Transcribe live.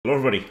Hello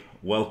everybody,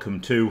 welcome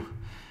to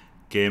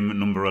game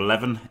number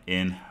 11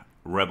 in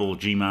ReBBL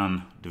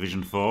G-Man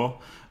Division 4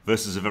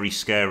 versus a very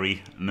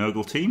scary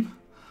Nurgle team.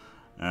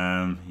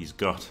 He's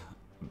got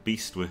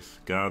Beast with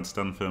guard,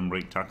 stand firm,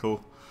 break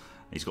tackle.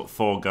 He's got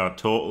 4 guard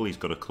total, he's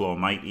got a claw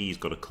mighty, he's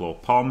got a claw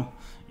pom,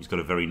 he's got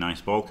a very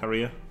nice ball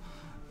carrier,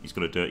 he's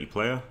got a dirty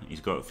player,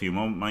 he's got a few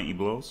more mighty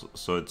blows,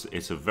 so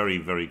it's a very,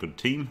 very good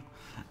team.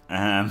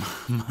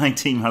 My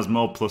team has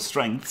more plus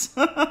strengths,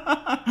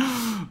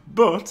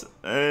 but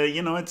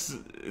you know, it's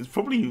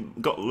probably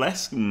got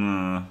less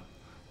than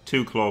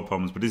 2 claw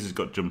poms, but this has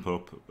got jump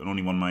up and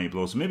only 1 mighty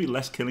blow, so maybe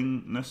less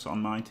killingness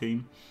on my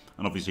team.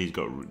 And obviously he's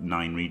got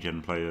 9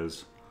 regen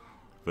players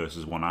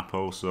versus 1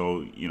 Apo,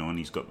 so you know, and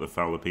he's got the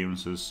foul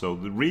appearances. So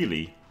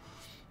really,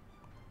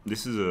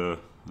 this is a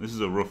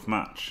rough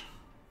match.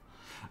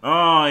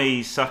 Oh,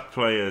 he sacked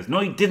players. No,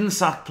 he didn't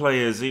sack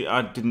players.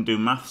 I didn't do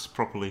maths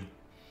properly.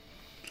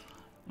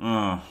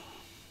 Oh.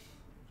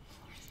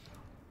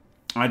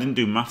 I didn't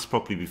do maths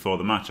properly before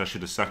the match. I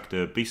should have sacked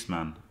a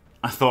Beastman.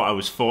 I thought I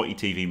was 40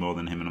 TV more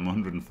than him and I'm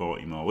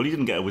 140 more. Well, he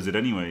didn't get a wizard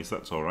anyway, so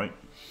that's alright.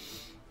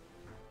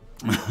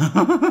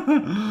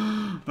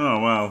 Oh,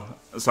 well.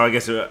 So I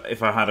guess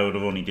if I had, I would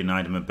have only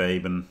denied him a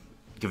babe, and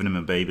giving him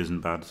a babe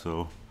isn't bad,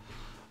 so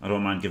I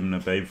don't mind giving him a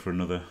babe for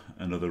another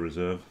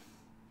reserve.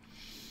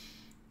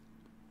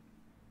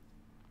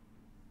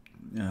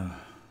 Yeah.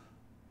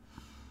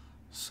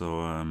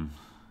 So,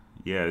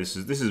 yeah, this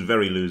is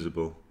very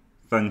losable.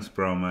 Thanks,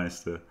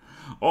 Braumeister.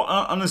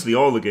 Honestly,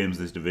 all the games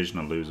in this division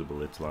are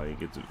losable. It's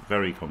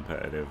very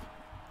competitive.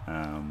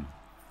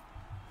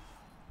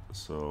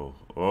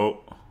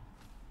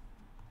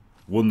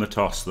 Won the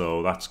toss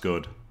though. That's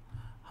good.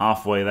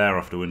 Halfway there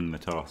after winning the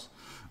toss.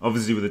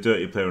 Obviously, with a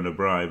dirty player and a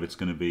bribe, it's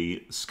going to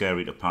be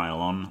scary to pile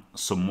on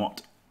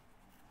somewhat.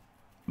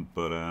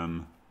 But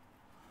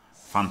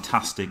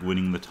fantastic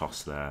winning the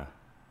toss there.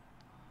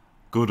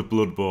 Good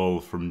blood ball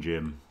from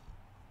Jim.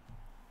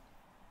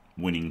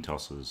 Winning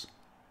tosses.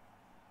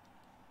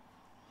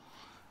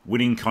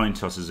 Winning coin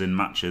tosses in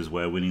matches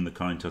where winning the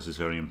coin toss is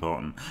very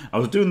important. I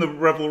was doing the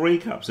ReBBL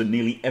recaps and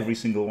nearly every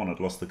single one had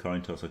lost the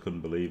coin toss. I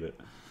couldn't believe it.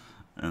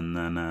 And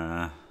then,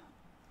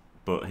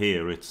 but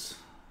here it's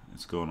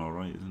going all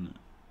right, isn't it?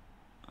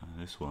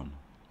 This one.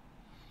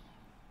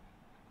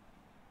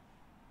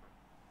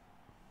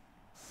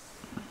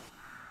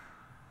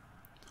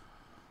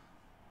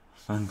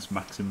 Thanks,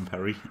 Maxim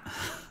Perry.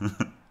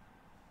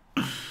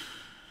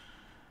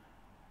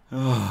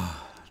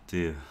 Oh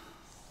dear.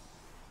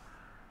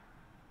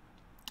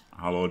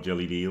 Hello,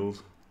 Jelly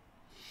Deals.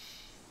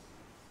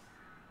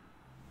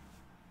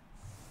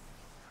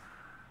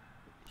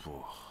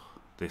 Oh,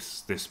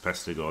 this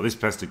Pestigore. This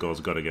Pestigore's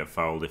got to get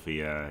fouled if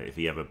he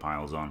ever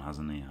piles on,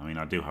 hasn't he? I mean,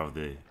 I do have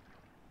the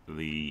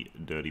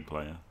dirty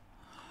player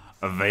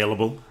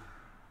available.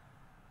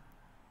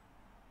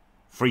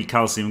 Free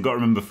calcium. I've got to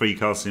remember free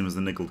calcium is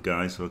the nickeled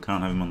guy, so I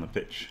can't have him on the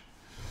pitch.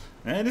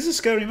 This is a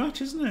scary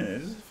match, isn't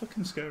it? It's a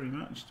fucking scary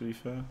match, to be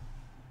fair.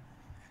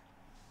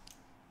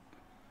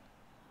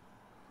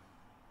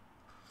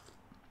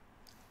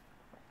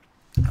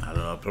 I don't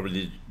know,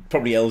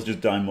 probably L's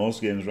just die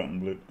most games, rat and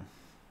blue.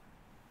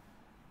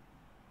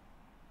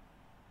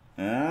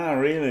 Ah,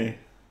 really?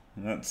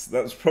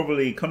 That's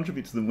probably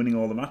contributes to them winning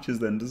all the matches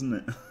then, doesn't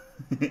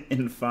it?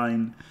 in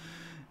fine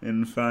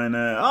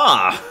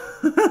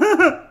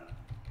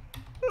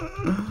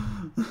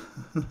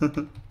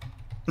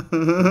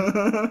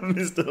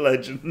Mr.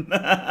 Legend.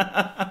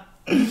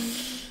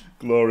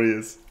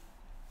 Glorious.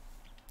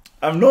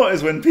 I've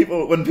noticed when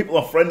people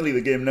are friendly,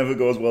 the game never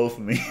goes well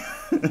for me.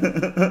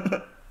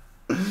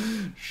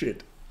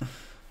 Shit.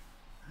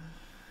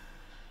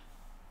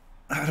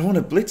 I don't want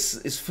to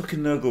blitz his fucking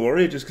Nurgle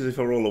Warrior just because if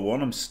I roll a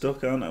 1, I'm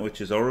stuck, aren't I?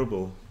 Which is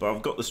horrible. But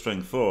I've got the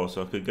strength 4,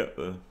 so I could get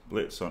the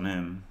blitz on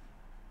him.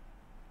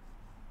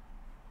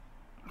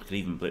 I could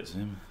even blitz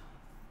him.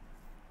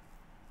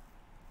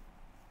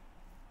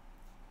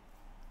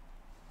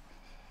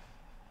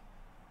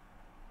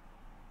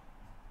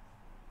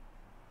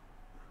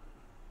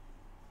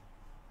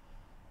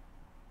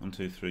 One,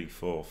 2, 3,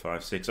 4,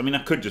 5, 6. I mean,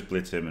 I could just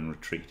blitz him and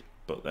retreat,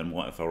 but then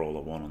what if I roll a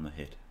 1 on the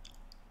hit?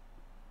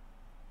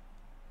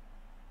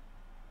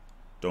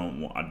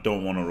 I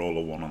don't want to roll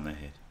a 1 on the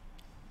hit.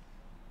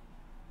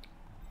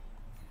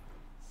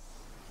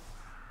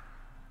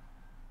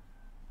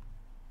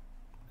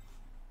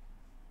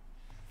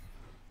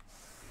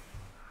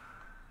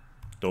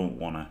 Don't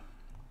wanna.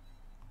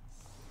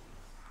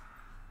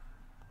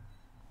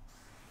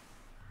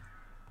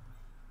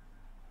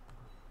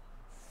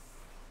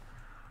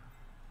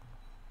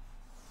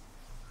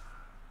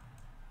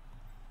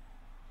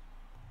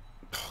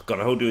 God,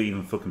 how do I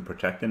even fucking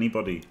protect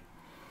anybody?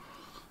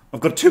 I've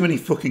got too many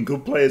fucking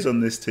good players on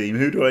this team.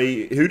 Who do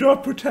I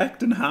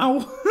protect and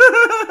how?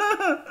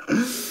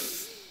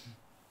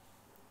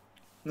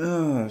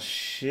 Oh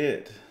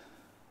shit.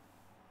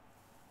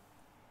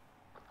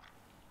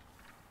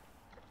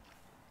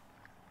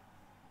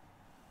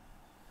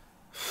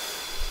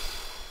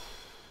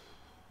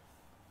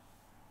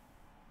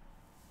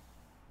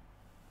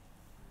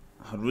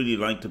 How really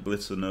like to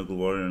blitz the Nurgle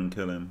Warrior and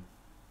kill him.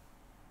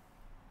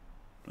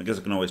 I guess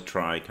I can always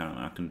try, can't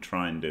I? I can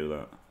try and do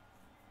that.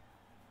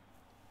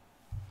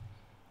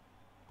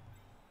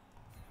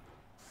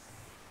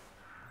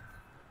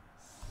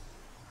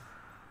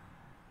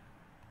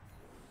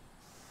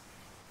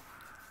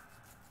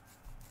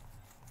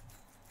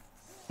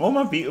 All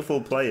my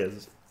beautiful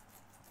players,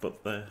 but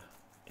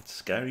it's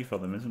scary for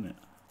them, isn't it?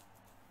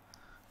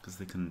 Because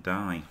they can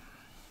die.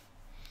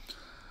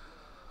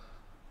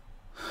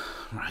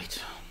 Right.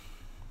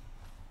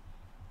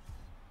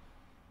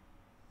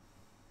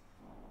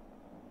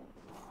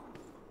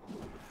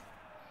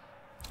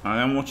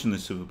 I am watching the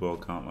Super Bowl,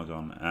 can't log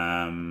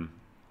on.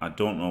 I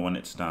don't know when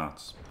it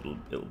starts.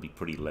 It'll be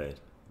pretty late.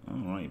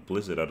 Alright,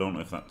 Blizzard. I don't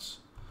know if that's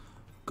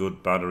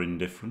good, bad, or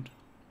indifferent.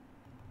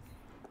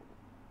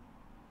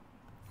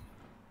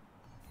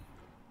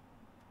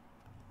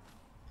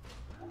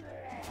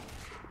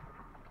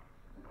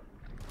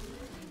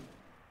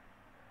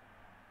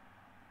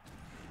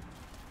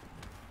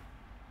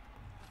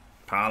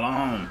 Pile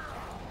on!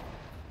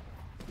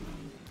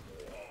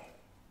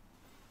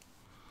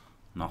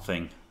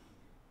 Nothing.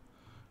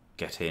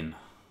 Get in.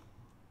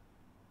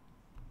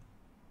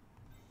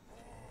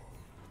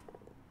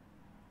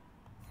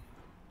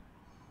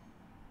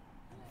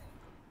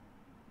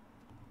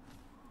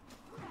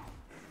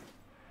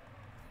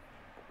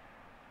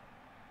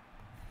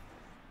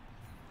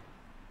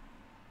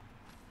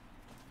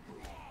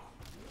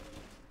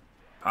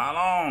 Pile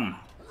on!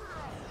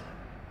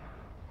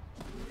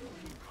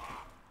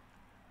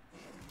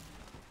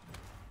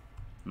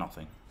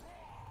 Nothing.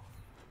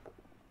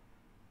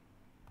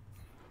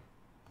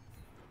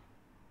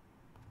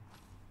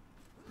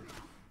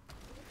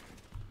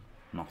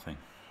 Nothing.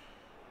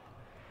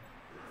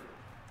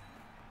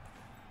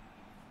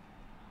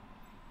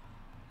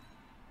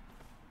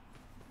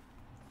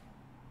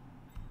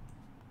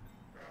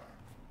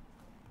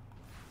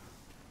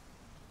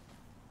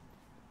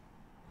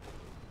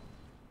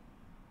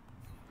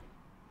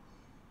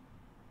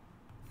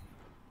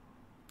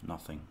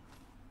 Nothing.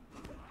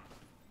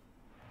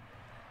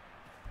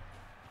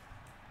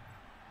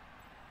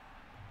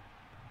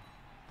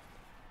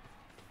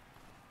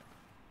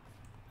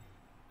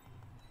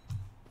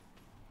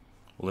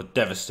 Well, a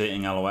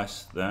devastating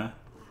LOS there.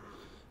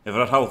 If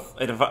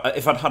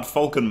I'd had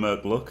Falcon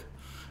Merc luck,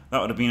 that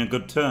would have been a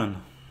good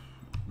turn.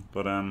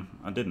 But I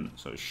didn't,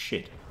 so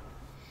shit.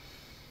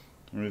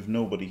 With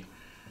nobody.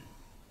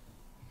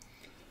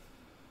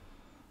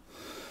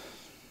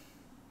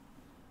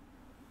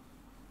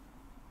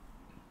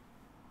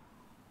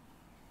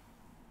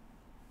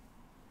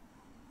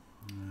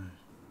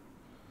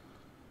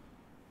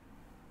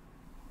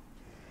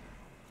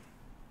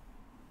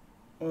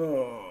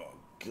 Oh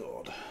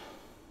God.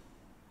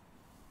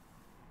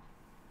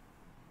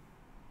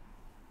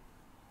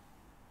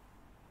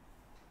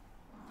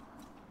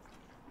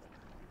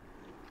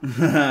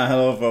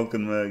 Hello,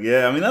 Falcon Merc.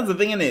 Yeah, I mean that's the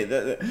thing, isn't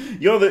it?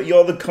 You're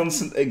the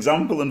constant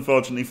example,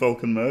 unfortunately,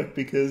 Falcon Merc,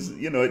 because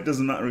you know it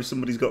doesn't matter if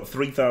somebody's got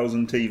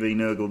 3,000 TV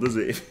Nurgle, does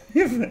it?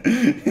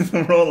 If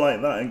they're all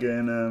like that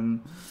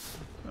again,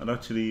 I'd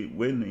actually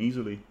win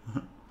easily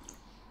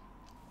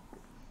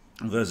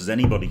versus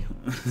anybody.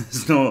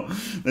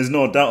 there's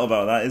no doubt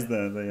about that, is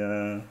there? They,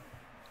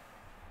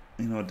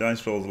 you know,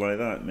 dice rolls like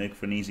that make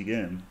for an easy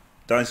game.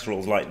 Dice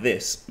rolls like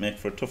this make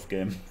for a tough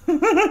game.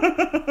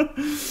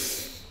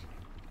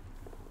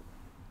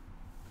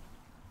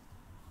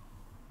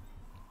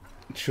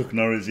 Chuck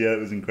Norris, yeah, it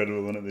was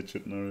incredible, wasn't it, the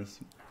Chuck Norris?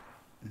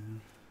 Yeah.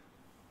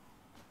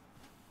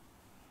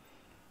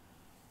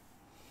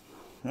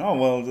 Oh,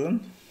 well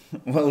done.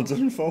 Well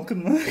done,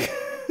 Falcon Merc.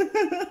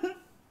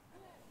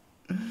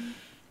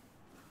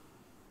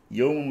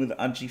 Yeoman with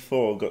Agi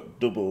 4 got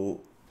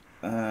double.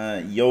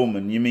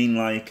 Yeoman, you mean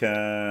like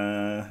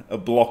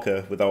a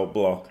blocker without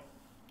block?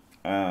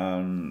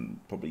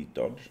 Probably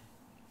dodge.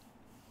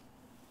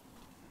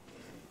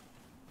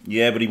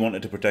 Yeah, but he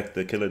wanted to protect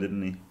the killer,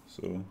 didn't he?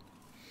 So...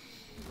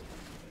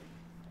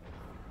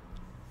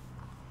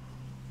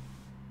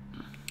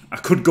 I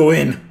could go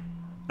in.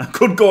 I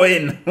could go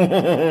in.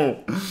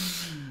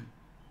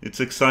 It's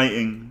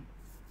exciting.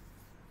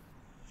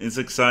 It's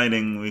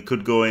exciting. We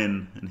could go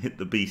in and hit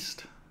the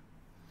beast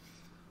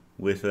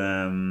with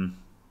No,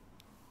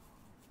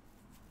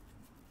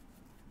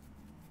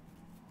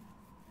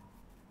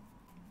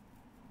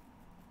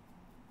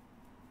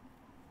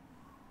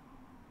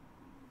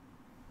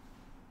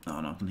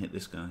 I can hit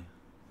this guy.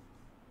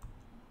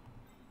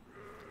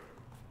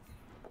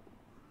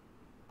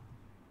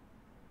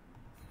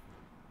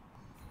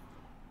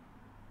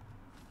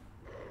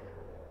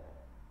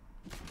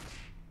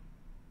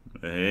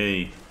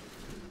 Hey,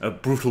 a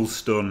brutal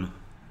stun.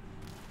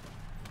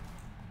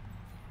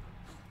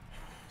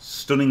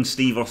 Stunning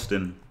Steve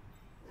Austin.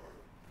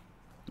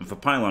 And for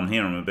Pylon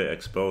here, I'm a bit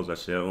exposed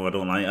actually. Oh, I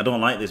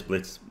don't like this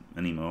blitz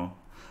anymore.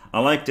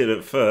 I liked it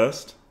at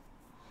first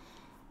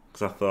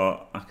because I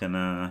thought I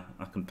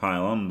can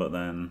pile on, but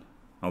then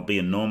I'll be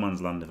in no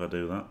man's land if I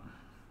do that.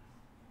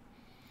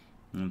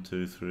 1,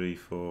 2, 3,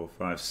 4,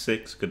 5,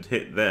 6 could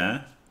hit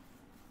there.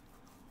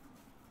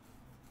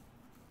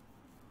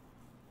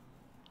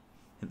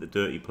 hit the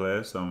dirty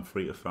player, so I'm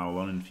free to foul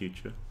on in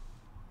future.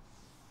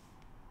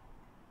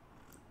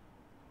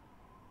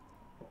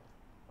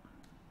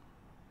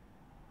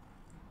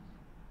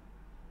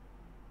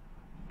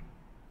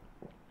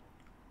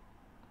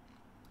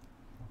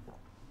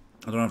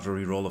 I don't have to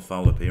re-roll a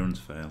foul appearance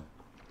fail.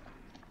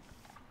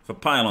 If I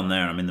pile on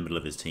there, I'm in the middle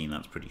of his team.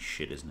 That's pretty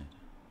shit, isn't it?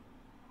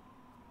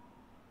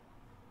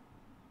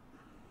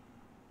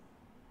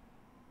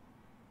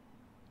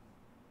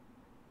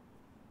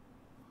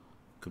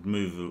 Could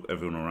move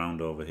everyone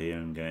around over here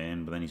and get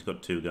in, but then he's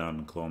got 2 guard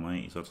and claw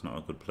mighty, so that's not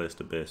a good place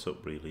to base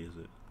up, really, is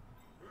it?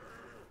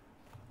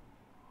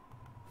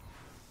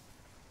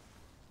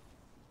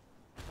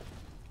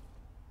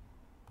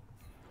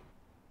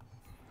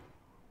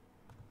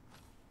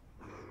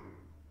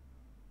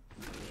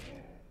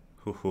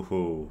 Ho ho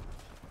ho.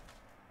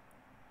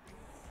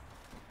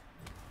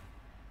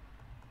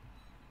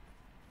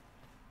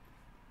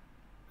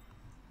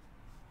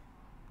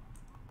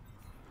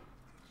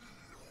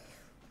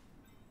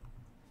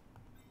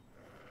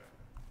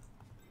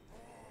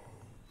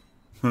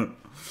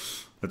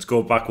 Let's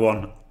go back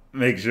one.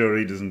 Make sure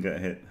he doesn't get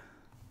hit.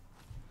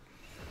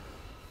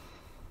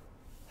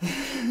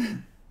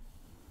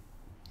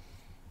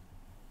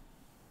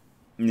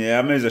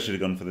 Yeah, maybe I should have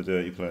gone for the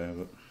dirty player,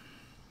 but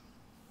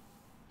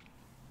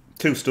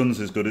 2 stuns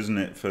is good, isn't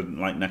it? For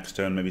like next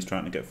turn, maybe he's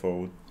trying to get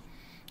forward.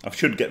 I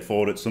should get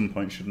forward at some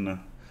point, shouldn't I?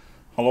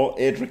 Hello,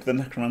 Adric the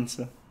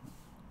Necromancer.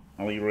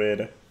 Ali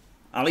Raider.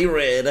 Ali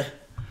Raider.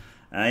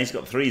 He's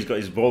got 3. He's got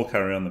his ball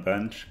carrier on the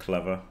bench.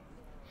 Clever.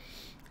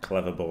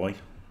 Clever boy.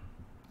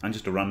 And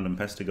just a random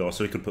Pestigore,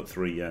 so he could put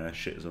 3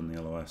 shitters on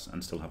the LOS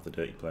and still have the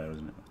dirty player,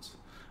 isn't it?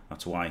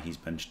 That's why he's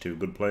benched 2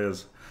 good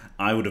players.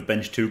 I would have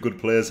benched 2 good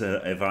players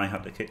if I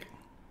had to kick.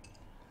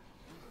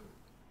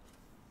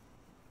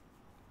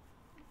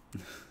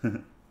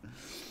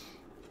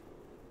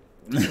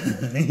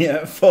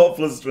 Yeah,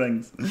 4+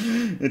 strength.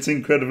 It's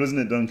incredible, isn't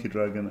it, Donkey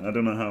Dragon? I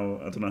don't know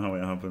how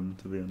it happened,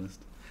 to be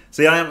honest.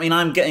 See, I mean,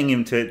 I'm getting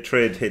him to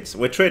trade hits.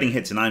 We're trading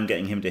hits, and I'm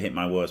getting him to hit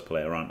my worst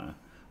player, aren't I?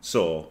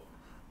 So,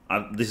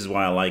 this is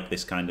why I like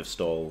this kind of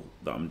stall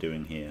that I'm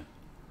doing here,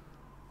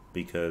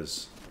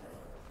 because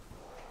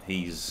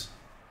he's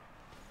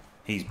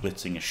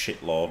blitzing a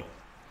shitlord,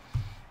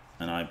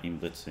 and I've been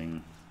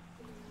blitzing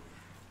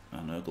a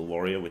Nurgle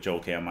warrior, which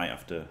okay, I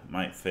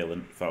might fail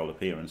in foul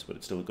appearance, but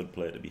it's still a good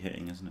player to be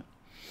hitting, isn't it?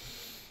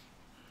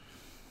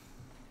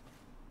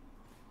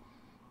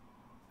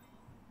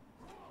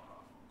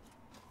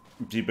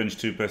 Did he bench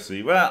 2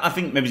 Pesty? Well, I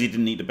think maybe he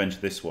didn't need to bench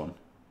this one.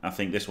 I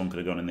think this one could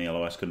have gone in the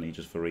LOS, couldn't he,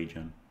 just for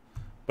regen?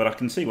 But I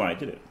can see why he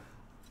did it.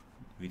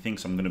 If he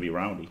thinks I'm going to be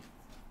rowdy.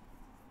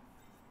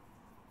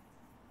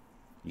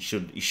 He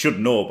should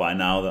know by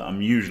now that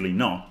I'm usually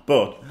not,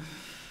 but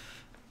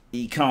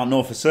he can't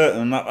know for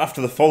certain.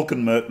 After the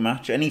Falcon Merc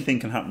match, anything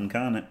can happen,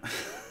 can't it?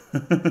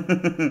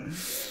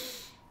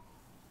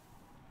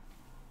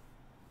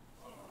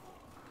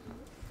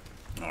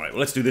 Alright, well,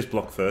 let's do this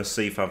block first,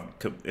 see if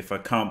I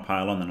can't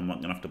pile on, then I'm not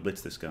going to have to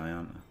blitz this guy,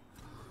 aren't I?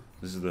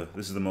 This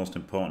is the most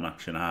important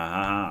action.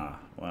 Ah,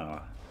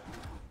 well,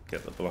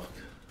 get the block,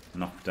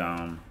 knock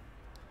down,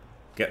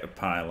 get the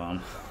pile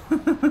on.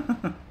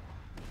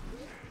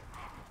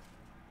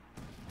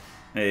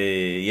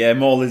 Hey, yeah,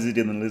 more lizardy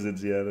than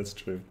lizards. Yeah, that's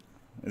true.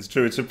 It's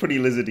true. It's a pretty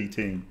lizardy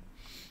team.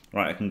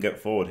 Right, I can get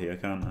forward here,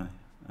 can't I?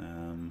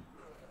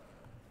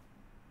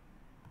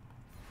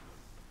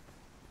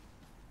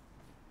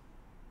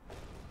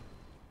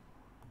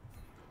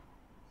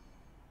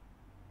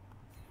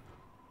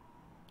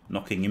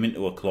 Knocking him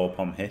into a claw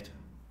palm hit.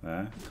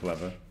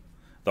 Clever.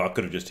 Though I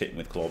could have just hit him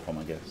with claw palm,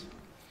 I guess.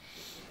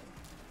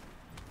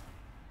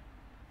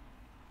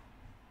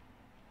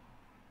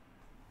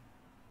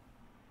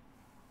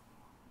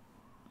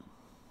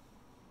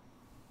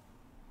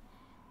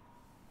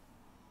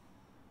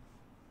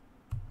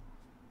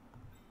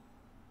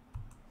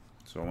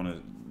 So I want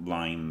to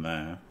line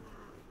there.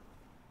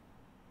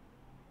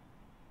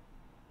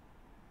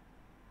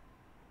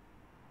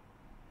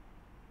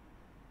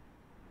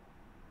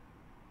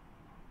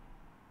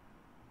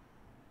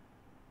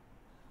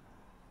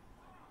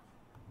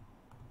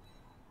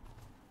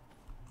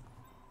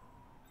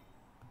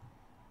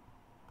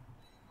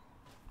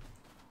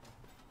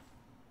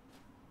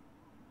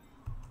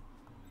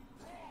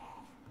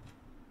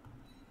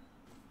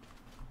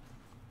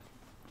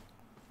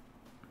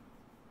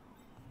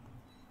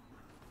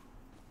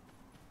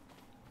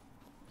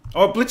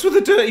 Oh, I blitzed with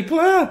a dirty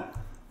player!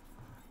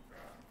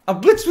 I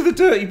blitzed with a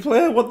dirty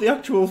player, what the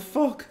actual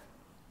fuck?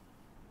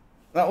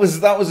 That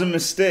was a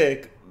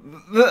mistake.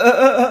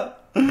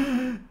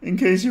 In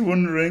case you're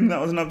wondering,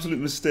 that was an absolute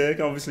mistake.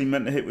 I obviously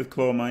meant to hit with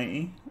Claw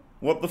Mighty.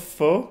 What the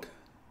fuck?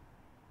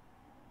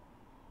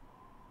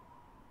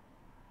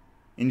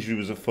 Injury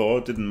was a 4,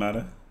 didn't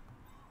matter.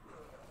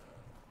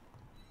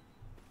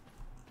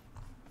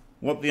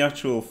 What the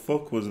actual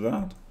fuck was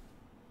that?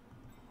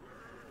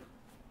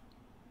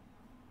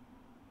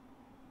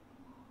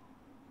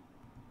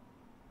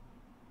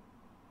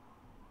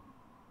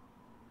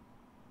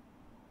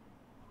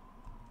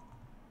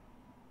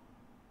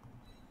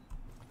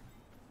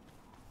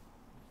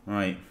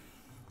 Right.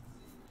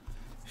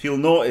 If you'll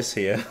notice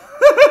here,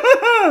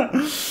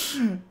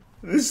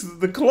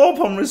 the claw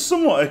pommer is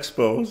somewhat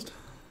exposed.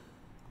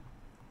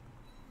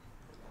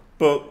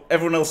 But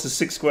everyone else is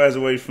 6 squares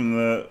away from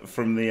the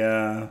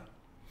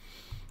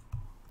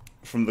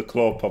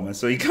claw pommer,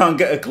 so you can't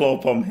get a claw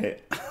pom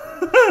hit.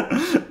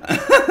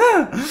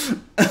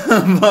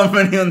 Not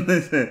many on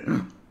this hit.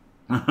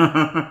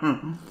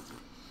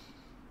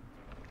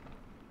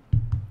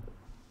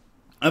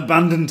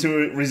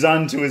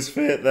 Resigned to his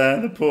fate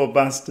there, the poor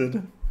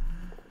bastard.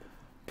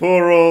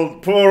 Poor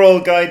old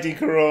Guy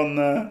DeCaron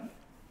there.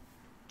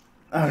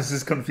 I was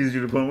just confused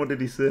with the point. What did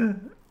he say?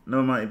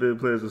 No mighty blue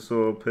players are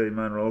so OP,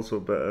 mine are also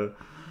better.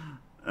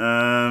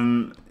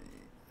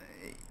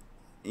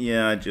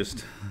 Yeah, I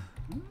just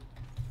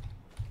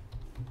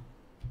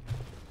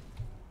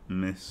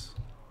misplayed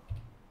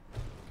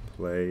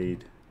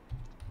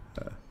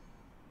her.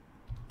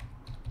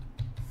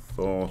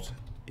 Thought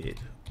it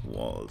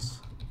was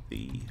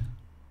the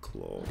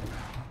claw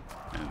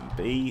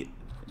MB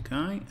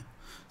guy.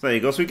 So there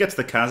you go. So we get to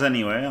the Kaz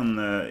anyway.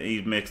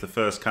 He makes the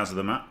first Kaz of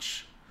the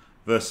match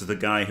versus the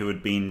guy who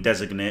had been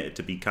designated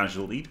to be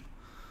casualtied.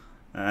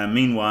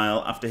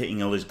 Meanwhile, after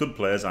hitting all his good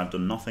players, I've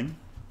done nothing.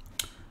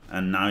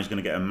 And now he's going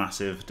to get a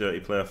massive dirty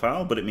player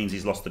foul, but it means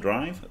he's lost the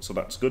drive, so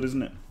that's good,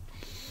 isn't it?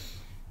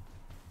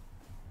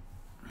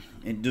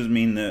 It does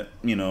mean that,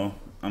 you know,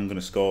 I'm going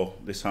to score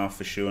this half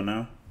for sure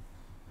now.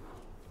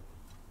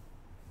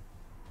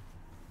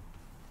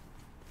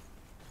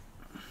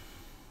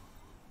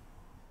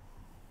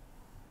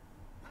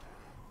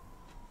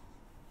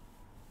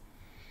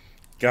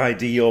 Guy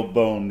D, you're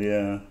boned,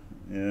 yeah.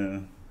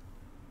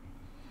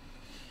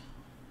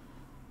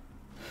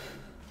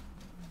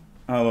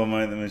 Hello,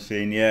 Mike the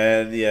Machine.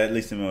 Yeah, at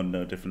least it made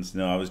no difference.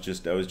 No, I was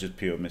just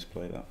pure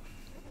misplay that.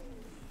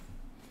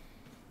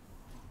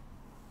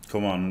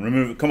 Come on,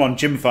 remove it. Come on,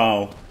 Jim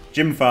foul.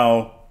 Jim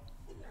foul.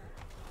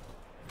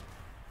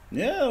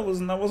 Yeah,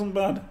 that wasn't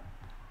bad.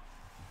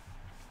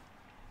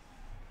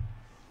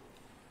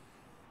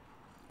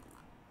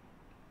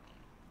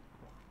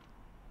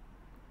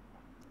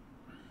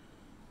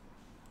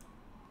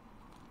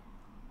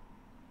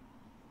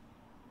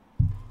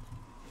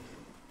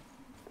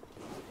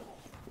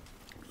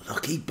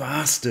 Lucky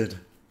bastard.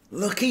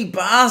 Lucky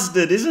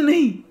bastard, isn't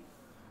he?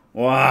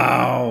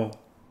 Wow.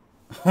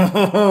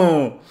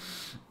 Oh,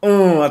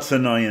 that's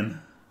annoying.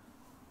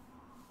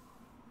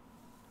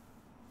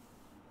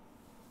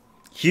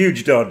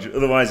 Huge dodge,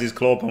 otherwise his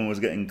claw pom was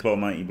getting claw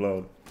mighty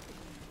blowed.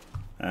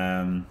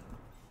 In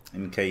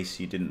case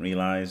you didn't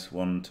realise,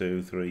 1,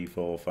 2, 3,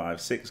 4,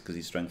 5, 6, because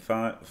he's strength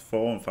 4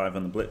 and 5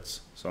 on the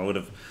blitz. So I would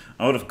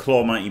have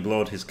claw mighty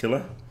blowed his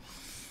killer.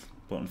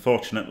 But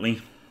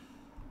unfortunately,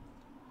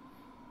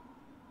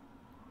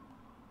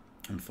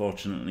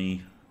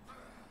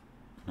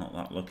 not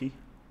that lucky.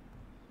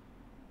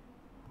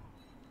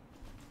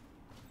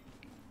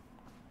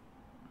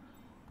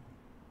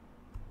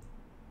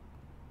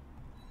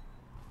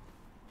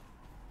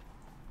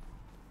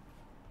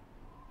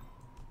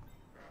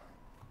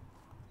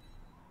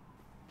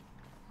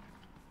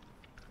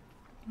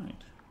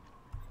 Right.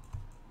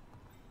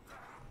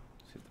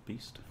 Let's hit the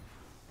beast.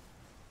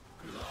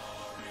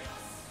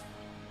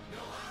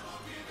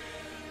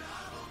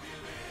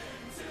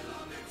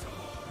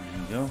 There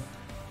you go.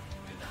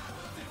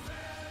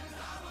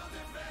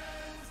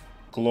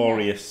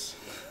 Glorious.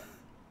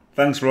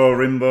 Thanks, Raw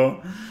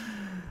Rimbo.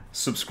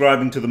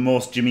 Subscribing to the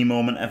most Jimmy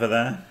moment ever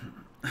there.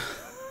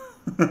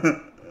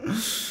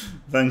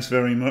 Thanks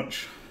very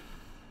much.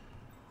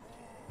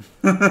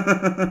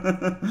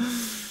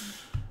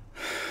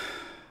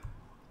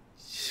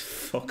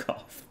 Fuck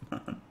off,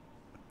 man.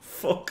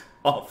 Fuck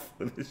off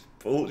with this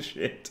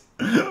bullshit.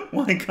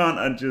 Why can't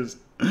I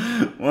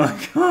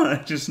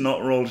just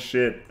not roll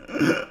shit?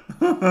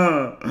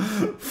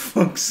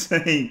 Fuck's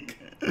sake.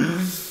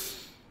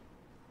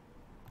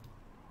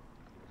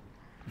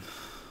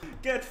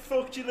 Get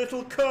fucked, you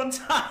little cunt.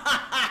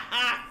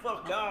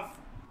 Fuck off.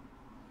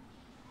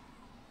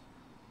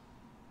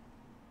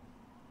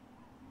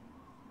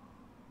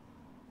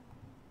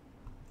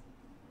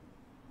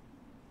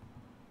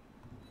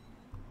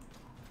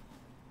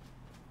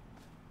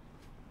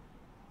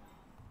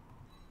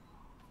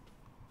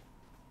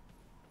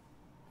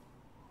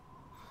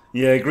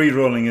 Yeah, greed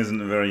rolling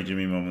isn't a very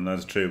Jimmy moment,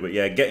 that's true. But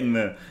yeah, getting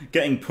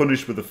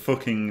punished with a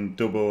fucking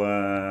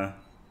double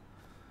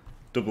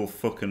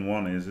fucking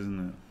one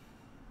isn't it?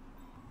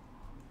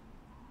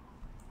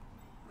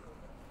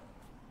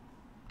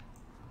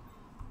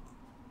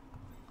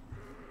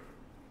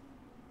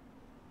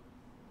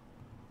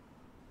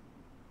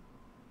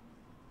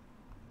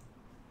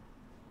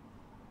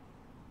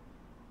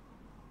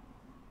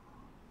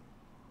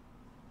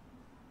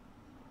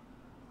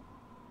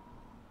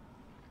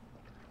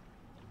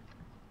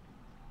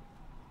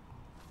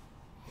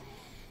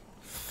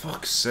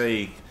 Fuck's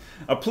sake.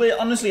 I've played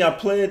Blitz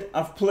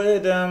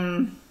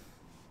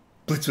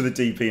with a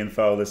DP and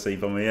foul this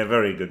season. Yeah,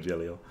 very good,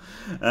 Jelliel.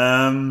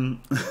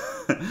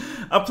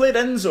 I played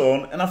end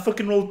zone and I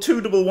fucking rolled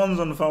 2 double ones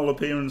on foul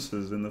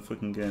appearances in the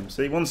fucking game.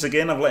 See, once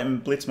again, I've let him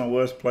blitz my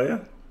worst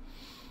player.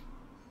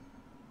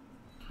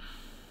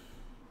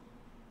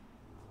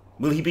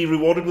 Will he be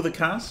rewarded with a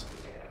Cas?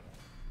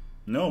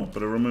 No,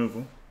 but a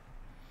removal.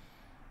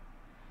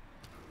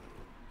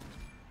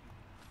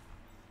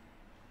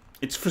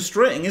 It's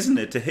frustrating, isn't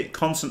it, to hit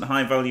constant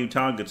high-value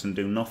targets and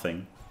do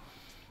nothing.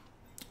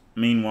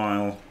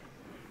 Meanwhile...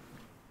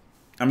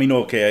 I mean,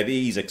 okay,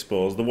 he's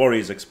exposed. The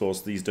Warrior's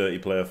exposed to these dirty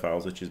player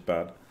fouls, which is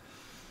bad.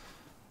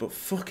 But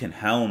fucking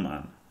hell,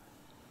 man.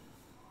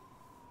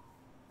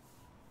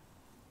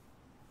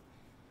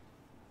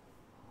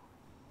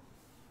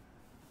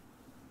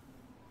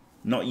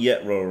 Not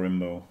yet,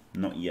 Rorimbo.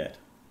 Not yet.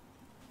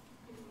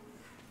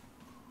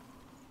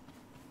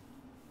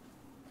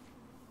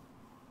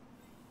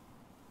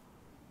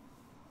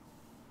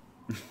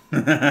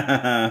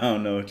 Oh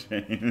no,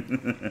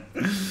 Shane.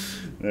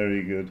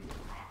 Very good.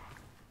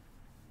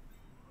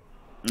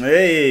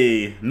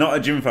 Hey, not a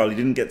gym foul. He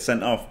didn't get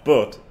sent off,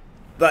 but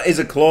that is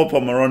a claw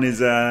pommer on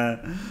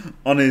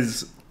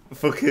his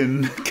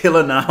fucking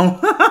killer now.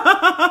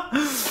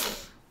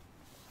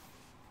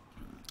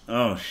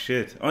 Oh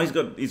shit. Oh,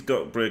 he's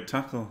got break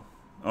tackle.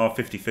 Oh,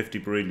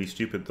 50-50 really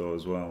stupid though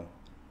as well.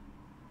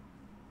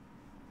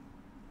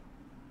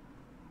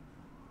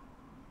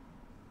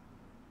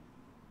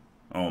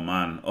 Oh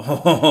man.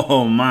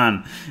 Oh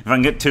man. If I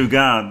can get 2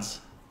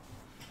 guards.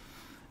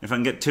 If I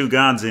can get 2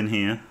 guards in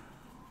here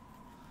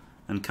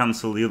and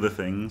cancel the other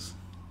things.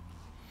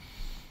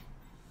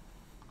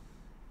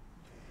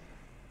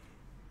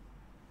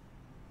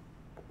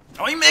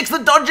 Oh, he makes the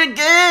dodge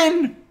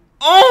again!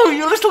 Oh,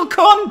 you little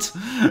cunt!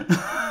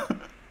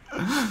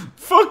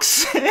 Fuck's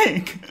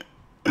sake!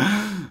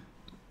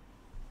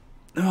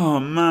 Oh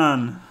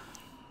man.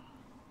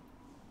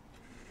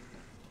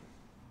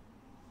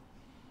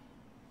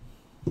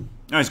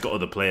 Oh, he's got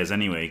other players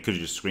anyway. He could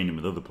have just screened him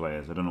with other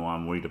players. I don't know what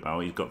I'm worried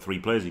about. He's got 3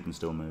 players he can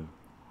still move.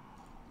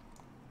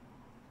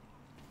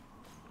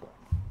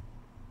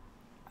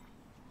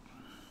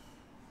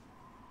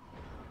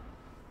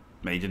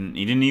 He didn't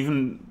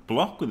even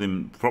block with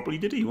him properly,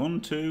 did he?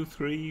 1, 2,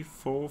 3,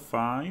 4,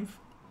 5.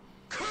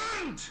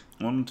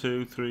 1,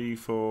 2, 3,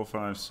 4,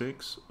 5,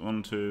 6.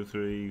 1, 2,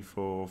 3,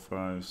 4,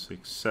 5,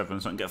 6,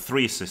 7. So I can get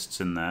 3 assists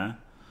in there.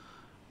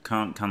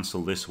 Can't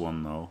cancel this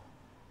one though.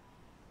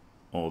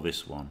 Or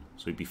this one.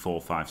 So he'd be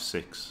 4, 5,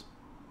 6,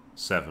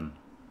 7.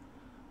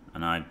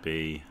 And I'd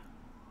be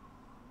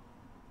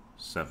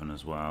 7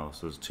 as well.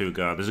 So there's 2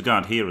 guard. There's a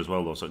guard here as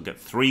well though. So I can get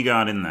 3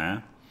 guard in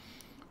there.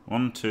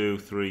 1, 2,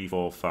 3,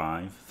 4,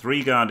 5.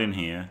 3 guard in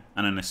here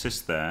and an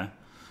assist there.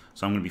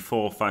 So I'm going to be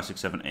 4, 5, 6,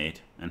 7,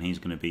 8. And he's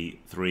going to be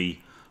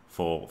 3,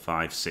 4,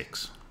 5,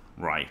 6.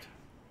 Right.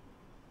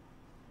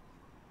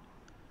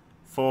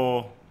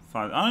 4,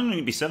 5. I'm going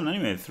to be 7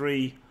 anyway.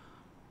 3,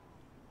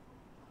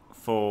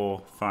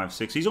 4, 5,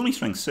 6. He's only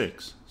strength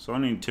 6. So I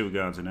need 2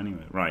 guards in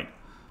anyway. Right.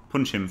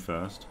 Punch him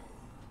first.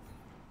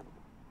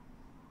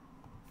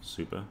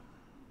 Super.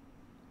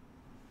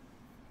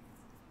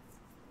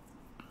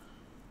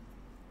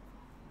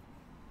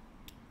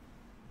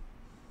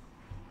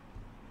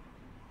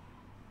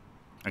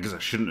 I guess I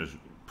shouldn't have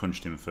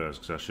punched him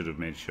first because I should have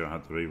made sure I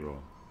had the reroll.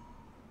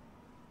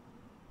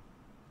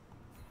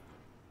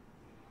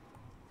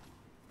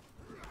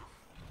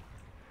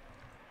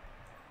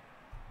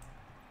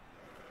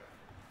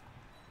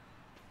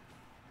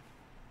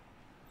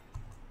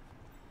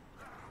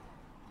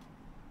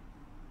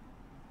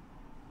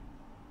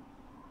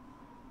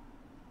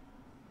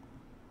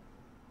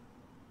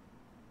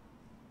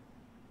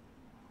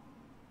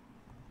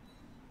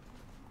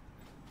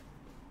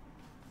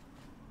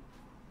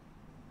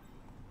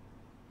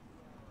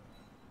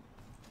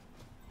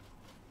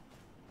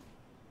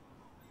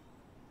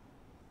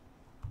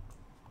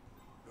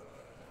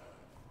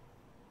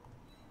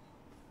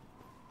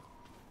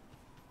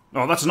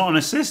 Oh, that's not an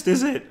assist,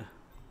 is it?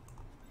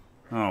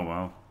 Oh,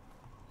 well.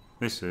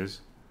 This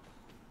is.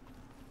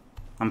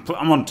 I'm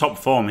on top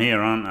form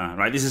here, aren't I?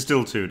 Right, this is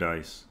still 2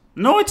 dice.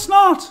 No, it's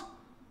not!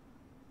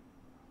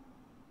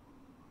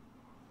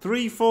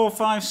 3, 4,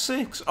 5,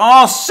 6.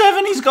 Oh,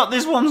 7! He's got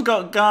this one's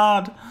got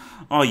guard.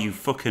 Oh, you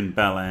fucking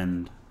bell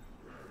end.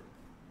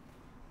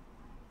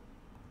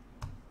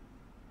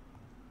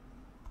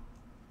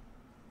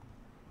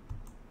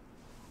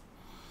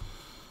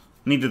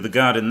 Needed the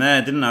guard in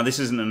there, didn't I? This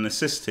isn't an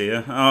assist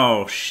here.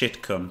 Oh,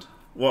 shit cunt.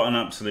 What an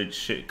absolute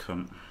shit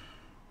cunt.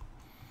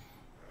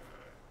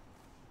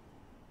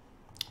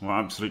 What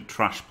absolute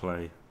trash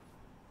play.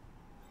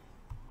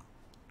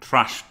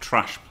 Trash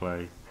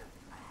play.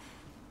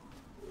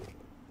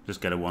 Just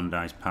get a 1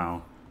 dice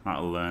pal.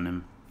 That'll learn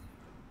him.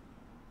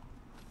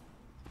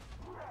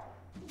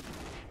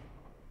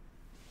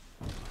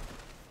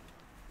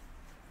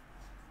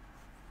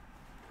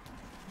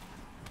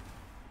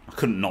 I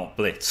couldn't not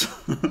blitz.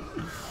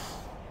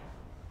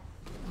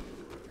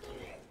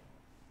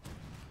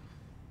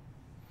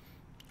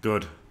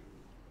 Good.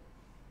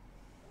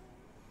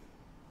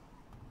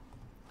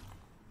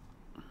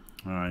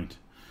 Alright.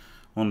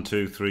 1,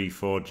 2, 3,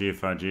 4,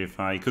 GFI,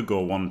 GFI. He could go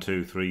 1,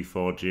 2, 3,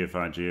 4,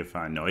 GFI,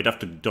 GFI. No, he'd have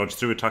to dodge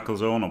through a tackle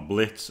zone or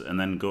blitz and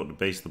then go to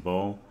base the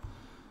ball.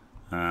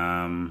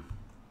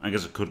 I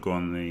guess it could go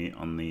on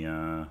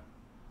the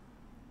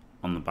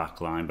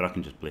back line, but I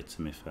can just blitz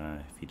him if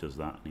he does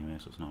that anyway,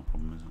 so it's not a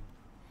problem, is it?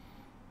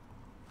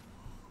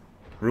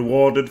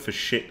 Rewarded for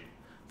shit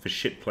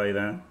play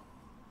there.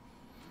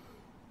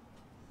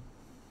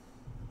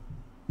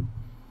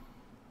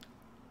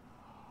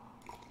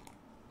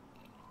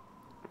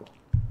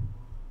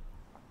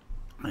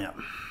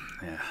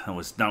 Yeah, that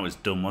was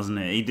dumb, wasn't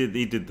it? He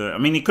did the. I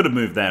mean, he could have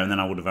moved there, and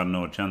then I would have had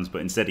no chance. But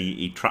instead,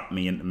 he trapped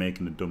me into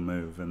making a dumb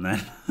move, and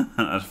then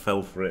I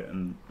fell for it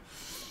and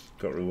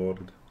got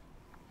rewarded.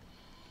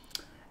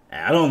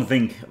 I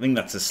think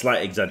that's a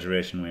slight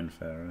exaggeration, Wayne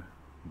Farrer,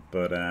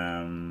 but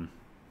there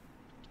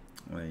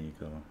you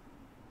go.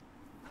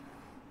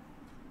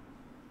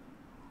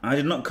 I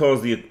did not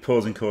cause the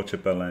opposing coach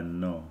at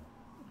Berlin. No.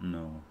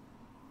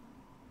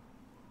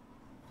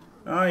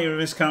 Ah, you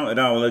miscounted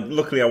out. Like,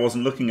 luckily, I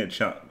wasn't looking at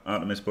chat,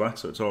 Artemis Black,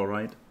 so it's all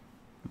right.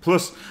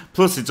 Plus,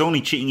 it's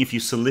only cheating if you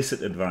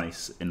solicit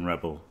advice in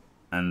ReBBL,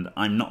 and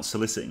I'm not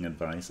soliciting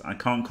advice. I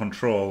can't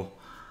control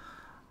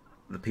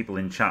the people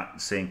in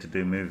chat saying to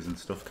do moves and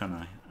stuff,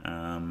 can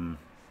I?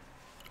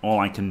 All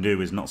I can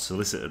do is not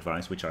solicit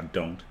advice, which I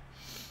don't,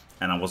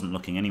 and I wasn't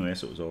looking anyway,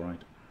 so it was all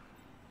right.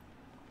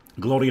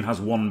 Glorian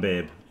has one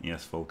babe.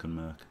 Yes, Falcon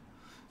Merc.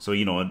 So,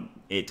 you know,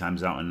 8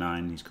 times out of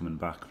 9, he's coming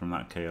back from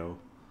that KO.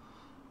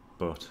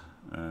 But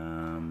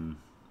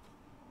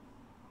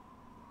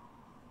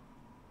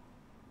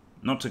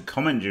not to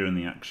comment during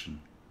the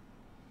action.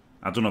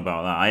 I don't know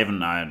about that. I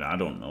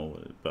don't know.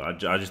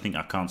 But I just think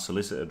I can't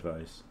solicit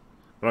advice.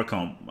 But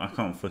I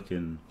can't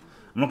fucking.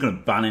 I'm not going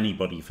to ban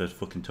anybody for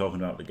fucking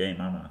talking about the game,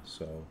 am I?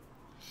 So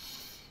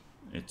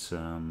it's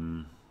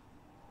you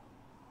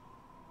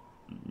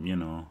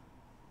know.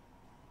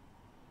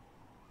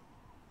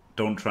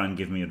 Don't try and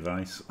give me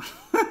advice.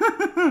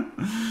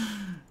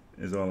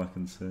 Is all I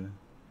can say.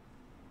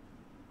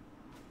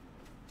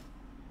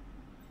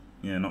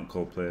 Yeah, not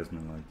call players,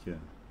 man. Like, yeah.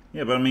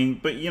 Yeah, but I mean,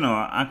 you know,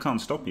 I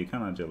can't stop you,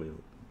 can I, Jelly?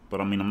 But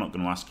I mean, I'm not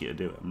going to ask you to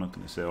do it. I'm not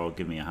going to say, oh,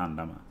 give me a hand,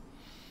 am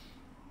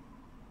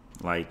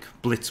I? Like,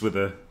 blitz with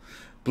a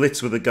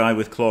guy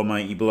with Claw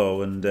Mighty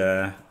Blow and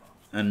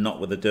not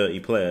with a dirty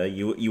player.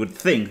 You would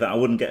think that I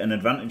wouldn't get an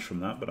advantage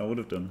from that, but I would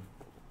have done.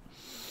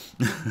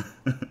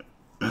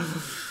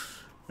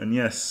 And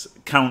yes,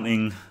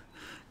 counting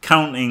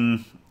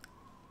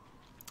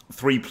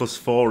 3 plus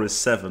 4 is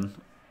 7.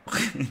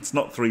 It's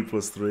not 3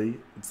 plus 3,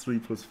 it's 3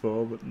 plus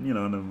 4, but you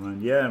know, never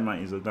mind. Yeah,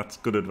 Matty, that's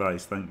good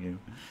advice, thank you.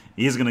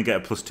 He is going to get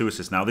a +2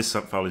 assist. Now, this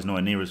foul is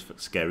nowhere near as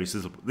scary.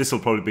 This will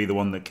probably be the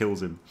one that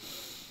kills him,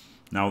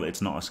 now that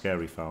it's not a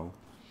scary foul.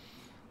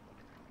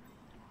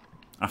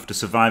 After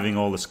surviving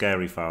all the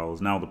scary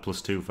fouls, now the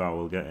 +2 foul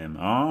will get him.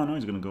 Oh, no,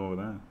 he's going to go over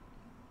there.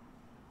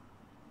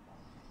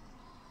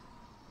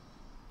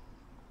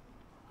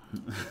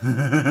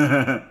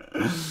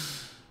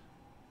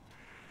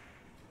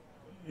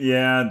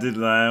 Yeah, I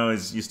did. I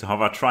always used to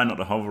hover. I try not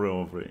to hover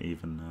over it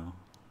even now.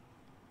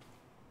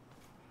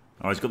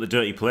 Oh, he's got the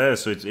dirty player,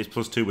 so it's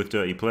 +2 with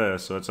dirty player,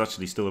 so it's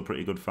actually still a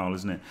pretty good foul,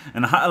 isn't it?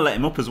 And I had to let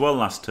him up as well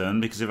last turn,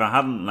 because if I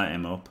hadn't let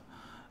him up,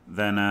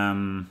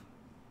 then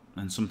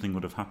something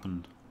would have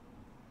happened.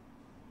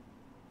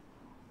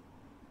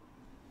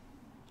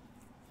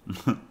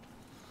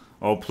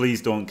 Oh,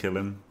 please don't kill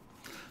him.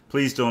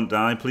 Please don't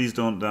die. Please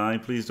don't die.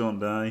 Please don't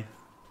die.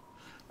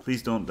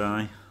 Please don't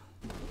die.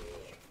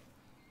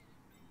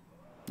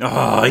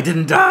 Oh, he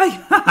didn't die!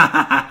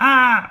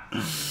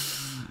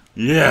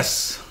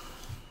 Yes!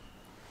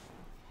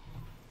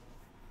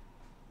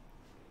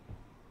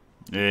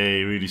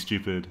 Hey, really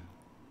stupid.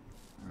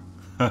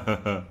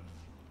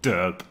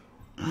 Derp.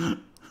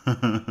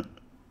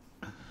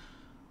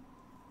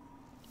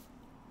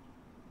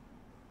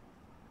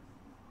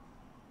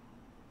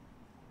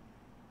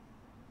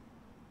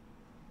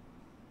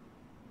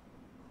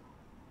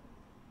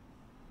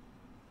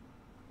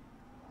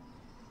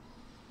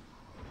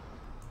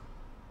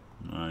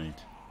 Right.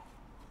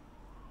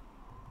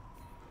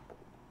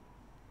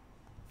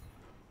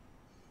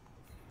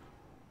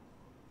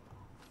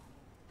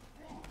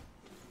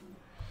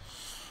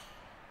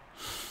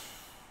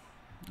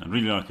 I'd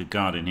really like a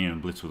guard in here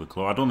and blitz with a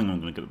claw. I don't think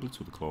I'm going to get a blitz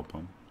with a claw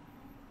palm.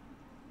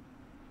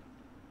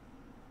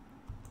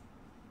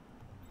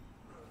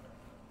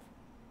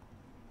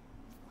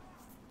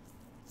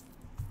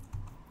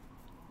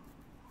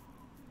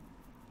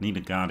 Need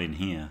a guard in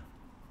here.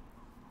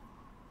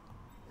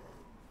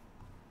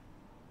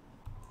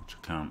 Which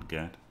I can't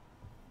get.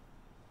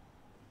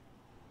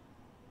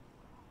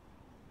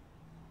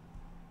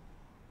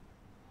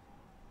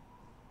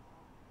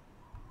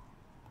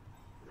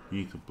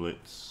 He could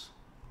blitz.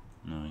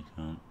 No, he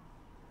can't.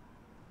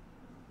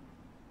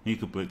 He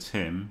could blitz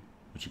him,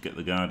 which would get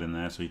the guard in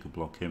there so he could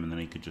block him, and then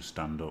he could just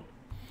stand up.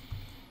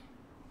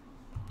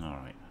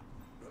 Alright.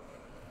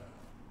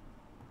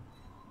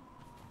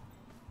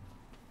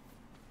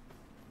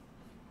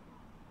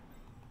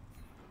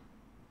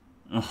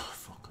 Oh,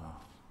 fuck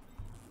off.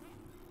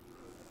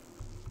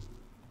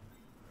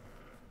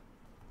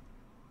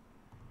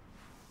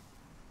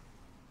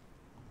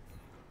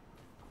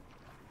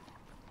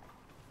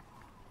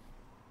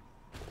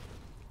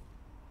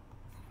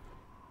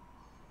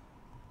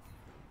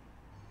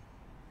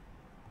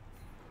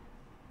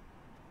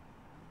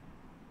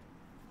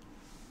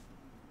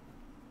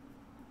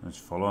 Let's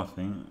follow, I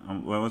think.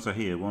 Where was I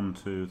here? 1,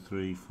 2,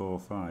 3, 4,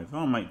 5. Oh,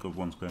 I might go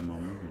 1 square more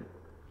movement.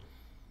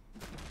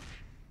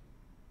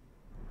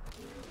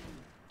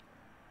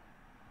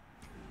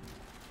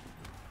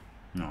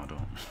 No, I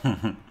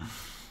don't.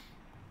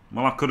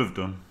 Well, I could have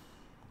done.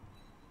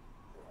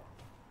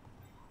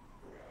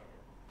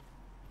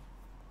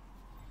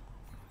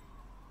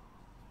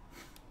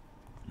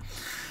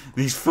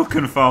 These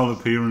fucking foul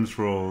appearance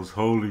rolls.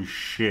 Holy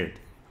shit.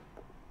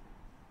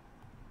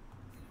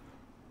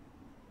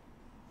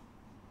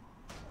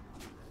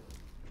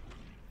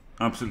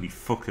 Absolutely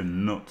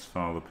fucking nuts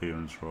foul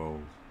appearance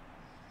rolls.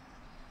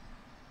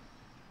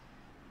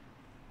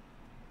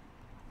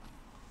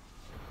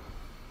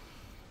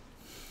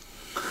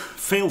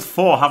 Failed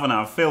 4, haven't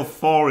I? I've failed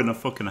 4 in a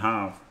fucking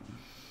half.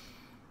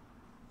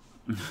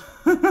 I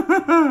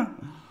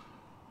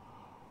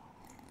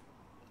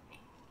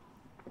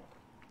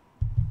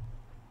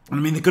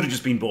mean, they could have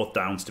just been both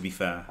downs, to be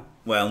fair.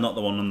 Well, not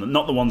the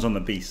ones on the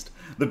beast.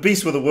 The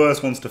beast were the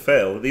worst ones to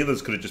fail. The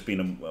others could have just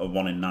been a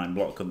 1 in 9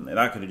 block, couldn't they?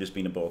 That could have just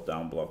been a both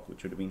down block,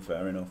 which would have been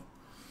fair enough.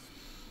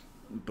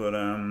 But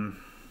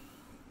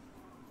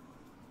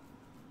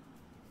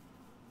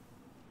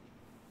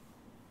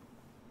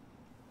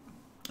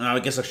I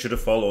guess I should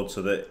have followed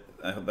so that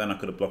then I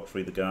could have blocked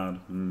free the guard.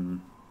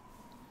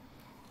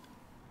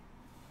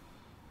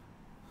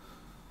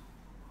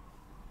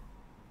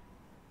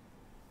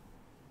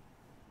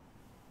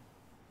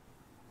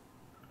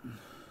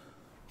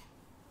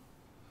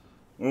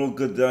 We're all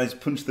good, guys.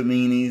 Punch the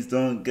meanies.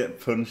 Don't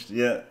get punched.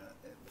 Yeah.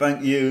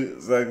 Thank you,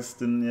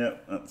 Zagston. Yeah,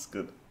 that's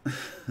good.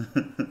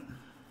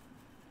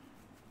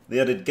 They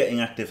added getting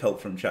active help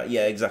from chat.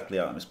 Yeah, exactly,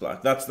 Artemis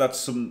Black. That's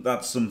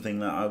something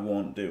that I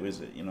won't do, is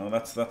it? You know,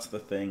 that's the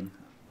thing.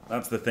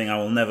 That's the thing. I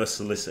will never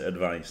solicit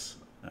advice.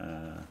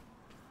 Of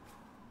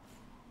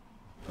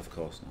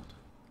course not.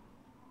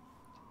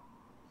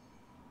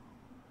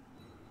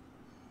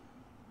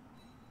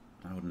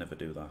 I would never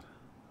do that.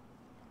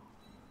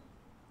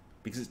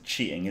 Because it's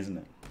cheating, isn't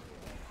it?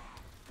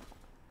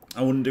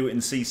 I wouldn't do it in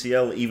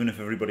CCL even if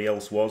everybody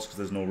else was, because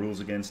there's no rules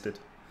against it.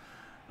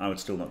 I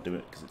would still not do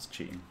it because it's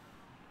cheating.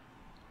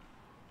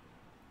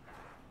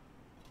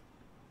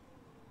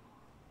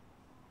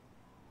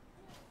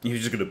 He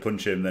was just going to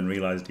punch him, then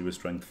realised he was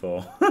strength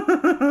 4.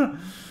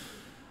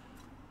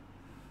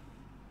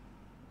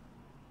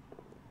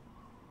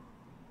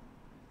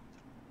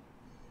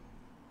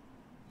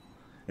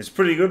 It's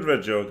pretty good,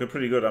 Red Joker,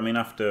 pretty good. I mean,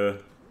 after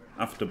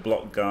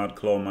block guard,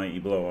 claw, mighty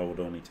blow, I would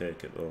only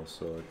take it though,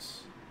 so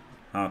it's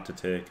hard to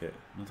take it.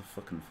 Another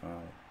fucking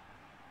foul.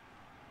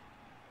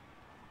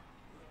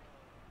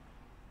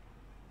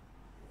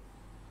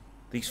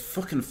 These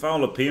fucking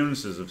foul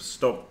appearances have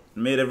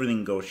made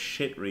everything go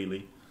shit,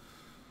 really.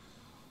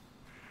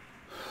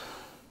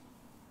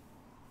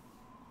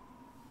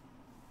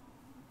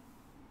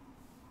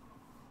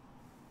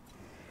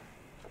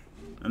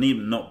 And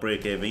even not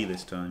break AV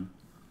this time.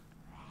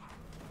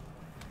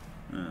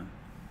 Yeah.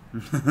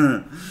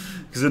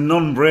 Because a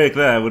non-break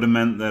there would have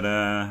meant that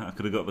I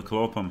could have got the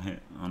claw palm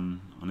hit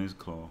on his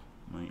claw.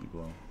 Mighty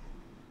blow.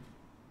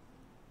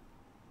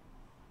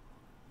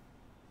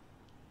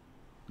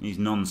 These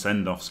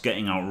non-send-offs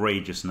getting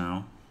outrageous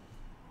now.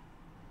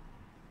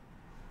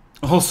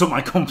 Also my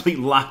complete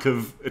lack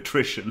of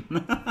attrition.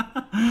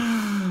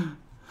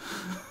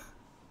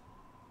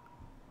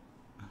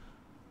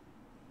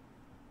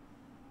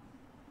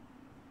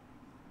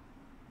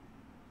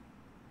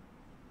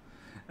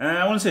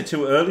 I wouldn't say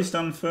too early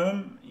stand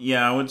firm.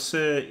 Yeah, I would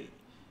say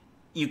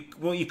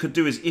what you could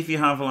do is if you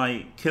have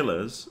like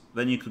killers,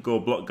 then you could go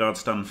block guard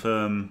stand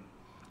firm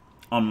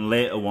on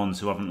later ones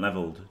who haven't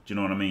leveled. Do you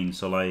know what I mean?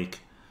 So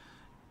like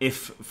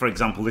if, for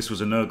example, this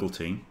was a Nurgle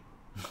team,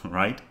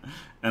 right?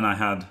 And I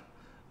had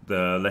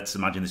let's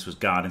imagine this was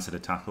guard instead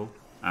of tackle,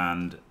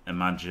 and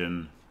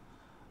imagine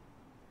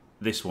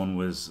this one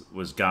was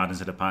guard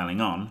instead of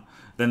piling on.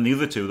 Then the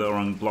other two that are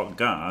on block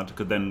guard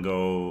could then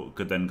go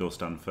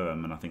stand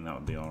firm, and I think that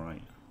would be all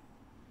right.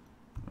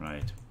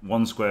 Right,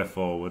 1 square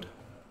forward,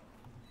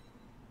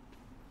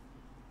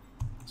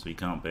 so you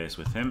can't base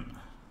with him.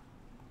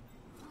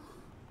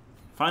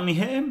 Finally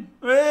hit him.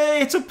 Hey,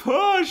 it's a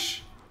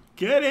push.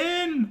 Get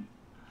in.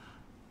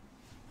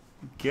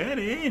 Get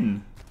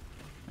in.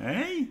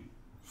 Hey,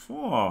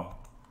 4.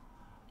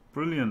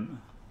 Brilliant.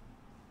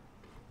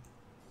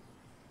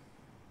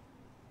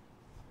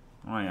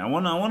 Right, I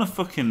want to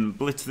fucking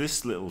blitz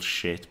this little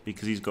shit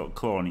because he's got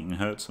claw and he can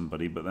hurt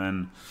somebody, but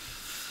then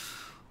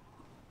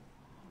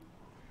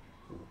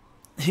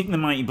hitting the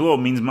mighty blow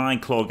means my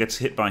claw gets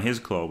hit by his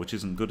claw, which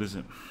isn't good, is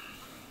it?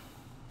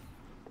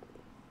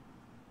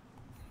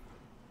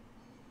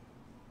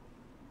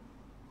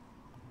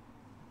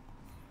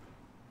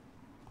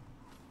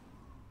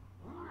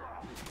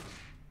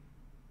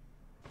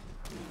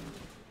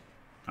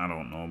 I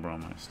don't know,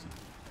 Bromeister.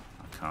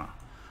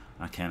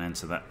 I can't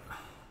answer that.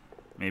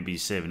 Maybe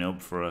he's saving it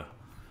up for a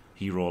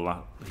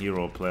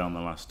hero play on the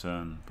last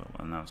turn,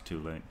 but now it's too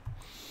late.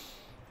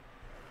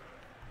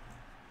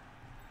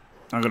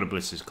 I'm gonna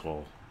blitz his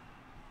claw.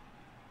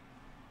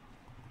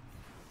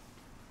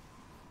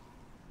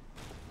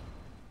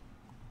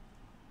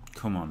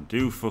 Come on,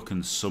 do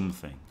fucking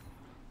something.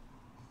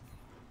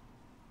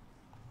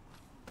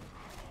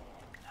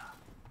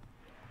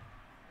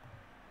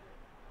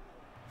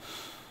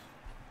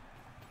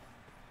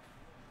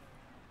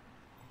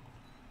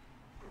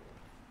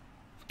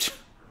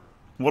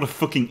 What a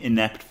fucking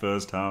inept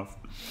first half.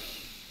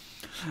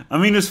 I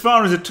mean, as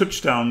far as a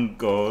touchdown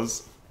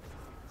goes,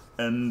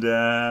 and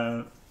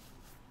no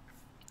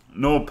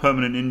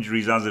permanent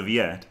injuries as of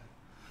yet,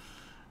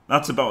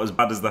 that's about as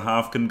bad as the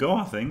half can go,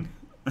 I think.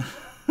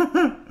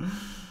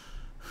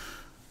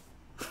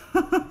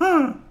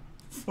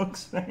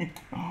 Fuck's sake.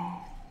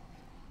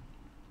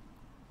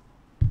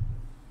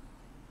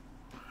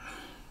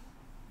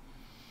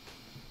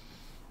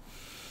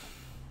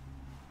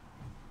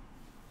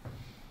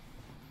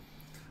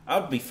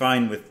 I'd be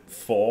fine with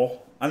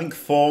 4. I think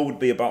 4 would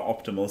be about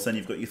optimal. So then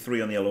you've got your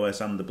 3 on the LOS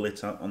and the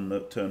Blitz on the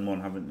turn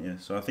 1, haven't you?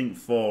 So I think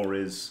 4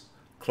 is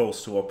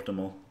close to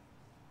optimal.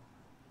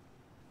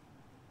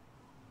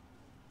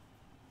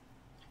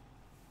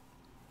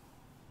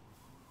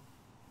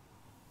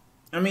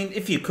 I mean,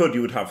 if you could, you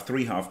would have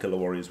 3 half-killer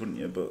warriors, wouldn't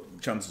you? But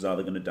chances are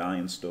they're going to die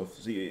and stuff.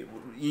 So you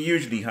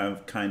usually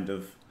have kind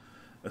of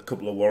a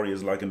couple of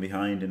warriors lagging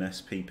behind in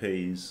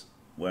SPPs,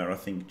 where I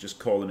think just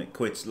calling it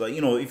quits. Like,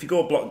 you know, if you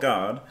go block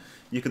guard,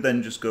 you could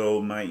then just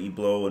go Mighty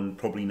Blow and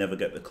probably never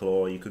get the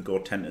claw. You could go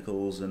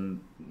Tentacles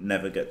and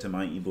never get to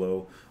Mighty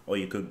Blow. Or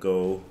you could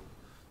go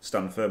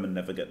Stand Firm and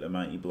never get the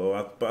Mighty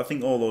Blow. But I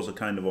think all those are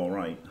kind of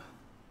alright.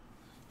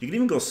 You could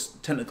even go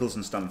Tentacles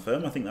and Stand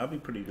Firm. I think that'd be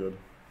pretty good.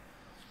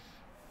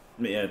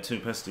 Yeah, 2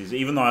 pesties.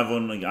 Even though I've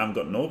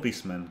got no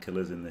Beastmen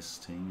killers in this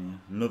team.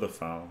 Yeah. Another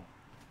foul.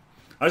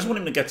 I just want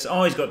him to get.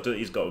 Oh, he's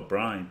got a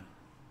brine.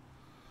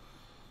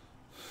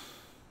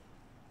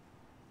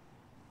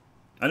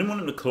 I didn't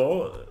want him to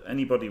claw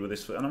anybody with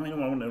this. And I mean,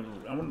 I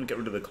wanted to get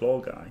rid of the claw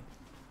guy.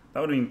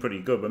 That would have been pretty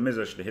good. But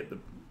maybe I should have hit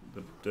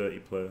the dirty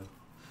player.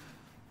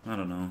 I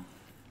don't know.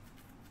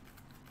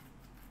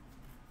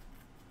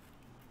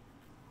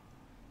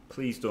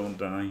 Please don't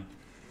die.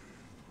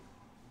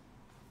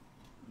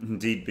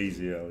 Indeed,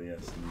 BZL,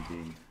 yes,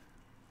 indeed.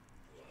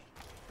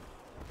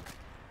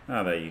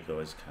 Ah, there you go,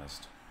 it's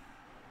cast.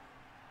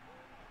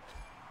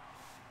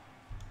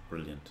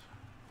 Brilliant.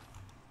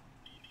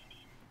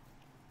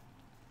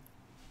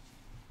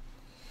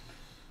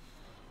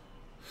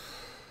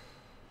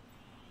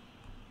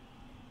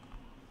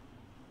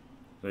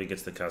 So he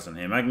gets the Kaz on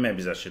him.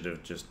 Maybe I should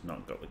have just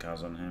not got the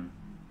Kaz on him.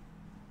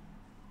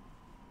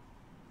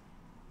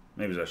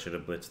 Maybe I should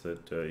have blitzed the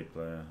dirty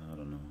player. I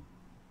don't know.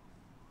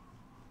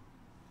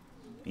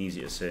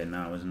 Easy to say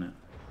now, isn't it?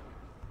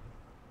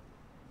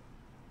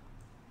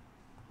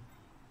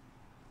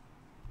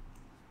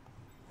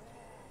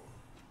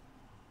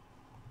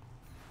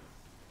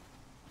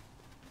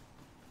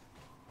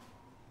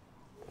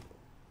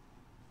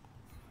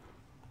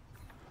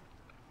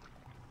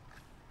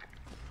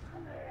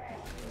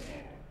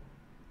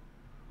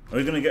 Are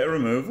we going to get a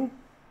removal?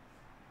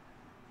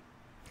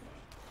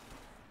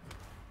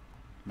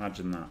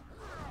 Imagine that.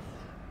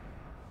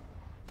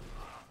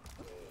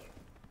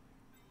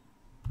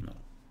 No.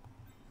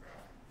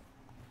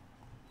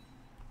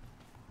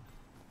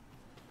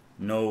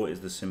 No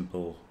is the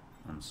simple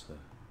answer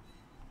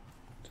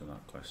to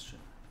that question.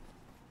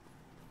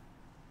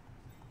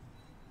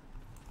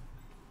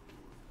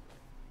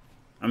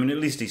 I mean, at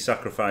least he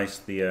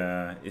sacrificed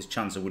the his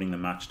chance of winning the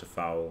match to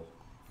foul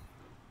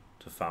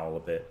a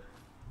bit.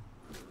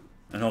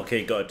 And okay,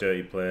 he got a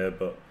dirty player,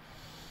 but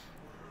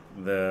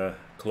the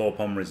Claw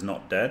Pommer is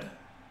not dead.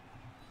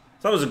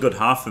 So that was a good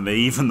half for me,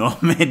 even though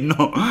I made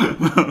no,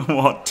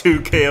 what,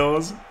 2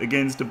 KOs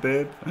against a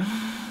babe. And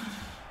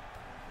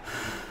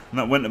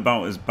that went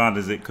about as bad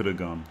as it could have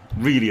gone.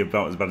 Really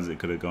about as bad as it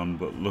could have gone,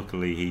 but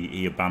luckily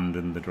he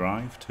abandoned the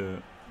drive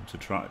to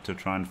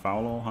try and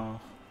foul all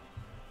half.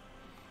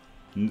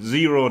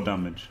 0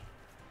 damage.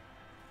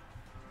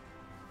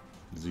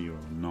 0,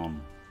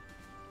 none.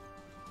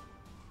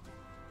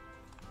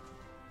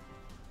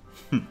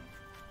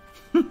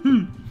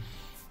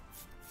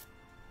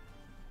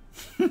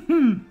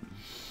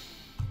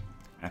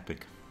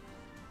 Epic.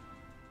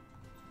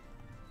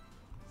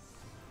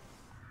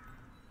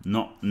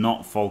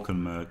 Not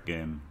Falcon Merc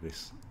game.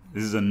 This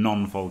is a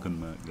non-Falcon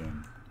Merc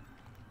game.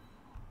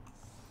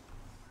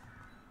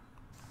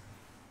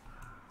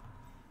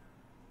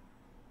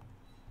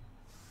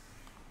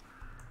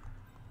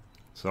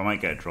 So I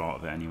might get a draw out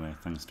of it anyway,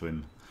 thanks to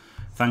him.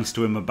 Thanks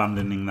to him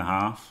abandoning the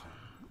half.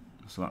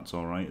 So that's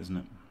alright, isn't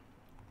it?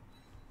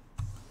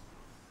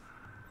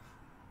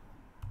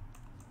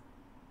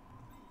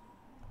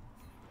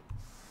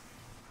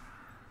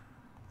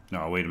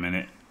 No, wait a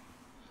minute.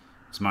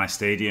 It's my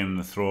stadium,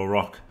 the throw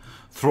rock.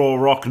 Throw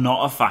rock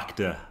not a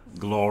factor.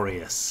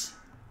 Glorious.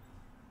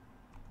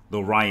 Though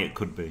riot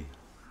could be.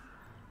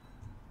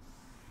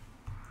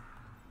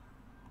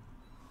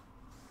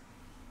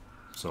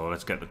 So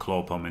let's get the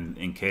claw pom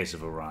in case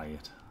of a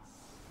riot.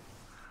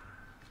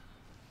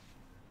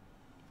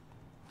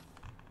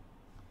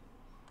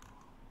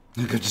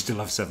 I could still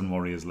have 7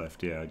 warriors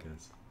left, yeah, I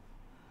guess.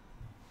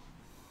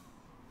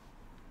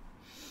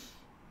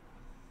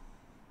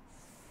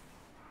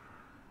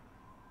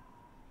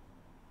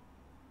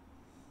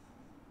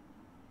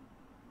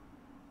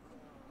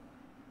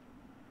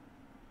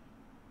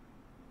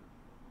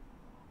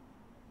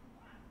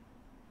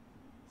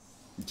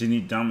 Do you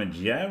need damage?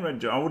 Yeah,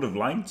 I would have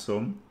liked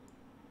some.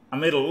 I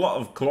made a lot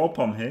of claw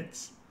palm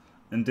hits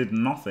and did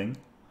nothing.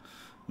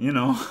 You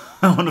know,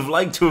 I would have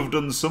liked to have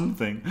done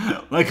something.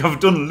 Like, I've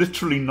done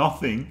literally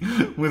nothing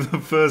with the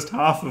first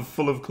half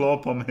full of claw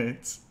palm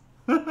hits.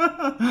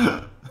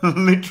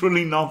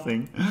 Literally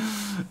nothing.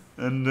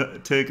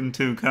 And taken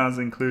 2 cards,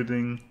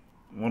 including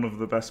one of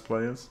the best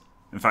players.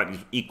 In fact,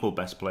 he's equal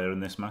best player in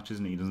this match,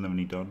 isn't he? He doesn't have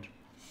any dodge.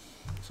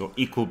 So,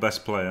 equal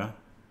best player.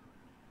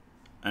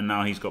 And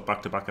now he's got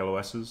back-to-back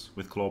LOSs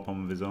with claw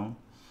palm of his own.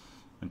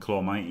 And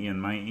claw mighty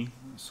and mighty.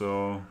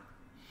 So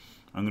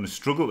I'm going to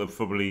struggle to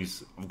probably...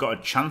 I've got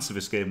a chance of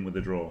escaping with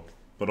a draw.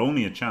 But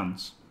only a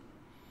chance.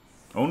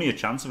 Only a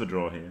chance of a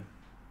draw here.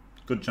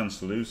 Good chance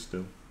to lose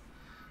still.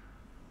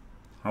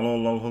 Hello,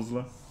 lol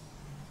Hustler.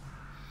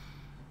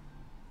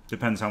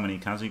 Depends how many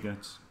Kaz he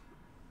gets.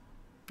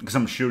 Because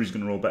I'm sure he's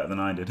going to roll better than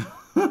I did.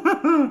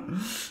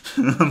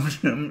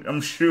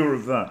 I'm sure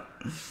of that.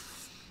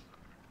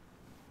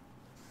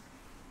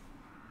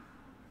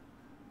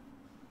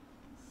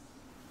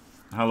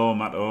 Hello,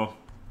 Matt O.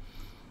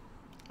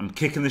 I'm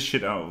kicking the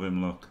shit out of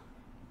him, look.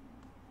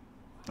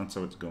 That's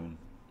how it's going.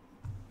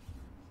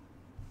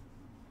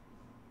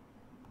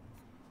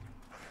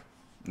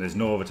 There's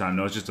no overtime,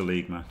 no, it's just a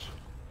league match.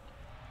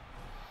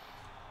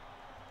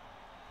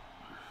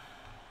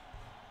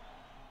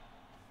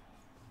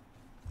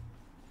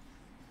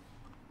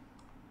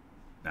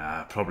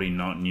 Nah, probably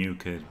not new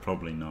kid.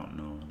 Probably not,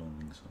 no, I don't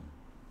think so.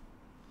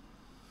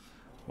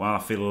 While I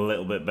feel a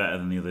little bit better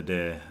than the other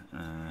day,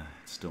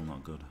 it's still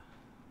not good.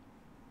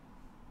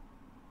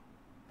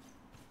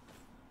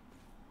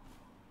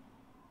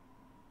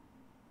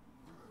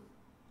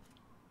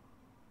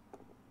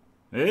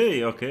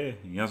 Hey, okay.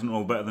 He hasn't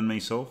rolled better than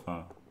me so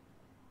far.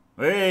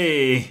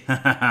 Hey!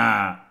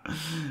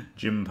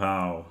 Jim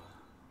Pow.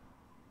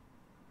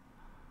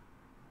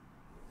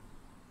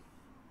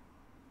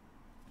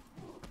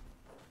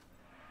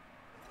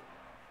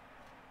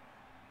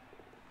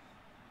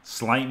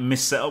 Slight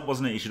miss setup,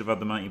 wasn't it? He should have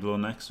had the Mighty Blow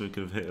next so he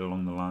could have hit it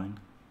along the line.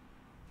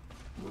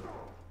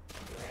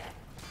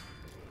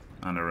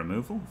 And a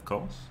removal, of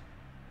course.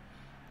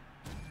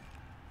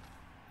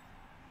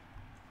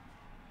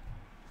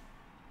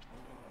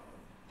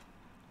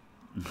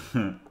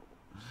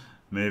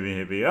 Maybe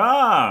he'll be...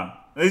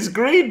 Ah! His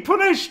greed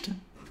punished!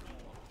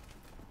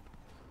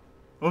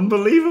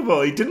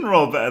 Unbelievable. He didn't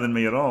roll better than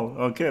me at all.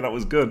 Okay, that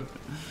was good.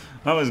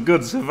 That was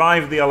good.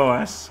 Survived the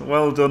LOS.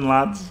 Well done,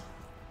 lads.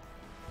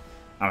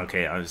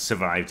 Okay, I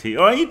survived.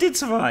 Oh, he did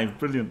survive.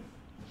 Brilliant.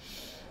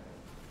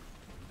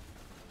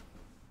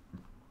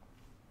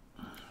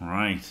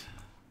 Right.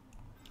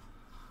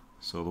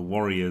 So the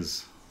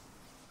Warriors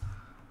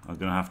are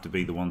going to have to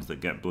be the ones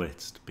that get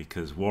blitzed,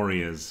 because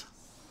Warriors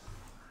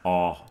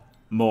are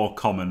more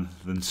common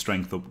than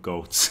strength up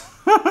goats.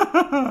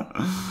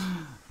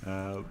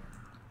 And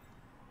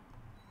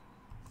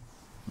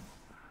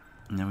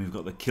then we've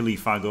got the killy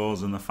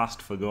fagors and the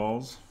fast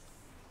fagors.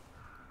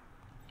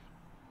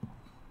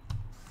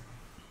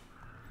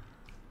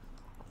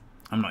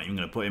 I'm not even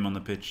going to put him on the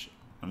pitch.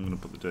 I'm going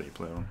to put the dirty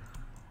player on.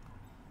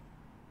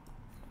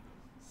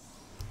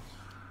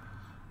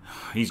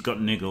 He's got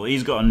niggle.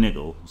 He's got a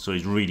niggle, so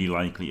he's really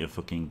likely to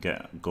fucking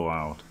go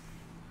out.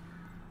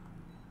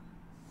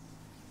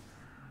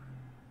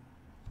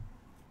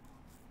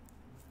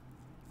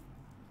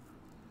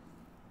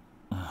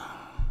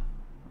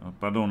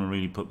 But I don't want to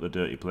really put the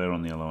dirty player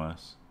on the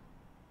LOS.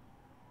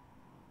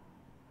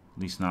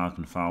 At least now I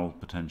can foul,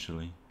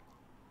 potentially.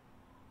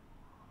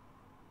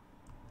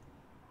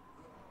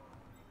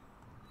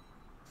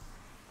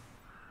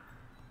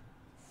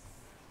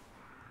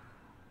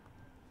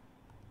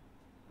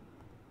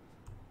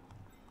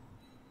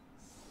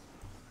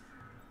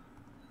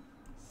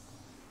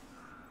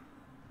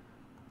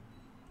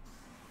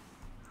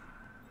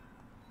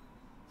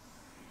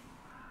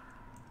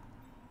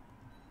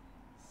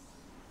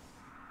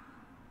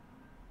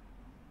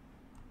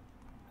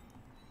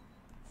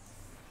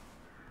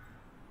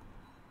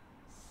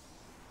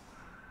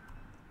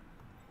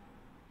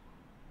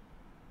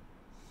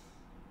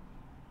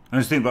 I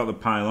was thinking about the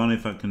pylon,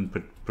 if I can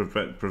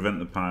prevent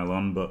the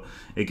pylon, but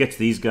it gets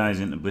these guys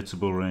into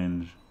blitzable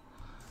range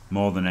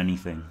more than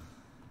anything.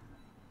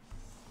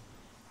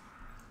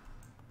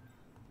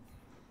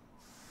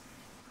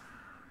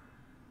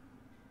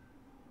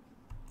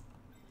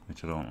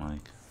 Which I don't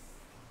like.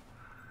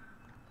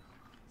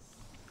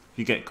 If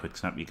you get quick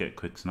snap, you get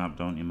quick snap,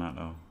 don't you,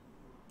 Matto?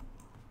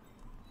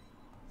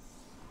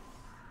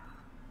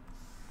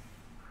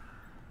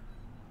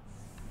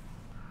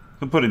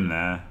 Can put him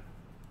there.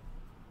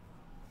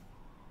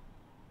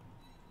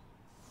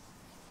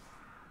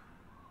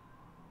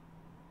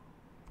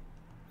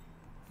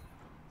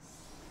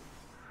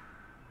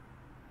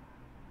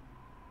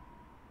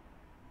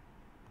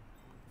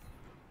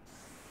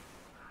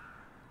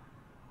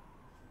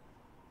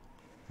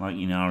 Like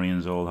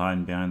Inarian's old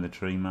hiding behind the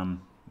tree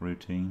man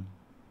routine.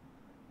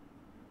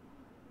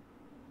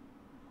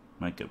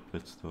 Might get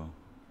blitzed though.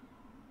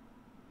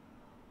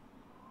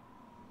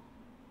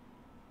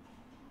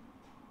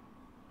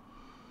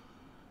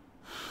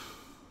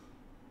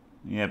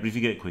 Yeah, but if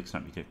you get quick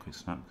snap, you get quick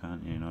snap,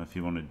 can't you? You know, if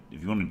you want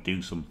to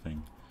do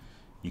something,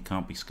 you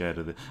can't be scared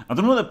of it. I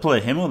don't know whether to play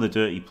him or the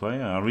dirty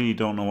player. I really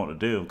don't know what to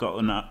do. I've got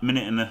a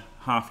minute and a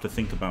half to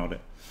think about it.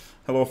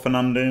 Hello,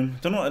 Fernando.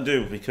 Don't know what to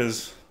do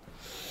because,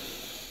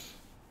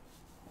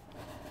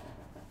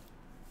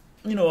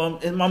 you know,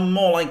 I'm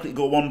more likely to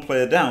go one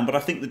player down, but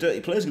I think the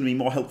dirty player is going to be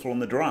more helpful on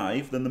the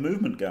drive than the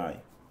movement guy.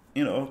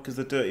 You know, because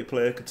the dirty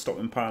player could stop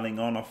him piling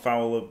on or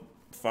foul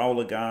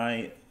a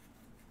guy.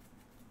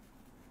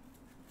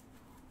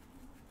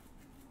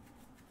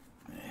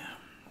 Yeah,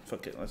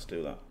 fuck it, let's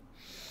do that.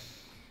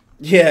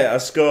 Yeah, I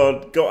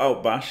scored,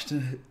 got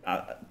outbashed.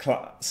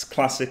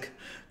 Classic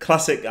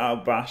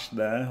outbashed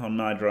there on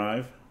my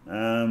drive.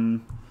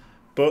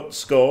 But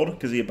scored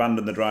because he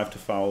abandoned the drive to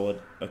foul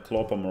a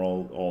claw bomber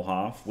all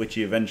half, which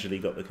he eventually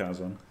got the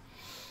Kaz on.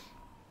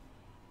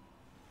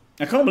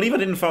 I can't believe I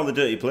didn't foul the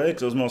dirty player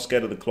because I was more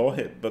scared of the claw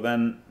hit. But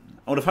then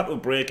I would have had to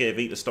break AV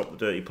to stop the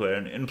dirty player,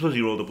 and plus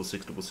he rolled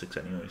 666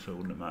 anyway, so it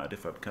wouldn't have mattered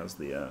if I'd cast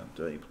the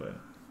dirty player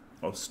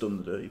or stun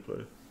the dirty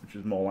player, which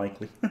is more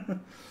likely.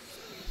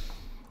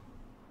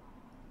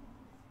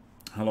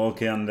 Hello,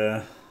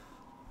 Keander.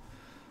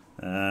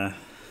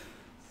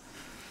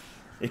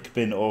 Ich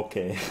bin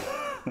okay.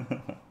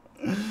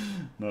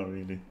 Not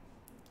really.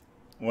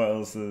 What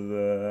else is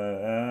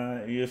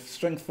your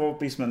strength 4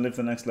 beastman live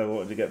the next level?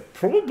 What did you get?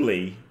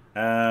 Probably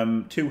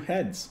 2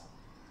 heads.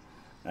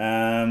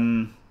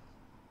 To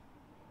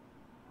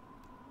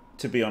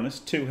be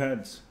honest, 2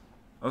 heads.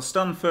 Oh,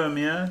 stun firm,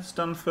 yeah,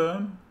 stun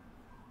firm.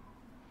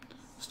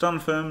 Stun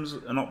firm's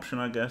an option,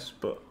 I guess,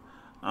 but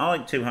I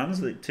like 2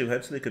 hands, 2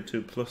 heads. So they could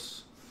 2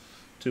 plus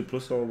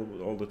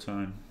all the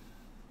time.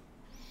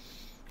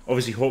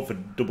 Obviously, hope for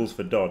doubles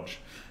for dodge.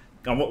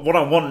 And what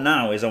I want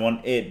now is I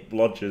want 8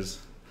 blodgers.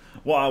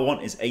 What I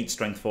want is 8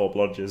 strength 4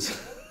 blodgers.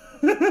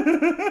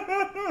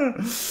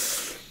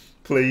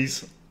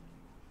 Please,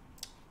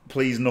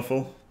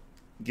 Nuffle,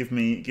 give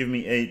me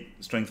 8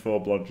 strength 4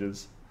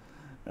 blodgers.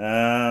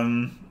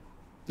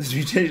 There's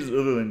mutations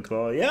other than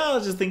claw. Yeah, I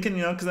was just thinking,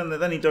 you know, because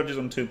then he dodges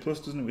on 2+,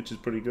 doesn't it? Which is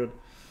pretty good.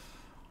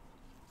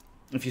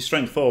 If you're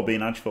strength 4,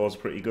 being edge 4 is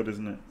pretty good,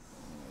 isn't it?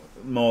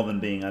 More than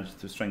being edge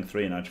to strength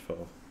 3 and edge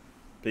 4.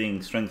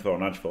 Being strength 4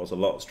 and edge 4 is a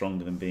lot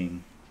stronger than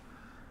being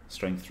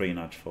strength 3 and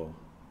edge 4.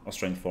 Or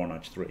strength 4 and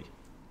edge 3.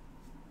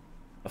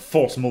 A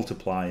force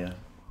multiplier,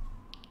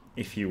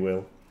 if you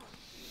will.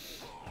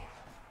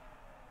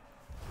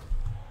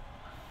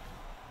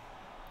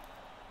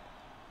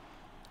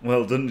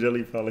 Well done,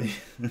 Jelly Pally.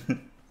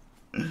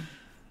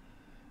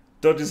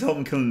 Dodges help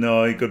him kill.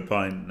 No, good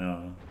point.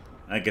 No.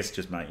 I guess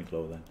just Mighty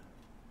Blow then.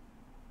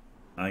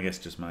 I guess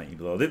just Mighty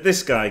Blow.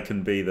 This guy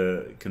can be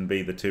the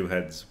 2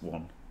 heads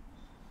one.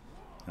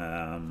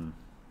 I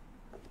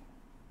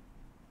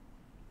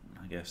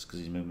guess because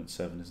he's movement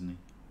 7, isn't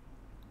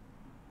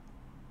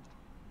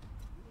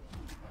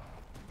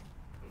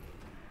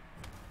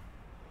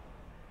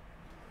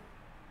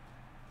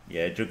he?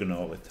 Yeah,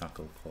 Juggernaut with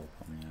tackle call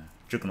on, yeah.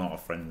 Juggernaut are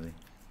friendly.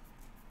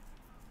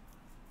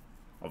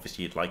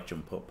 Obviously you'd like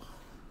jump up,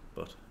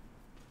 but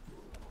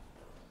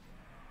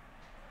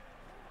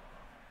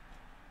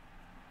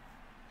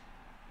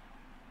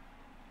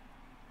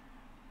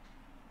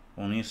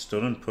only a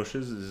stun and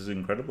pushes is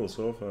incredible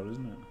so far,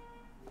 isn't it?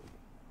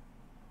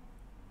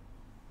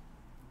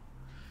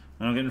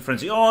 I'm getting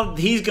frenzy. Oh,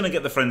 he's going to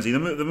get the frenzy. The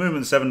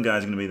movement 7 guy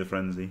is going to be the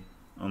frenzy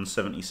on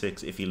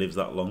 76 if he lives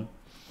that long.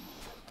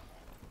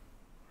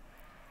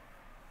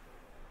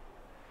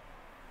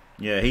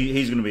 Yeah,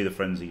 he's going to be the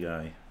frenzy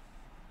guy.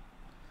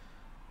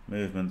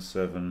 Movement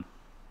 7.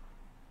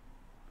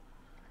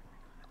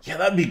 Yeah,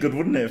 that'd be good,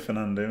 wouldn't it,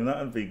 Fernando?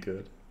 That'd be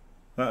good.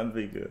 That'd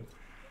be good.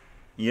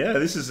 Yeah,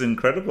 this is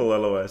incredible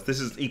LOS. This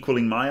is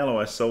equaling my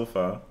LOS so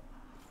far.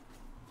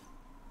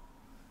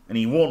 And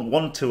he won't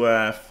want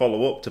to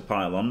follow up to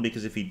pile on,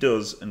 because if he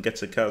does and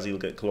gets a Kaz, he'll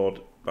get clawed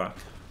back.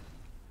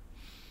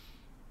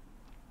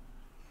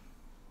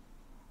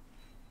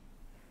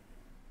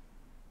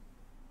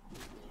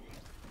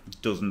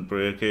 Doesn't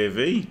break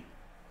AV.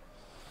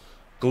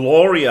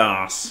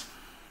 Glorious.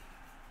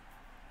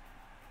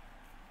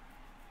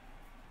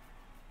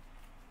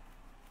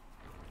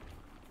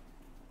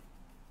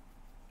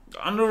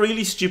 And a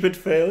really stupid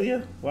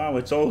failure. Wow,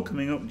 it's all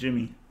coming up,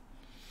 Jimmy.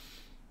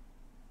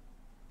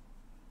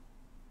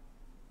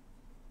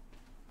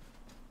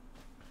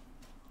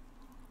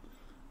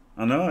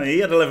 I know, he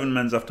had 11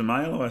 men's after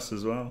my LOS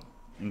as well.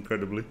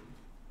 Incredibly.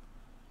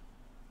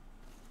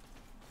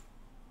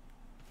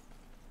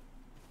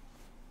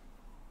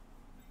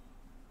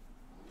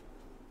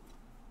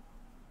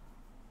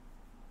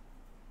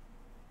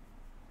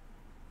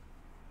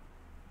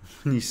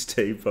 You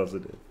stay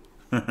positive.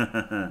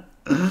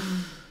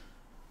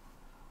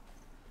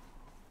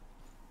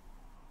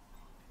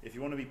 If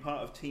you want to be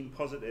part of Team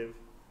Positive,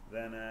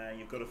 then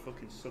you've got to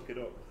fucking suck it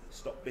up.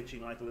 Stop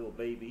bitching like a little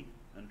baby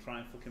and try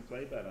and fucking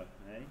play better,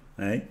 eh?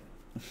 Hey?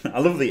 I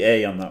love the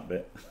A on that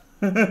bit.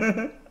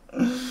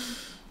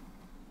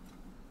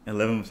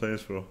 11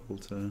 players for a whole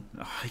turn.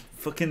 Oh, he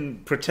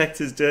fucking protect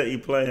his dirty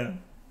player.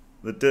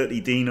 The dirty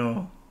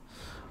Dino.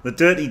 The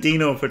dirty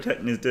Dino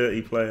protecting his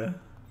dirty player.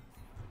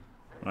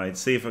 Right,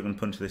 see if I can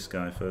punch this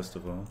guy first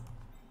of all.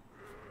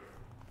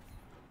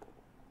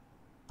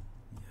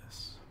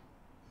 Yes.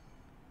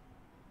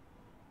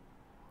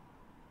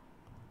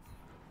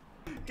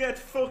 Get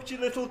fucked, you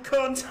little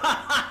cunt!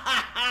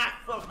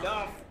 Fuck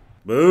off!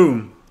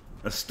 Boom!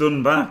 A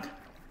stun back.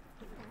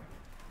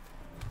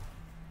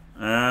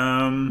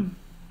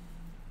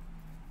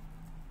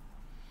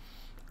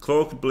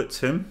 Claw could blitz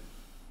him.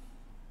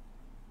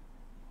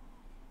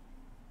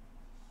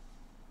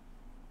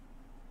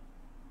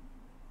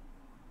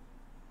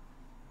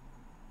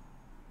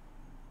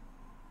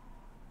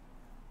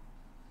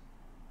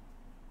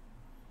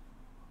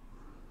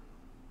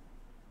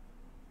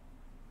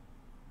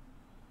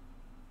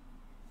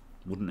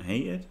 Wouldn't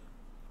hate it.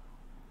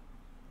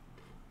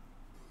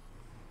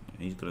 Yeah,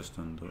 he's got to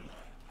stand up.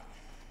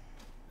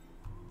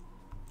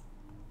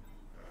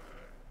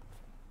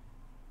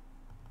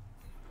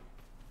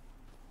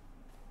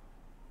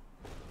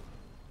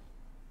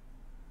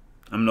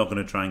 I'm not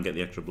going to try and get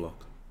the extra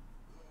block.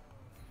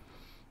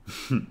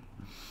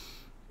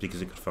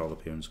 Because it could foul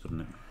appearance,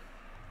 couldn't it?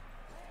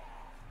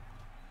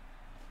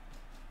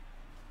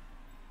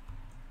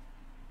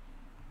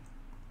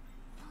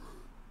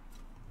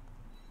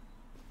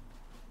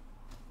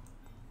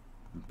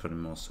 And put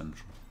him more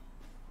central.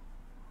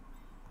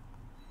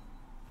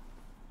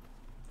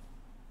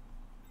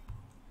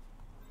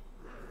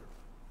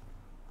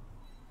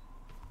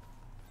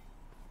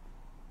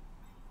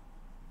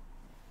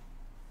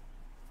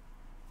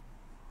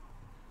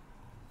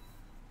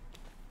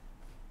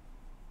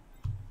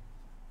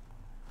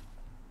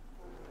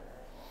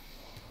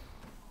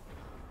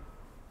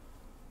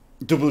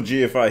 Double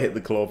G if I hit the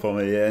claw for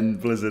me, yeah,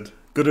 and Blizzard.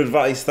 Good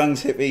advice,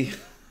 thanks, hippie.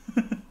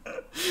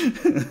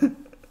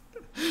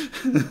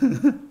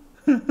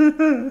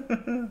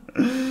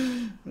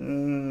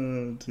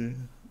 Oh, dear.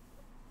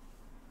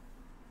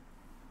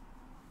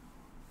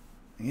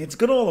 It's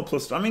got all the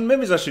plus. I mean,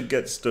 maybe I should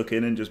get stuck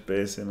in and just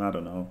base him, I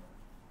don't know.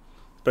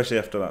 Especially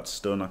after that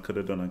stun, I could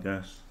have done, I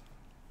guess.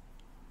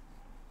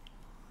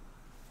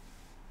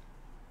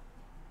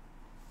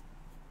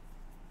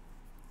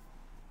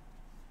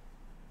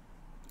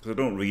 Because I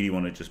don't really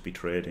want to just be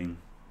trading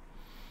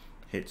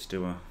hits,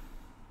 do I?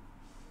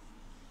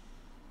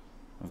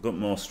 I've got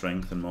more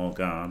strength and more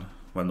guard.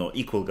 Well, no,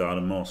 equal guard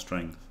and more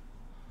strength.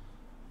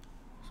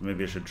 So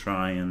maybe I should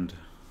try and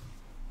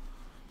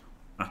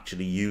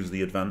actually use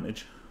the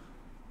advantage.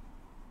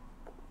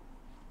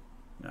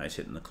 Nah, he's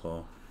hitting the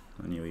claw.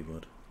 I knew he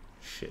would.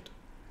 Shit.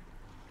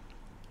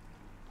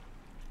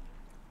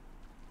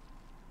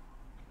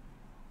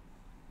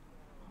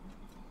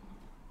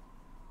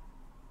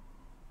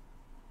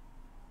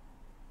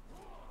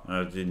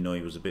 I didn't know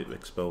he was a bit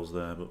exposed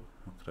there, but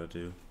what could I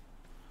do?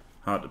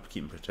 Hard to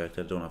keep him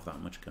protected. I don't have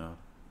that much guard.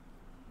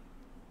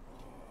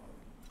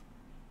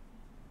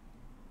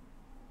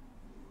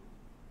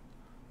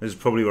 This is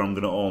probably where I'm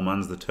going to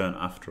all-mans the turn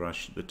after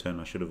the turn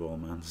I should have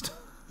all-mansed.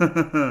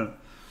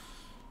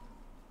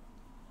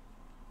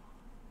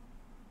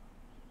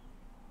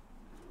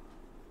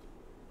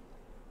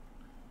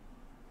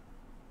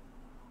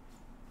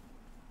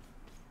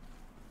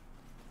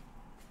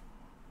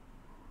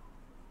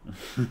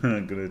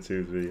 I'm gonna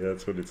 2-3, yeah,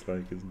 that's what it's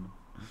like, isn't it?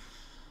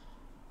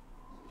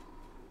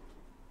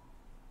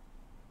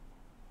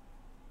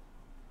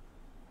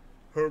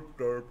 Herp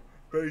derp,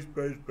 base,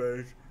 base,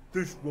 base,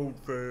 this won't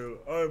fail,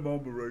 I'm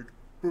on the right.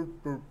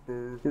 Burp, burp,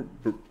 burp.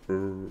 Burp, burp,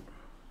 burp.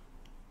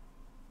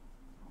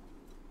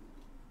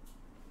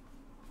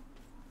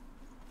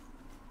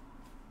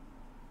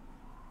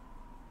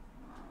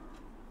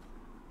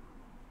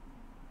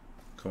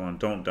 Come on,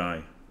 don't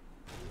die.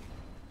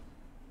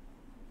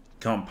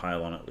 Can't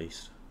pile on at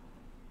least.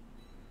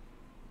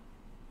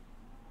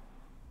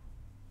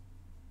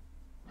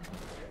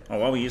 Oh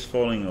wow, he is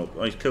falling up.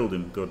 Oh, he's killed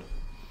him. Good.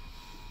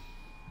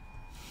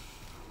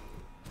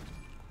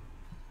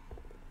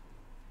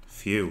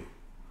 Phew.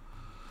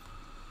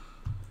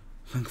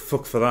 Thank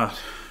fuck for that.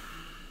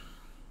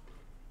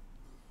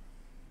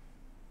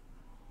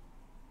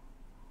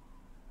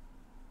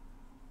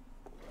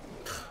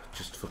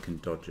 Just fucking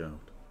dodge out.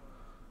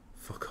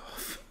 Fuck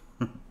off.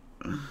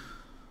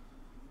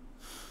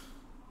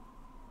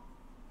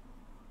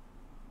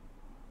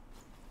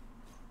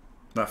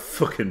 That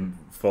fucking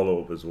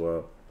follow-up as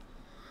well.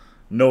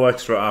 No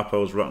extra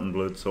Appos, Rotten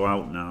Blood, so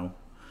out now.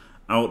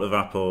 Out of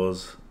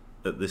Appos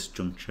at this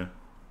juncture.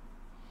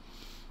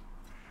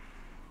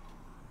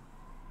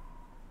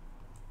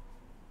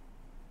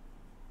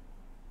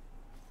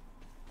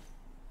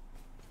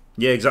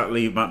 Yeah,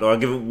 exactly, Matt, though. I'll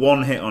give it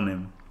one hit on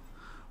him.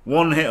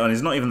 One hit on.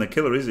 He's not even the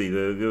killer, is he?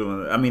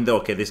 I mean,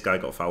 okay, this guy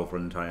got fouled for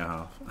an entire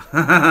half.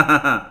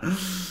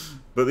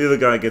 But the other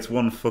guy gets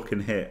one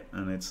fucking hit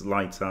and it's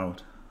lights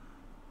out.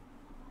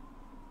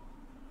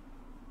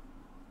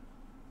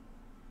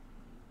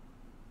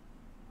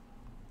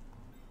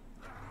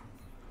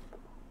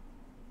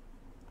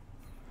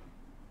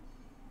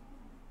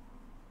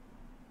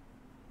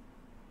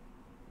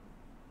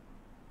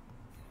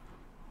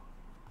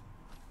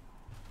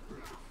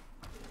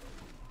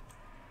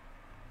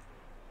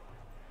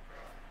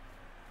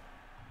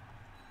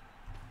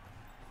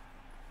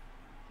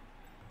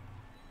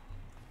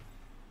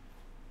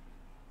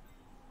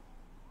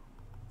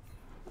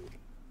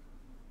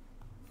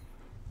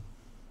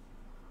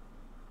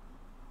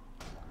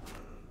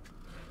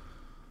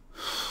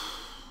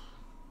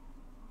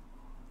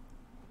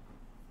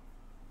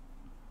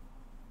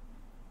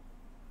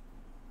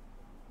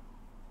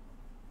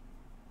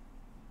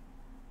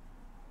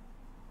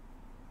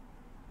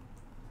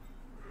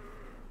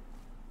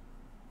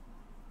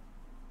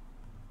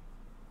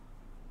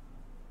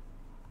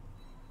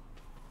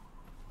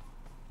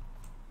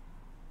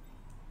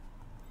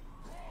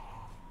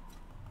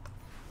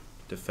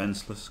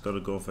 defenseless. Got to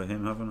go for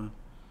him, haven't I?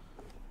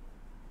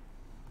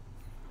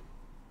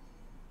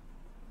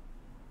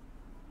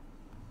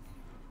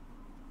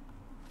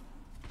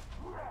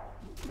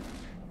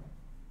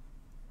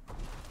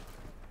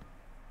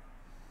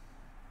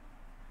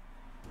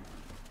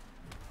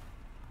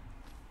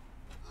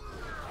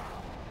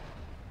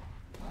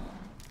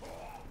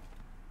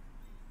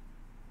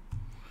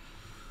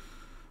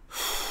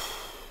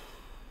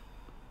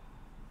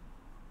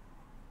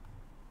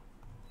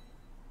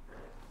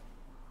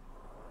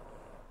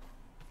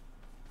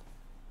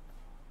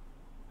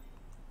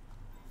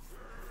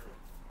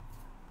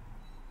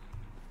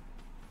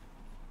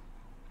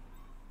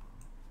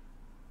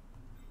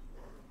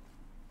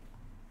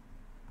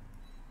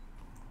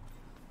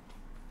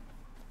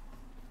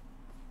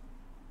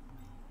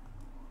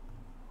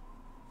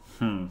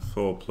 Hmm,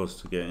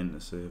 4+ to get in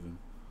to save him.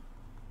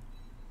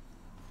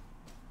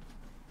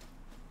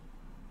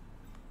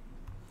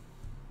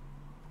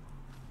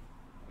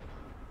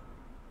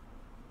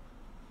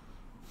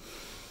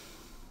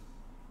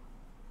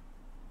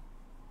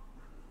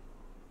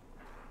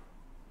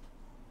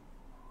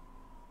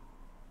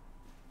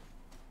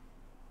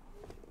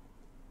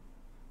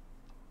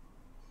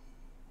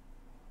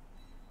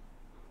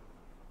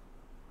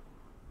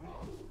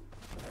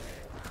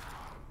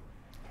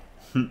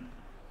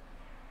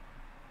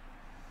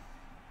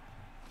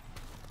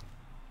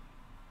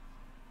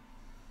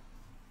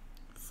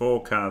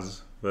 Four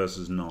Kaz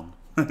versus none.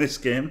 This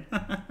game.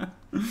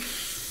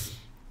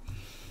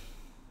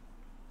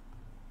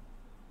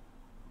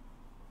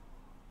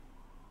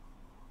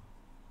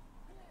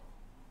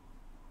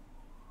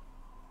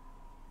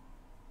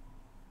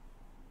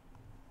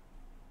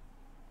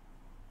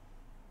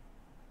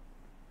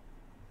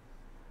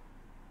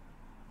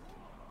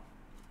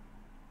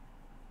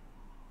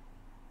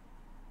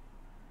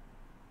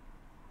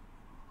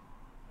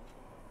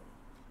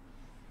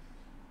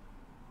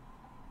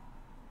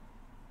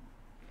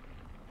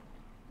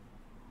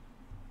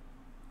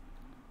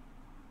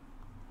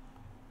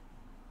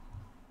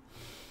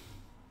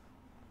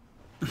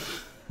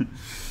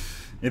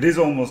 It is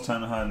almost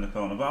time to hide in the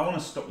corner, but I want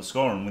to stop the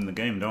score and win the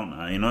game, don't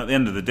I? You know, at the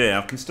end of the day,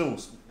 I can still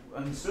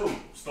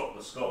stop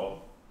the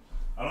score.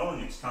 I don't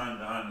think it's time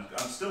to hide. I'd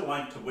still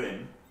like to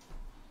win.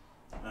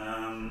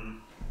 I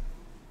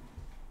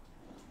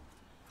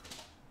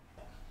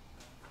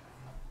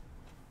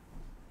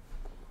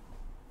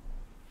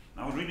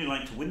would really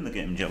like to win the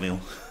game,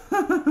 Jalil.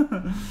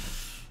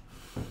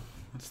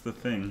 That's the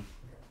thing.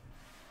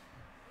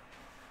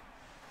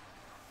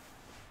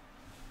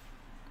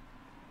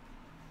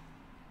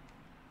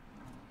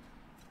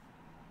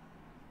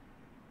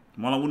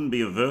 Well, I wouldn't be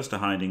averse to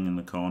hiding in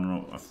the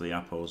corner after the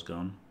Apo's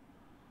gone.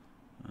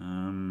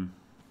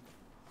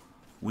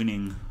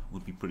 Winning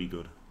would be pretty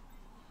good.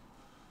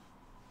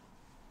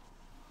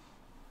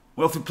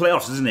 Well, for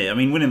playoffs, isn't it? I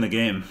mean, winning the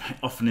game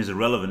often is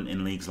irrelevant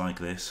in leagues like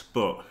this,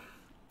 but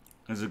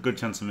there's a good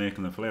chance of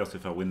making the playoffs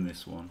if I win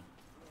this one.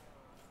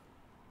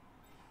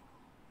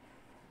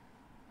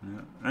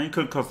 Yeah. And it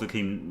could cost the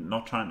team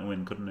not trying to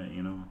win, couldn't it?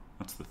 You know,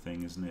 that's the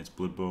thing, isn't it? It's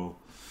Blood Bowl.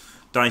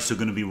 Dice are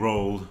going to be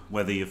rolled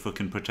whether you're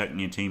fucking protecting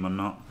your team or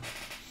not.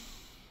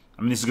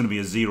 I mean, this is going to be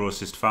a 0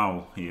 assist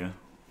foul here,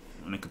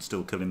 and it could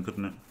still kill him,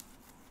 couldn't it?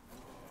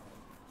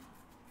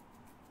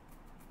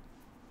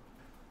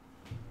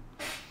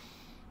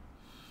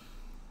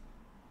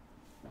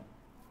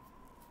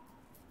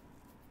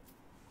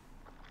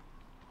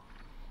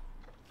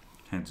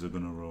 Heads are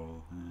going to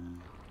roll.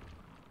 Yeah.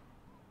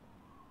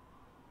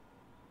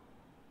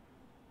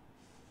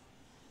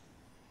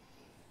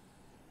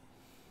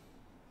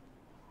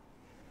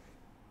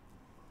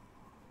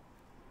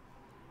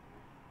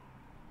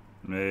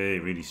 Hey,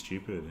 really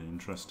stupid.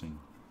 Interesting.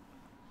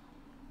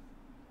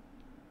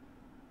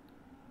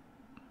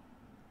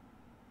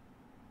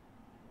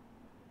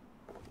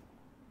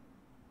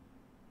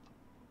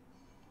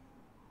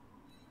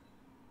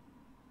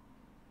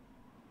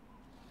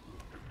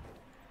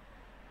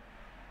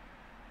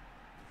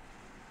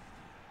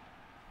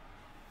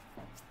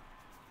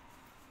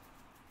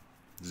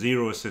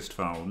 Zero assist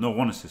foul. No,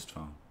 1 assist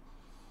foul.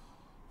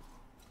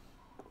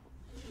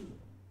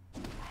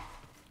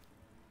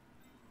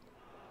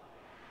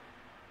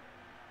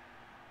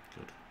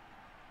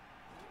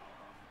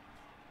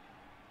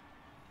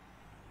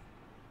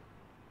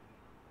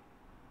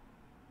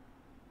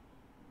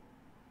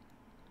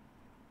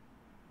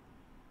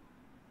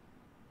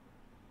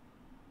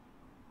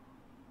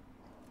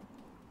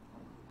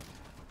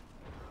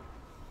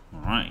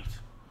 Alright.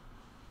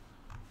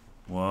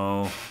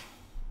 Well,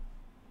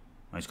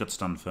 he's got to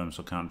stand firm,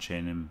 so I can't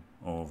chain him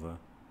over.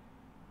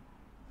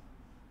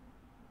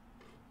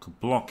 Could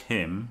block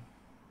him.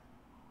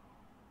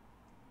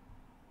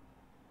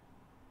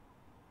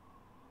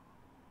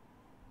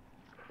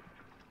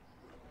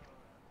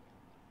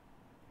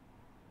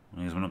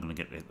 I guess we're not going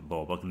to get to hit the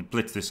ball, but I can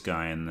blitz this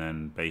guy and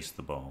then base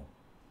the ball.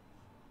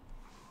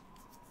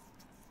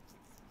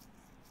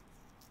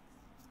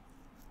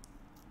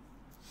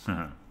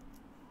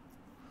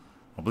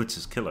 Well, blitz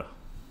is killer.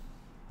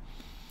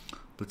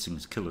 Blitzing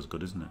his killer's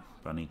good, isn't it?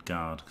 But I need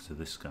guard because of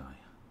this guy.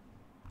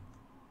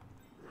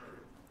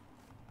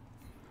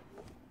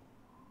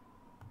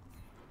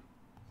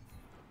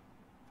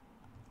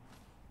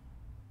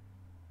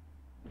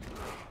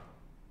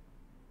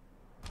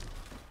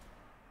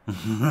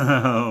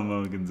 Oh,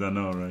 Morgans, I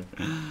know, right?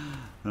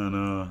 I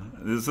know.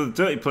 There's a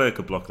dirty player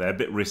could block there, a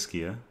bit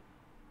riskier.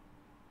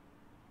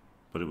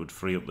 But it would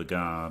free up the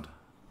guard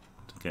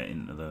to get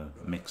into the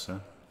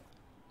mixer.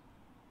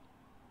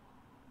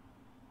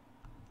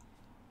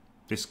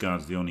 This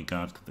guard's the only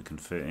guard that can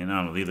fit in. I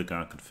don't know, the other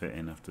guard could fit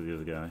in after the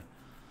other guy.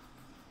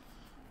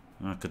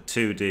 I could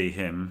 2D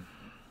him.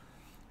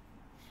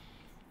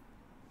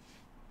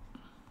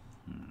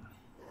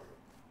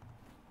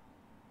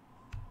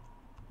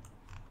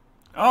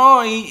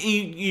 Oh,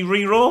 he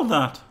re-rolled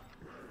that.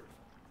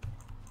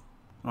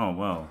 Oh,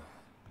 well.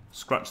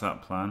 Scratch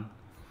that plan.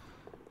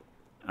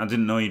 I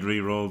didn't know he'd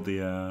re-rolled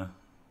the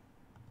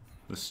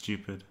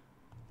stupid.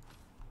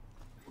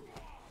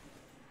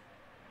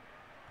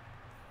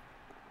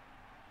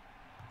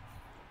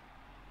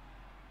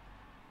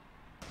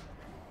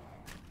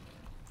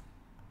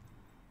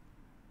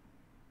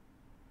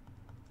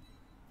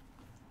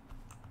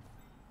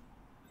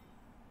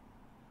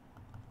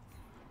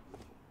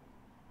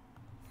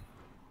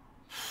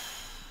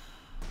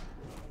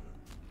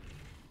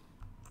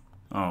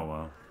 Oh,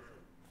 well.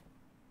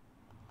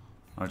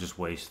 I'll just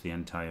waste the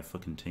entire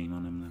fucking team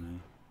on him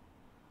then,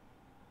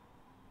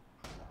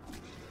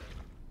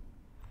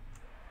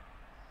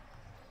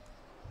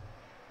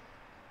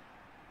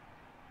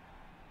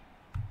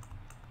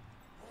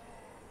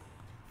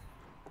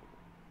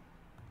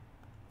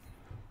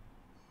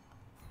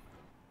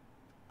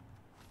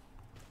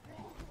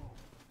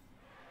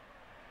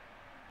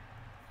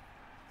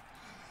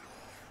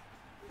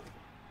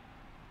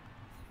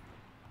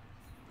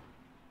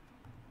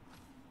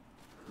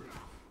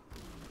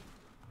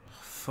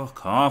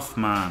 Fuck off,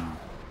 man.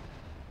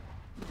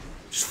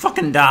 Just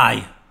fucking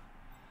die.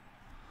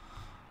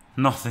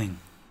 Nothing.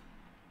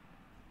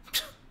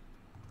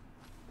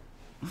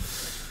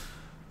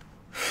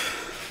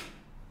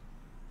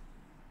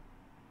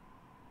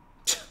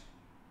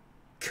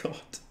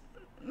 God.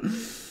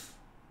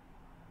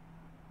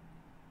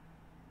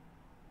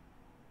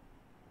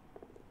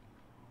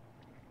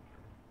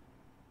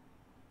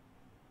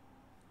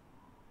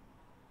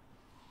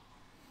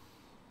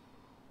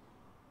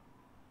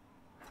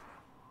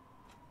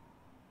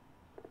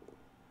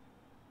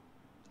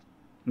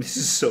 This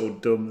is so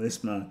dumb,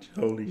 this match.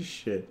 Holy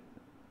shit.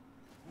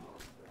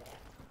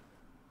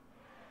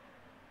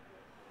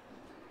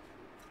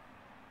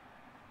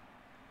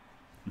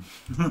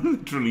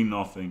 Literally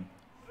nothing.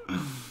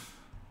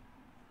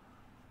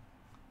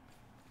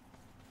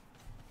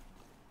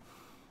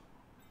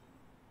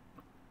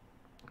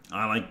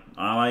 I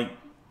like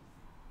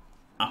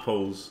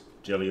apples,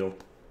 jelly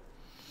up.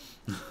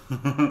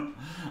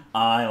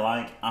 I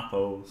like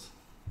apples.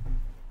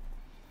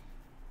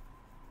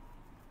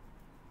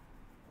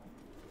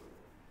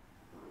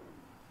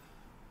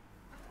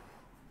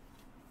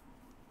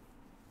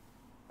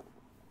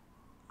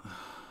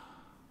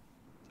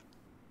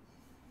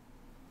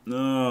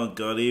 Oh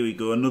god, here we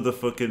go, another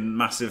fucking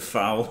massive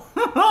foul.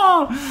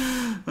 Oh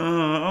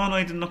no,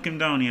 I didn't knock him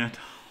down yet.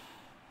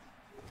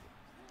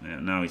 Yeah,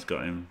 now he's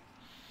got him.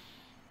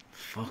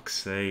 Fuck's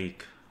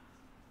sake.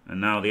 And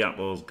now the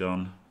apple's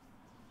gone.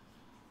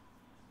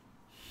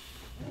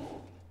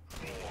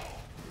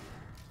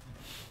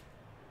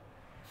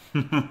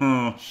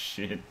 Oh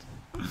shit.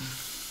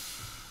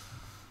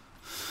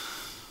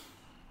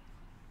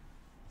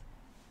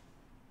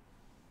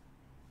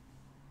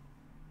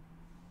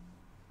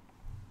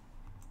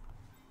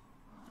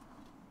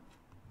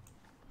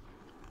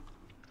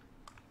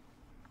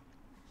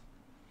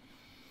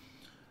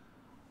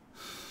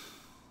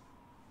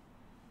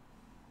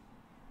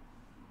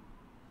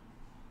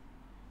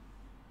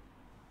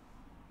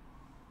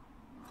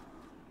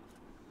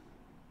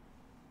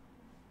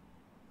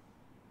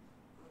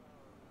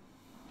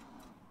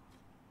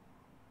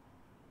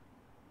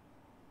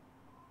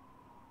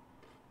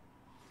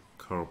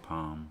 Curl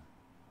palm.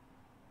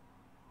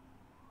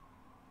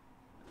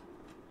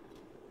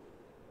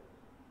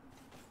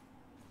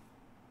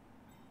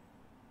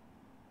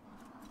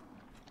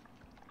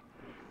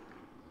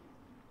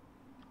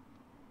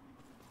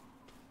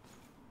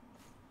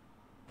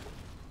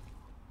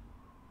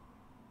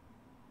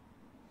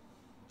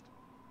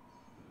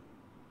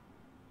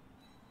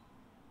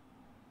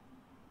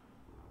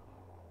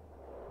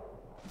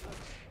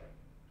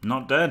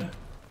 Not dead.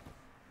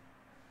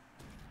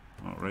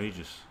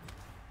 Outrageous.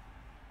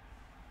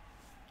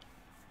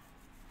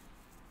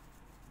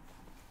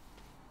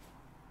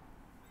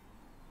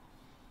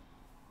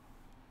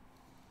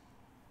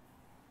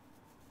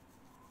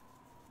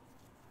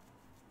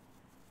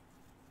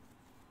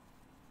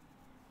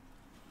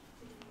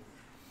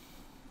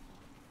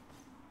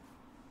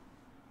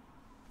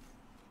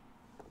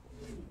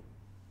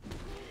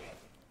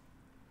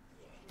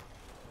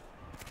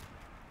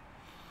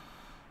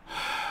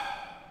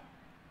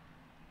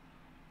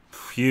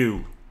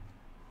 Phew.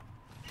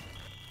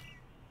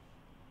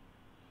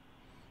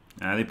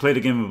 They played a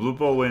game of Blood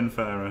Bowl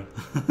Wayfarer.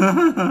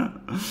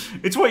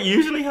 It's what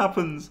usually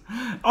happens.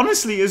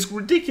 Honestly, as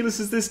ridiculous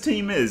as this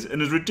team is,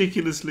 and as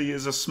ridiculously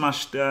as I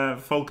smashed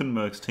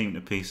Falkenberg's team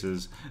to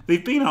pieces,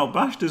 they've been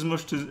outbashed as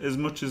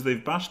much as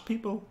they've bashed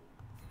people.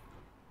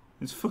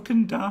 It's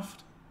fucking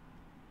daft.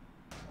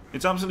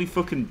 It's absolutely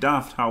fucking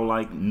daft how,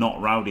 like,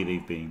 not rowdy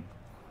they've been.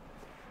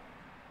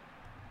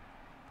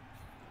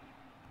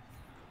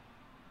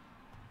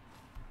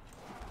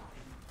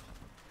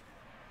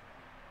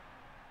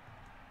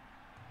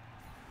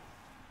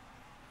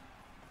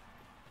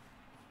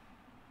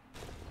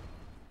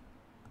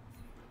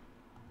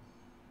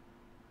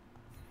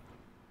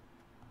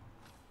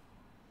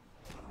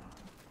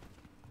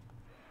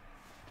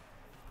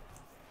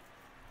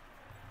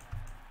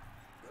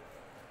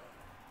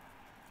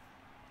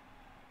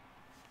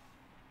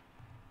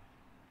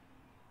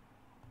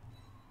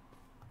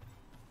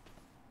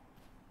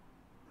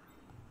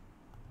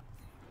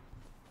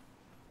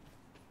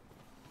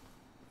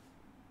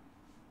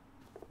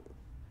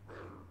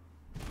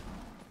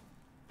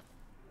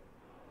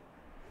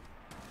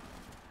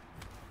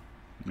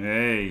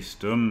 Hey,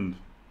 stunned.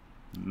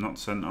 Not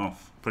sent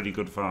off. Pretty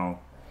good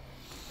foul.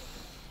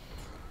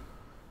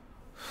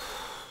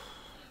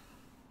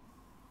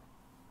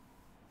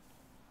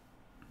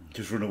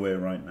 Just run away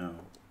right now.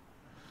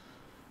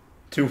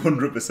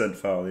 200%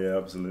 foul, yeah,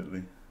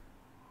 absolutely.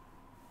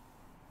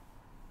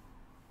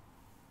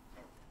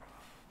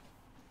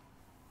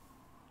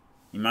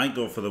 You might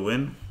go for the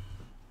win.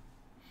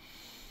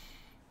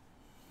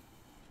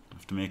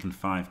 After making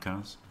 5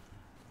 cars.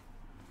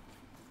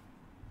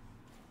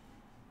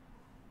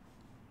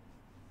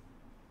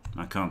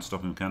 I can't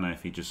stop him, can I,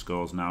 if he just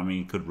scores now? I mean,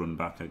 he could run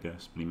back, I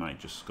guess, but he might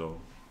just score.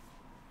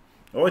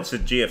 Oh, it's a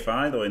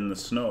GFI, though, in the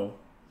snow.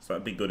 So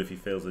that'd be good if he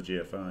fails the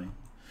GFI.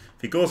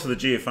 If he goes for the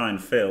GFI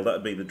and fail,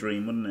 that'd be the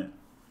dream, wouldn't it?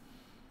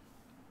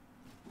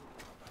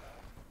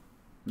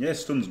 Yeah,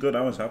 stun's good.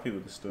 I was happy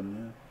with the stun,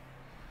 yeah.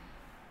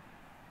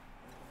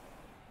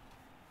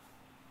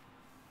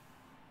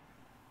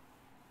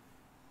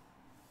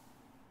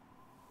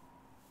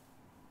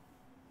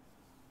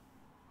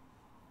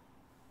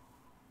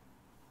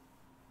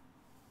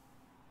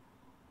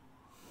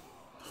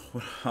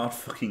 What a hard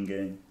fucking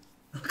game.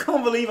 I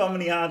can't believe how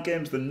many hard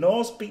games. The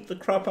Norse beat the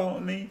crap out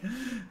of me.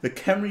 The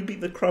Khemri beat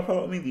the crap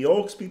out of me. The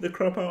Orcs beat the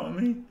crap out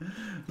of me.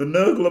 The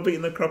Nurgle are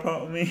beating the crap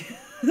out of me.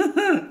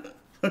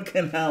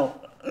 Fucking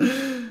hell.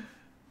 The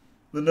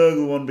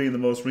Nurgle one being the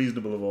most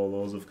reasonable of all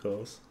those, of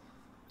course.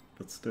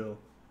 But still.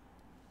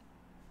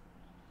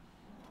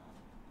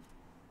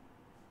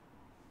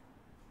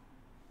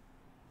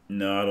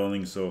 No, I don't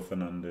think so,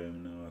 Fernando.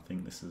 No, I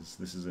think this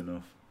is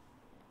enough.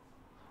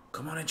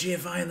 Come on, a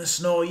GFI in the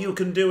snow, you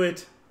can do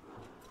it.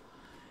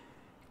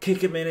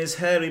 Kick him in his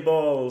hairy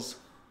balls.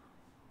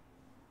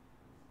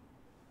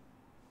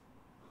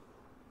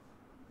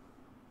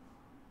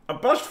 I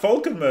bashed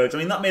Falkenberg. I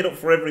mean, that made up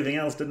for everything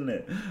else, didn't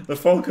it? The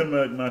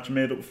Falkenberg match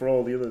made up for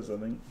all the others, I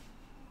think.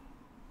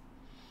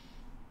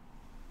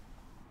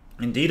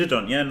 Indeed, I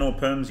don't. Yeah, no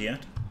perms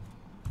yet.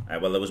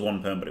 Well, there was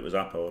 1 perm, but it was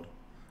Apod.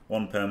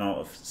 1 perm out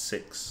of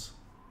 6.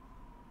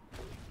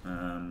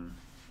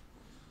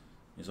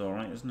 Is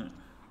alright, isn't it?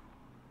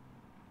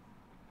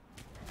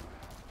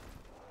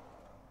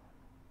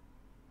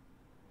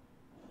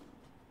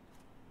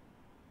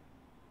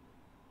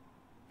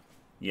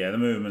 Yeah, the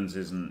movements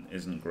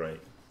isn't great.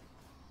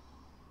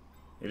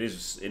 It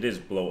is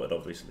bloated,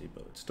 obviously,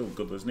 but it's still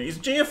good, isn't it? He's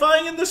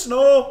GFIing in the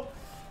snow!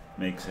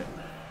 Makes it.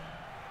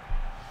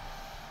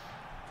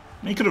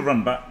 He could have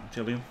run back,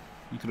 Jillian.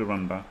 He could have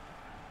run back.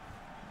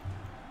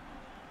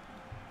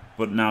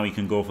 But now he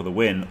can go for the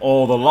win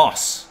or the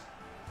loss.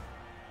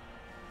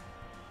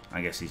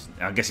 I guess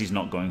he's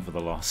not going for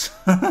the loss.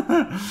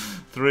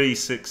 3,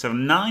 6,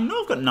 7, 9.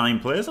 No, I've got 9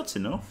 players. That's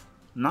enough.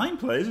 9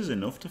 players is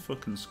enough to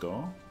fucking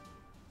score.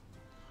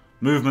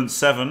 Movement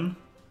 7.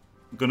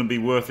 Gonna be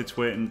worth its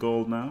weight in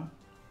gold now.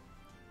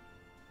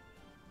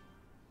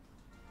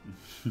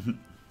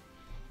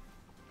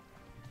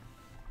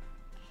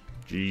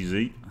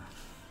 GZ.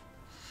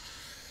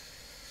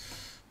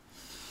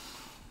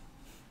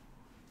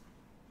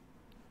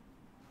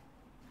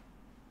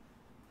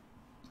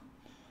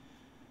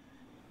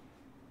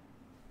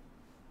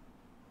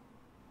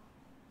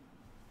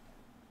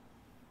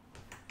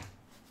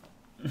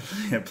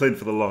 Yeah, played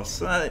for the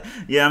loss.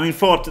 Yeah, I mean,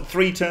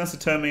 3 turns to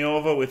turn me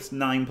over with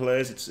 9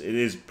 players. It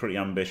is pretty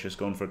ambitious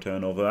going for a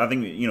turnover. I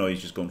think, you know,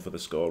 he's just going for the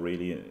score,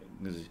 really.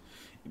 Because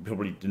he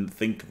probably didn't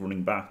think of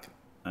running back.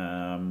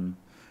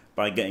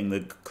 By getting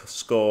the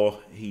score,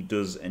 he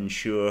does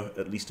ensure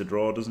at least a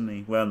draw, doesn't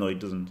he? Well, no, he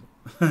doesn't.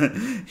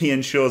 He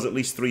ensures at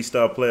least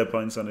 3-star player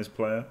points on his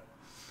player.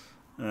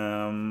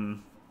 But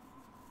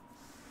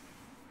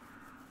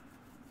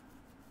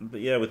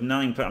yeah, with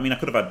 9... I mean, I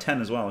could have had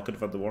 10 as well. I could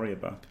have had the warrior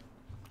back.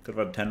 Could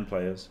have had 10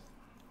 players.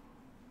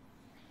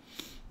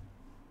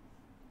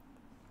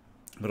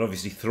 But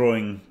obviously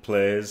throwing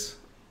players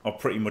are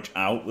pretty much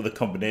out with a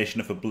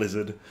combination of a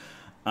blizzard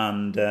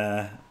and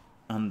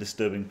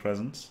disturbing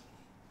presence.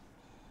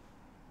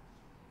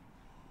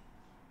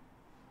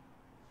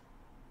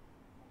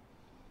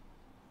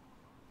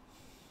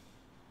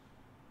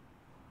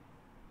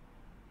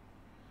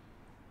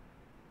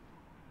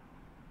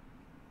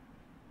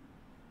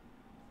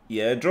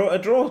 Yeah, a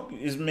draw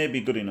is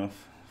maybe good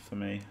enough for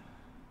me.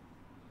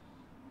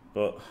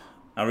 But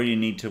I really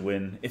need to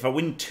win. If I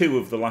win 2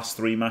 of the last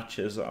 3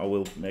 matches, I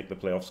will make the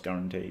playoffs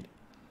guaranteed.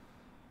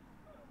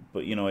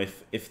 But, you know,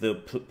 if the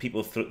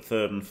people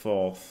 3rd and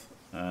 4th,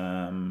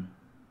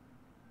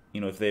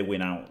 you know, if they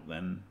win out,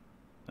 then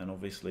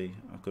obviously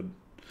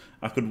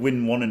I could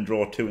win 1 and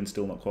draw 2 and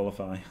still not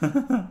qualify.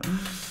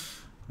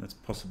 That's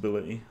a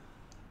possibility.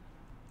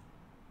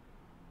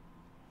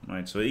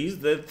 Right, so he's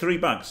the 3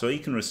 back, so he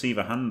can receive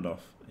a handoff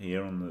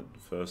here on the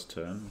first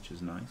turn, which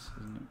is nice,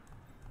 isn't it?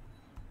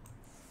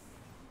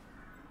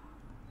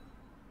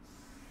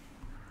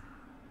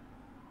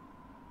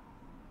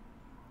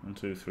 One,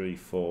 2, 3,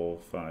 4,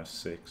 5,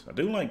 6. I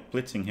do like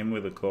blitzing him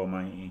with a Core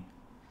Mighty.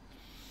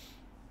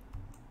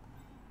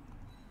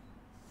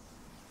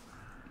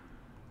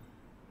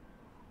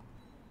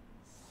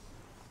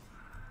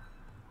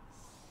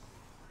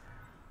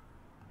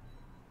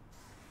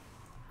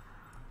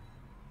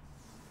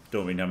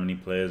 Don't really have many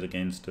players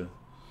against a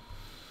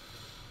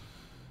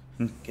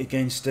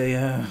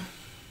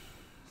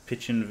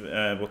pitching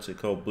what's it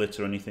called, blitz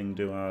or anything.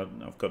 Do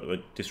I've got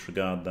to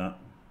disregard that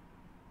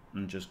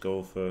and just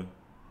go for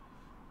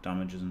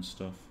damages and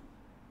stuff.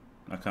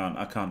 I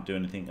can't do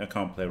anything. I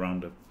can't play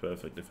around a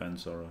perfect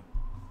defense or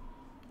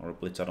a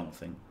blitz. I don't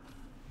think.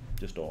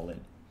 Just all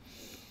in.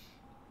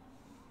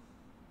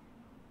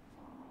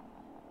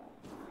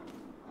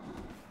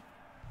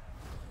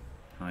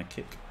 High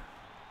kick.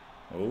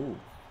 Oh.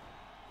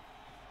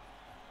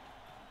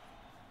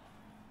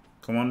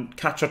 Come on,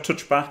 catch or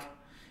touch back.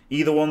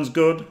 Either one's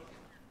good.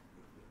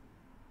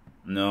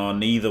 No,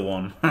 neither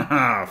one.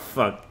 Haha,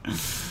 fuck.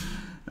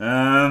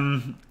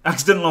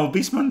 Accidental old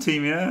Beastman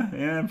team, yeah?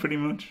 Yeah, pretty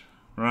much.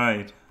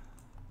 Right.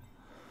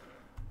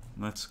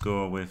 Let's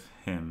go with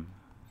him,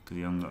 because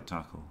he hasn't got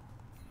tackle.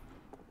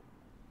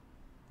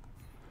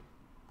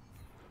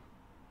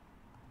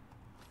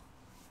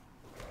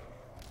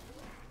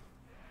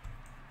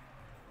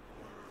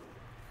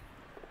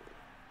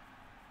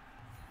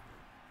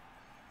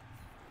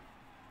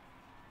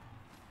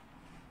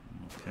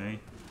 Okay,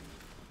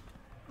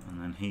 and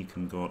then he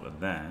can go to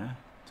there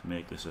to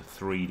make this a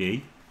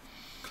 3D.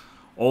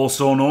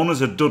 Also known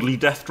as a Dudley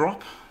Death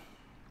Drop.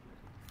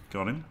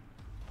 Got him.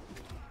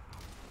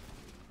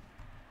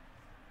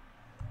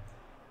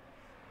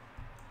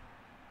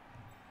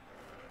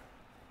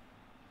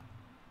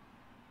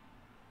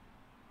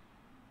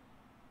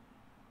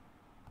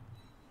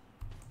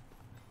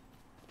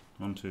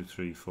 One, 2,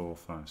 3, 4,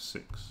 5,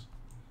 6.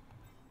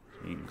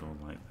 So you can go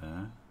like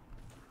there.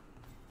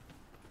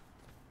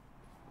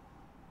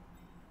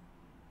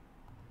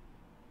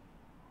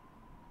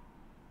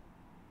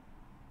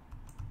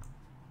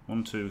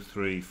 One, 2,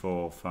 3,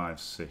 4, 5,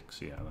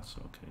 6. Yeah, that's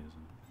okay, isn't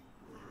it?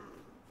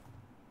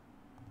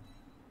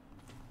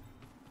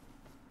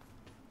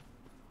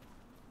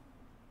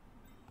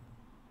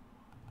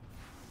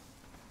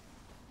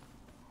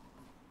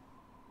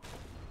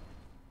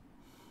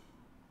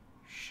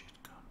 Shit,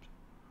 God.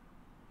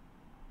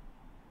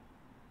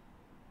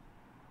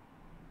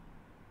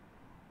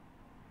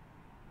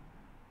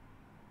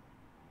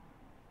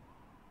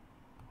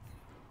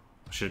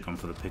 I should have gone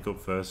for the pickup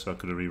first, so I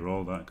could have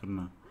re-rolled that, couldn't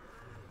I?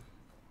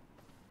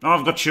 Oh,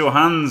 I've got sure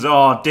hands.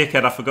 Oh,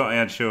 dickhead, I forgot I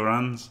had sure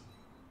hands.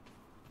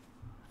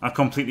 I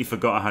completely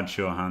forgot I had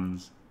sure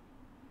hands.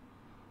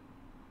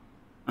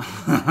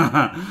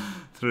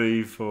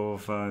 3, 4,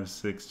 5,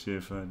 6,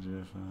 G5,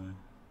 G5.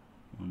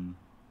 1,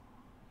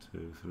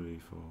 2, 3,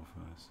 4,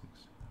 5,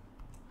 6.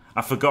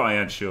 I forgot I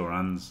had sure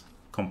hands.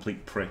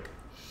 Complete prick.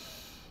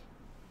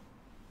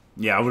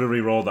 Yeah, I would have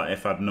re-rolled that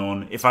if I'd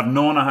known. If I'd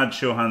known I had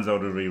sure hands, I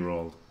would have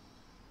re-rolled.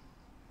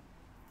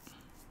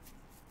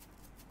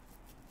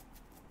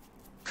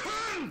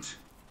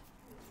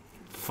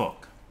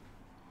 Fuck.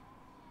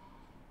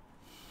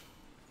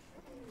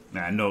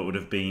 Nah, I know it would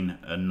have been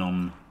a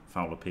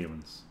non-foul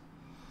appearance.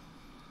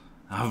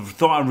 I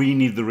thought I really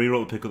needed the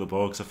reroll to pick up the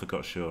ball because I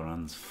forgot sure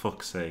hands.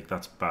 Fuck's sake,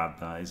 that's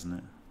bad, that, isn't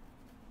it?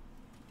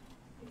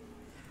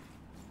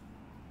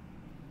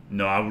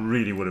 No, I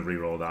really would have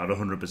re-rolled that. I'd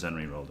 100%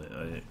 re-rolled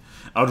it.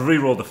 I would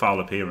re-roll the foul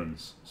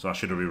appearance, so I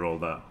should have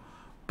re-rolled that.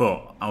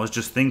 But I was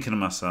just thinking to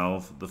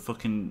myself,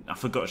 I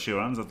forgot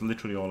sure hands. That's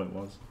literally all it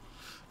was.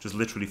 Just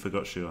literally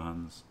forgot sure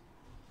hands.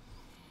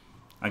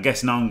 I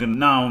guess now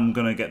I'm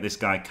gonna get this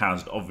guy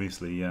cast,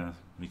 obviously, yeah,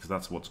 because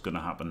that's what's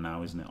gonna happen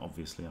now, isn't it?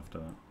 Obviously, after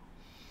that.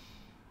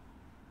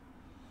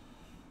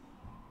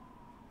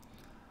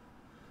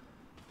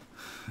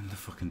 And the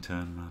fucking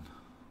turn, man.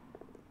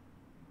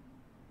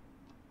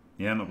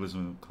 Yeah, not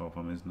blitzing with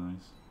Corpom is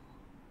nice.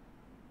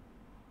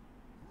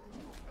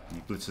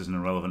 He blitzes an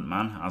irrelevant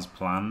man, as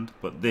planned,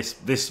 but this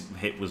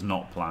hit was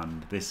not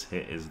planned. This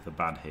hit is the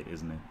bad hit,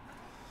 isn't it?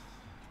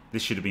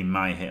 This should have been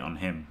my hit on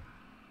him.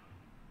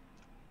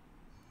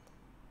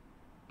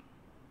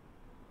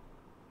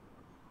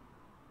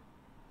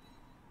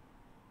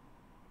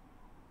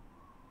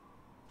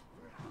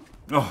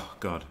 Oh,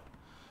 God.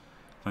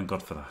 Thank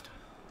God for that.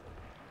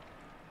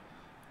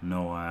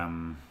 No,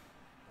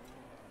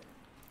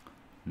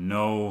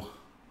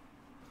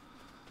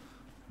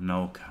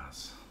 No,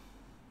 Kaz.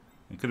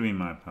 It could have been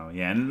my power.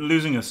 Yeah, and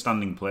losing a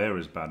standing player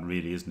is bad,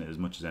 really, isn't it? As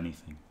much as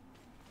anything.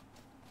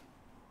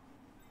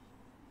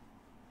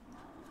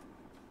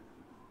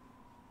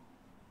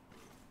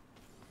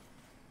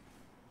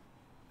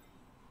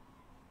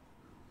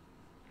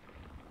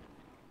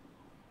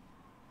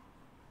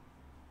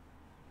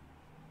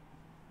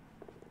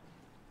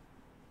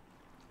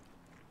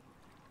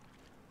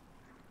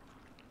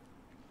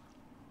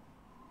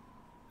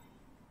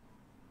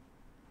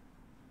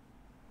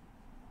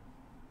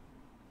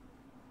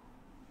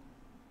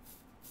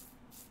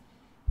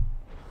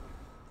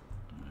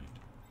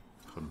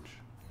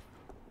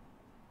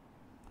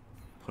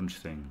 Punch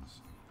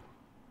things.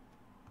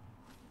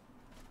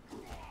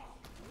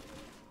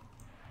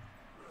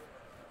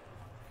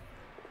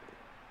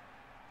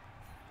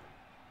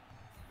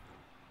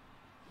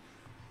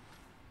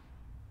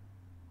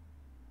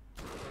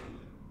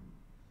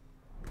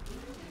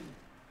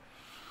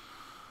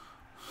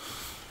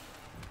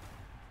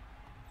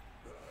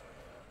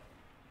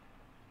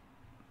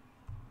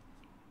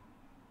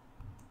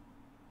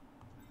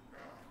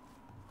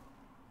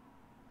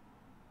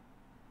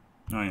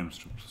 I am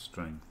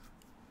strength.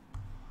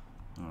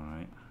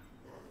 Alright.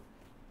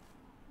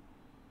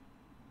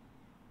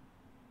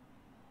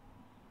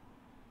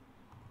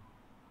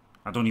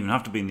 I don't even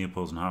have to be in the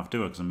opposing half,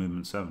 do I? Because I'm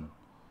movement 7.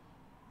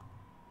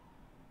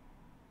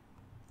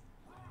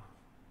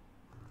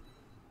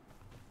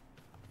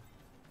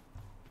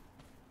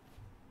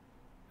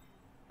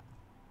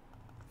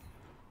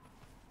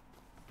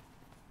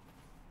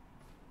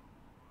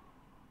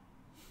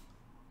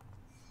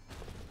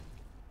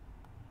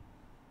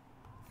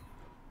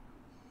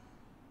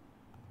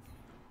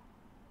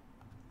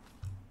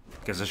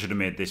 Guess I should have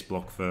made this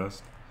block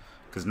first,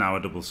 because now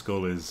a double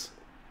skull is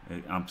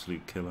an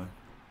absolute killer.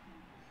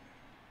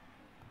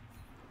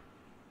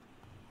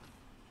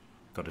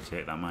 Got to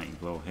take that mighty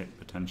blow hit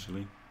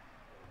potentially.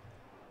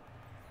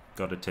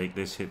 Got to take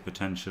this hit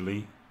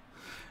potentially.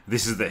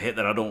 This is the hit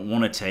that I don't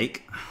want to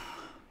take.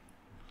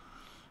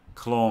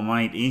 Claw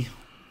mighty.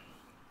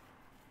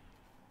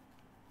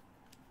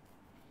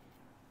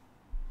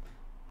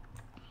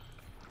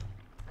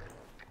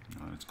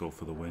 Right, let's go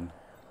for the win.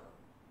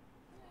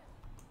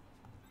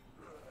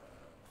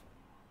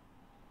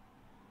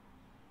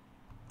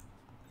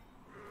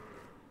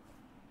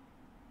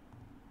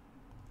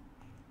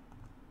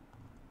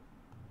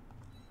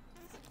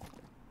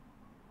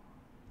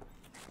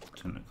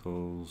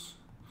 Tentacles.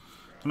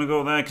 I'm gonna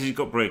go there because he's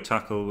got break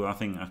tackle. I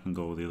think I can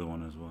go with the other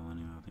one as well.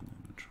 Anyway, I think I'm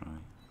gonna try.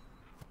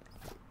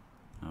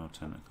 Oh,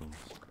 tentacles.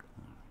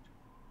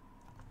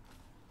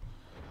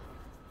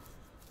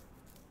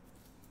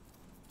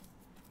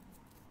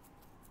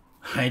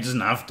 Right. He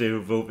doesn't have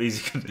to. Vulpes.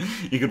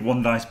 He could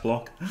one dice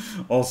block.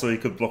 Also, he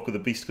could block with a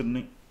beast, couldn't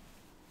he?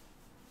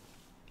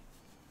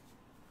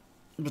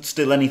 But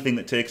still, anything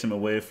that takes him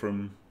away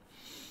from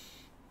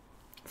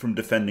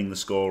defending the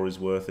score is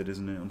worth it,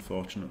 isn't it?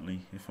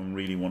 Unfortunately, if I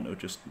really want to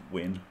just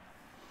win,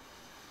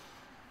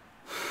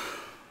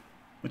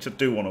 which I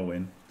do want to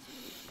win.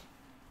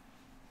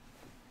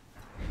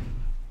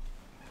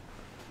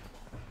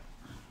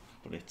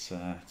 But it's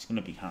going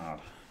to be hard.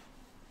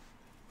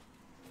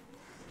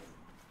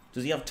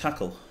 Does he have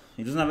tackle?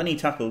 He doesn't have any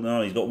tackle.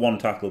 No, he's got one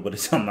tackle, but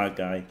it's on that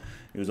guy.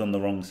 He was on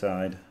the wrong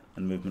side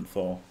and movement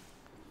 4.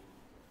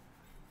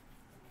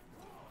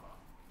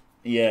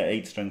 Yeah,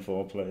 8 strength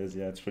 4 players.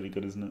 Yeah, it's pretty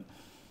good, isn't it?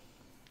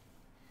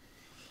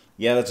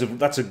 Yeah,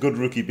 that's a good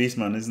rookie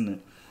beastman, isn't it?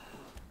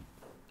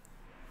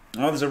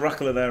 Oh, there's a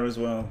Rackler there as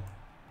well.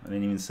 I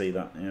didn't even see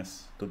that.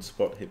 Yes, good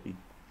spot, hippie.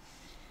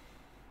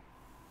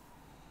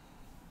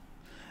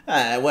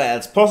 Well,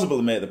 it's possible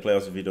to make the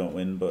playoffs if you don't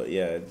win, but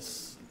yeah,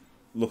 it's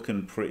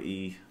looking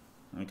pretty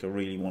like I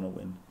really want to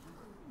win.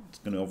 It's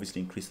going to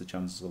obviously increase the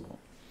chances a lot.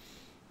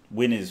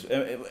 Win is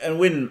and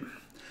win.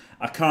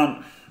 I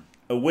can't.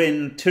 A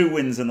win, 2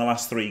 wins in the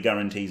last 3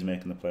 guarantees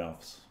making the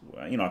playoffs.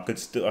 You know,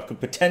 I could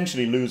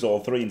potentially lose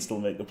all 3 and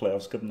still make the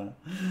playoffs, couldn't I?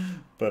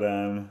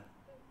 But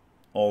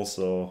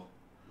also,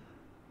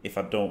 if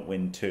I don't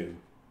win 2,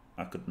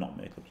 I could not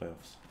make the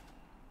playoffs.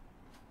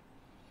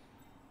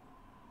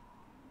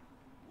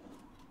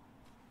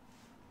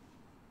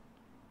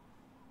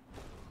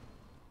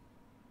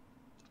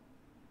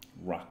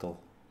 Rackle.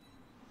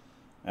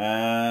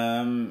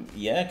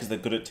 Yeah, because they're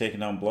good at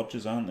taking down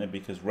blodgers, aren't they?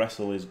 Because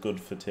wrestle is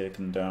good for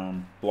taking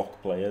down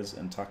block players,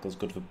 and tackle's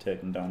good for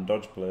taking down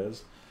dodge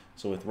players.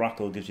 So with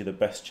Rackle, gives you the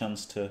best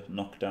chance to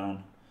knock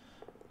down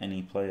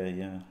any player.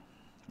 Yeah.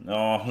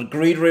 Oh,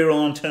 greed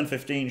reroll on turn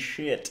 15.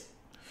 Shit.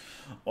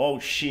 Oh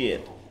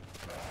shit.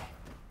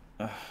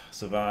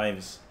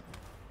 Survives.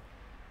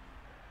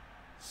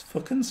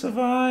 Fucking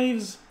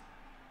survives.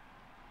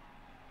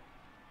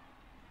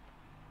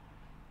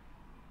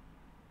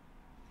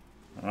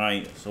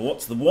 Right, so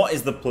what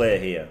is the play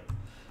here?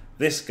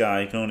 This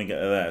guy can only get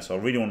to there, so I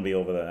really want to be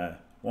over there.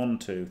 1,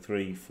 2,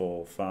 3,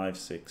 4, 5,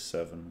 6,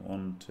 7.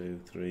 1, 2,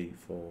 3,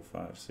 4,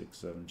 5, 6,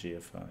 7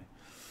 GFI.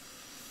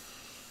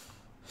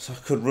 So I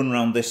could run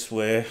around this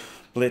way,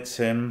 blitz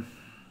him.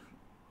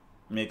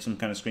 make some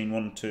kind of screen.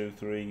 1, 2,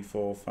 3,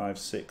 4, 5,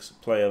 6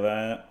 player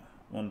there.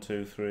 1,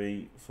 2,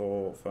 3,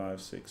 4,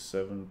 5, 6,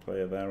 7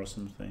 player there or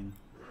something.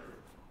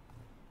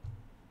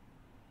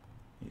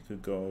 You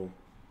could go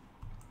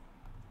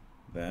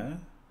there.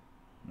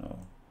 No,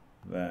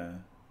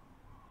 there.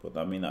 But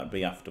I mean that'd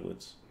be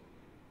afterwards.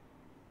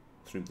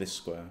 Through this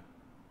square.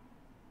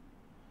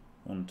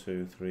 1,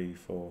 2, 3,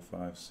 4,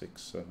 5,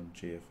 6, 7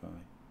 GFI.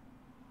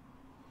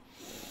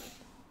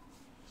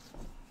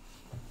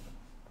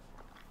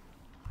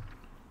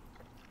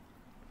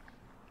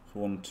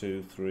 1,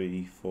 2,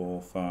 3,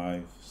 4,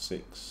 5,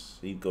 6.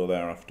 He'd go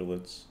there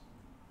afterwards.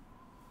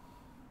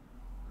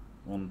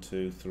 1,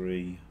 2,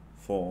 3,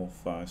 4,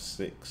 5,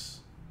 6.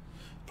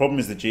 Problem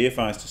is the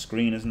GFI's to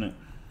screen, isn't it?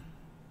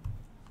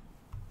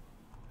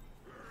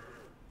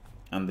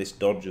 And this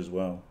dodge as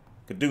well.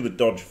 Could do the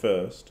dodge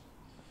first.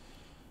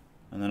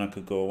 And then I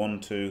could go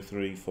 1, 2,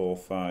 3, 4,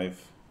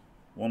 5.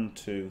 1,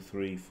 2,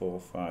 3, 4,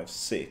 5,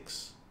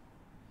 6.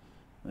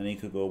 Then he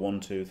could go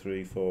 1, 2,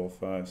 3, 4,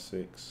 5,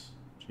 6.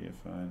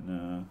 GFI,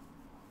 no.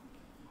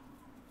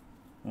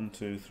 1,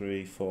 2,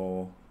 3,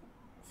 4,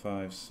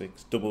 5,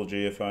 6. Double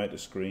GFI to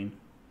screen.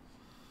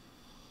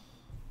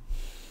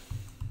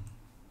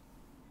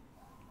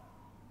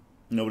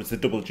 No, but it's the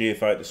double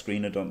GFI to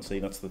screen I don't see,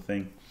 that's the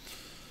thing.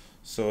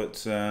 So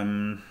it's,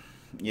 yeah,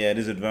 it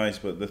is advice,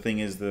 but the thing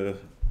is the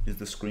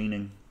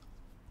screening.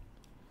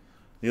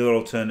 The other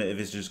alternative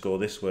is just go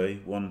this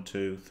way. 1,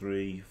 2,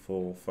 3,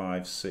 4,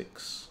 5,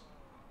 6.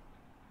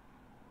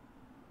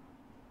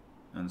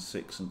 And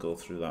 6 and go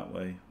through that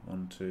way.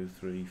 1, 2,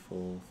 3,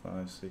 4,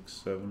 5, 6,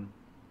 7.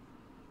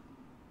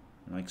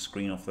 And like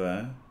screen off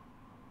there.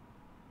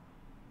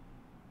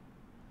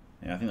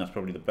 Yeah, I think that's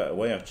probably the better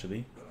way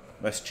actually.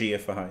 Less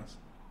GFIs.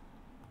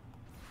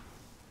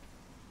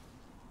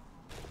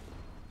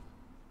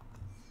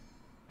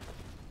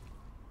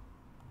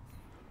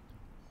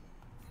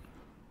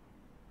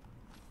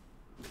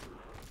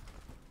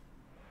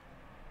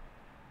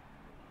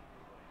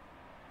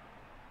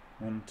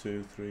 One,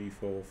 2, 3,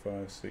 4,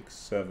 5, 6,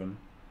 7.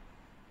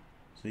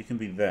 So you can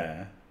be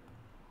there.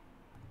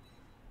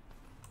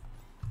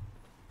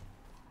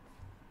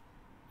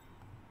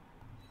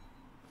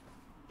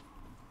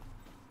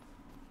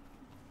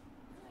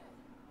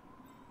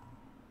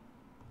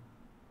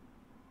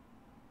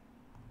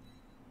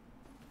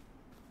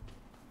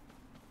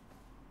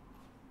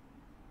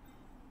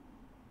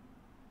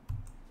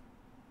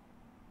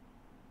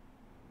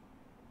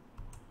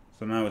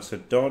 So now it's a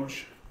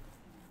dodge.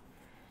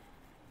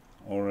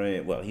 Or a,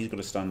 well, he's got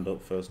to stand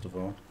up first of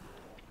all.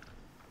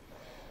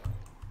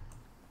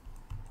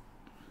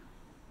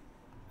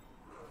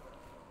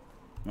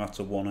 That's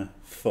a wanna.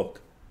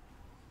 Fuck.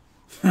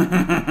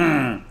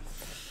 So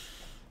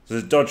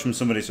there's a dodge from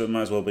somebody, so it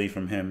might as well be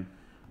from him.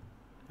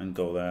 And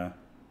go there.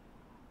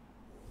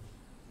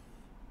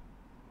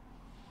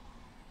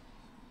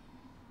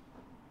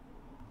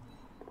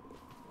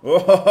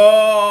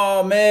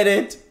 Oh, made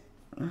it!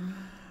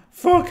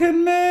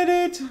 Fucking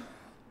made it!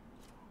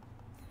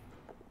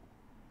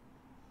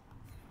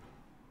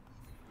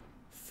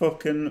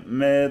 Fucking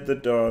made the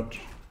dodge.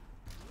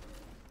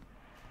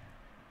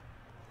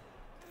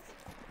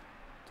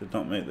 Did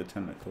not make the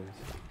tentacles.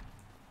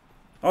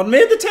 Oh,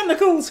 made the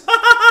tentacles!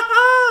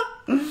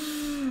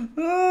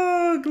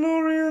 Oh,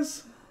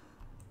 glorious.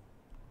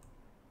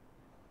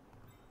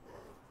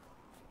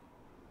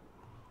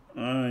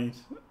 Alright.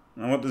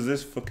 Now what does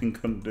this fucking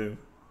cunt do?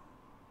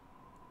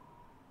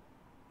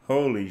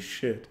 Holy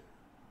shit.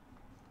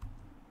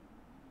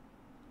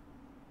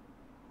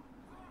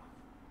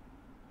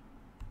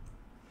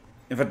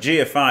 If I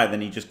GFI, then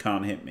he just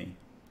can't hit me.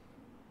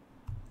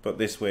 But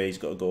this way he's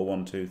got to go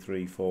 1, 2,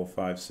 3, 4,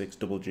 5, 6,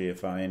 double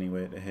GFI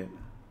anyway to hit.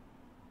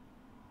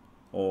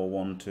 Or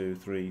 1, 2,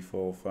 3,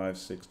 4, 5,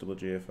 6, double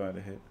GFI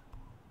to hit.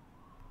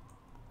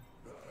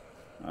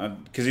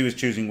 Because he was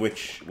choosing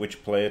which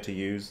player to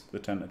use the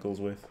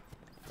tentacles with.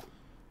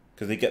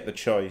 Because they get the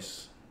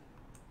choice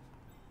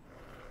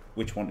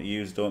which one to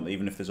use, don't they,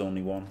 even if there's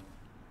only one.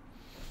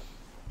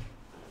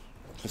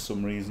 For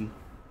some reason.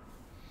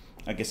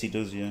 I guess he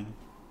does, yeah.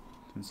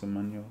 In some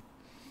manual.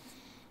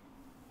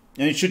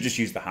 And it should just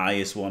use the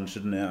highest one,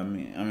 shouldn't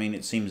it? I mean,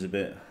 it seems a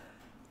bit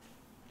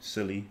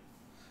silly.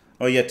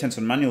 Oh yeah,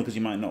 tensor manual because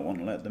you might not want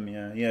to let them.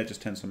 Yeah,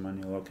 just tensor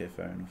manual. Okay,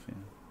 fair enough.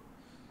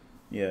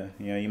 Yeah,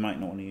 you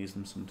might not want to use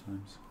them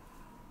sometimes.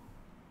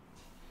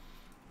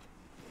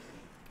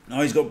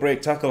 Oh, he's got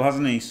break tackle,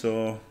 hasn't he?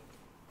 So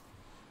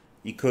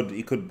he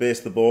could base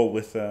the ball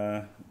with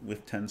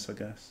tense, I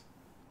guess.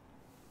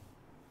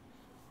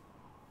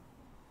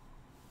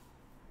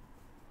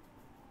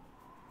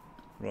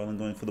 Rather than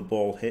going for the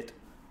ball hit.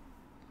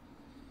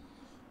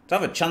 To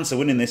have a chance of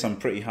winning this, I'm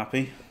pretty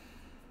happy.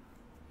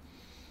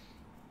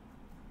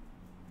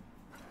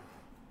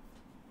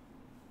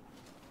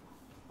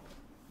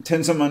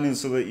 Tensor manual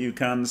so that you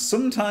can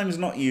sometimes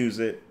not use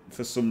it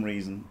for some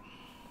reason.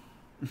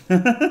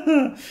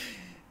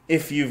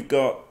 If you've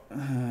got,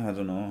 I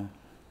don't know,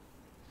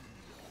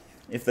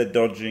 if they're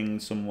dodging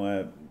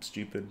somewhere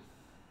stupid.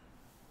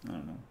 I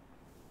don't know.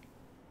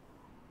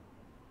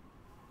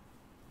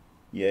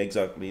 Yeah,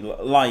 exactly.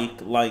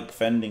 Like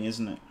fending,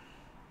 isn't it?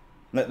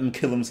 Let them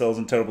kill themselves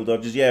in terrible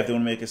dodges. Yeah, if they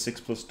want to make a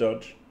 6+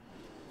 dodge.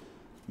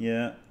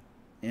 Yeah.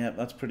 Yeah,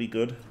 that's pretty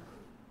good.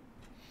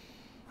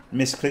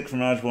 Misclick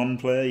from Raj 1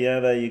 player. Yeah,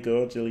 there you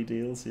go. Jelly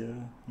deals.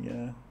 Yeah.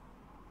 Yeah.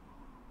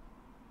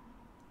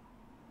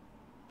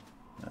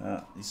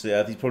 So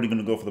yeah, he's probably going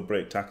to go for the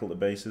break tackle to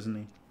base, isn't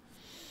he?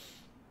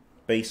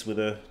 Base with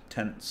a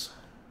tense.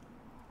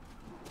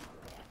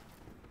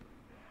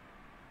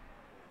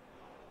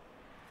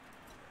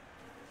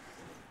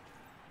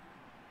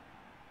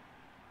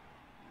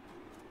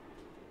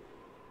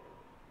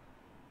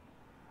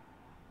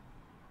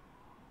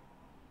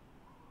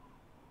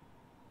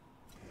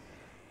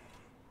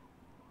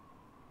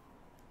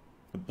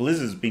 The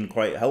Blizzard's been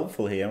quite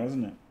helpful here,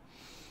 hasn't it?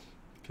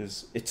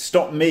 Because it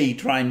stopped me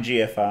trying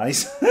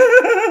GFIs.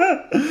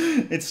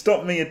 It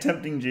stopped me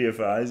attempting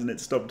GFIs, and it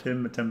stopped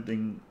him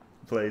attempting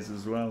plays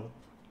as well.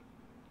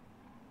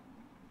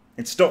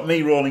 It stopped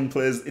me rolling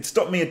plays. It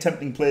stopped me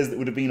attempting plays that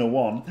would have been a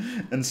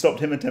 1, and stopped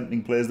him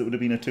attempting plays that would have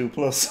been a 2+.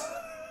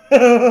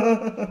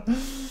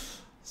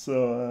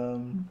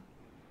 So,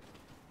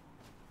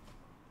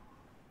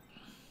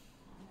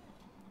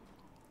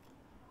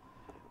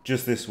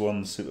 just this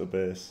one super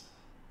base.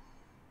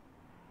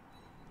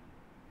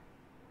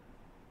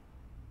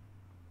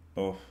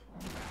 Oh.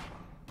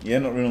 Yeah,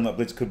 not rerolling that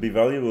blitz could be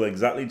valuable.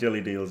 Exactly,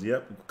 Jelly Deals.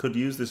 Yep, could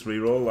use this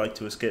reroll, like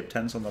to escape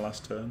tense on the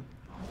last turn.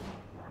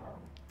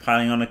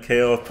 Piling on a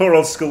KO. Poor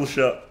old Skull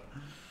Shot.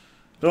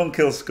 Don't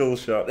kill Skull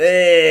Shot.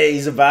 Hey,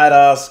 he's a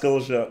badass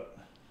Skull Shot.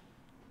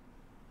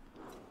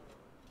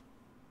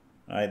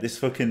 Alright, this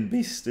fucking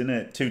beast,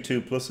 innit?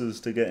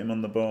 2/2+ to get him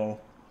on the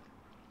ball.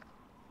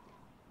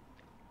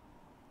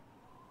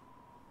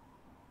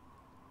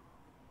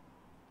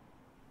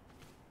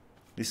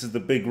 This is the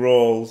big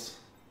rolls.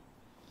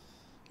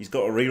 He's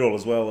got a reroll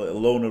as well, a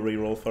loner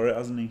reroll for it,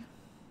 hasn't he?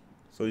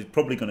 So he's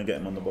probably going to get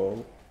him on the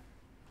ball.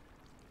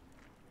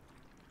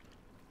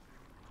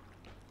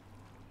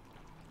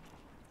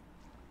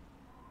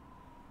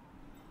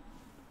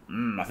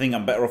 I think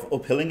I'm better off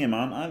uphilling him,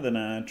 aren't I,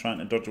 than trying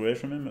to dodge away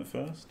from him at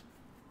first.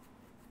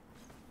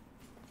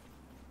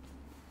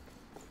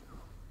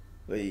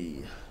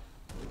 Hey.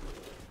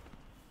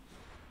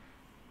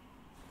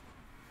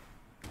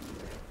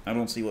 I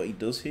don't see what he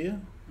does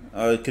here.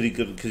 Oh, because he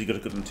could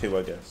have gotten 2,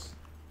 I guess.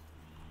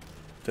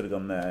 Could have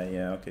gone there.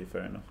 Yeah, okay,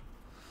 fair enough.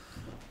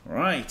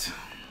 Right.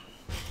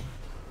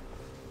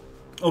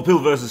 Uphill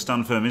versus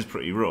stand firm is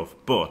pretty rough,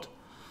 but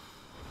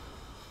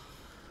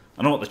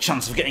I know what the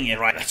chance of getting it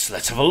right.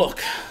 Let's have a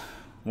look.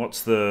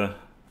 What's the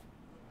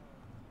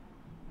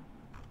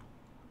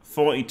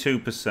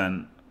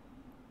 42%?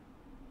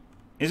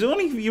 Is it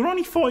only you're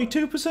only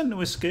 42%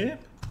 to escape?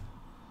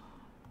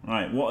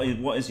 Right.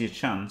 What is your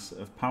chance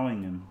of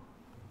powering him?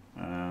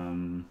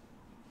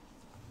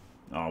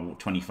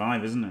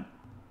 25, isn't it?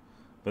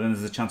 But then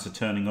there's a chance of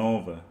turning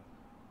over.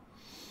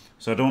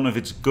 So I don't know if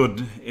it's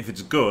good. If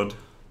it's good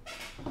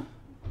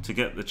to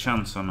get the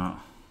chance or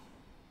not.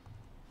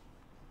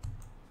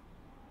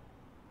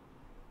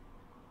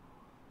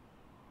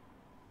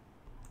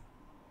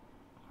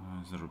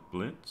 Is there a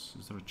blitz?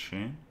 Is there a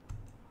chain?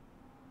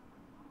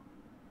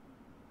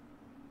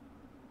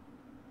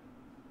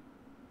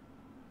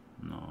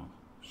 No,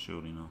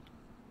 surely not.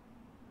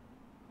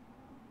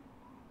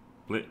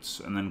 Blitz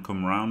and then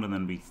come round and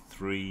then be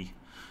 3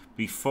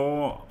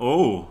 before.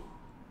 Oh,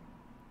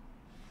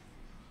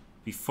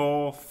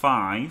 before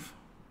 5,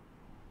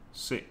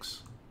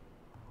 6.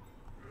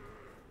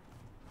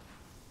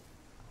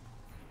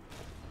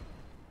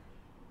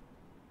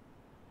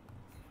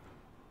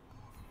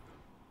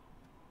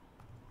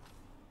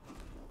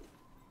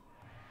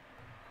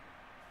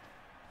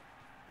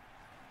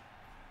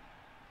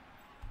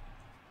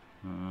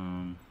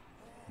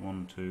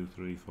 One, 2,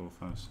 3, 4,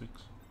 5,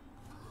 6.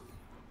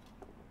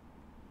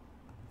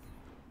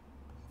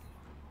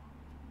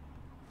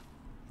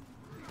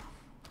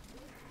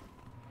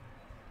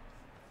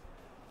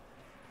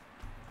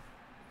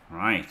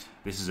 Right,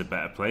 this is a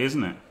better play,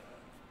 isn't it?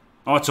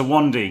 Oh, it's a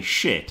 1D.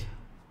 Shit.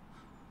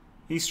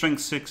 He's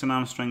strength 6 and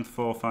I'm strength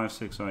 4, 5,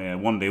 6. Oh yeah,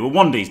 1D.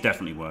 Well, 1D is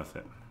definitely worth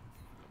it.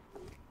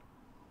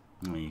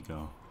 There you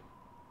go.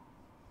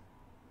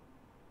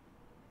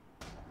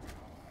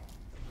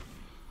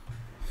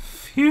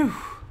 Phew.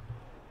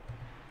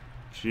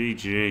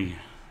 GG.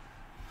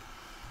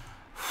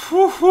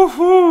 Whew, whew,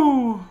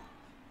 whew.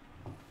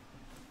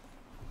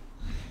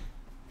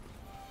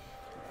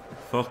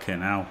 Fucking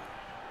hell.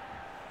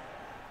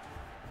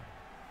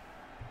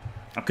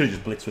 I could have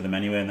just blitzed with him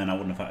anyway and then I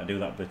wouldn't have had to do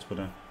that blitz, would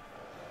I?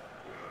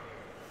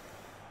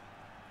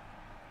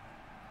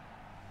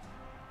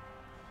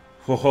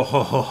 Ho ho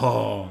ho ho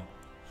ho.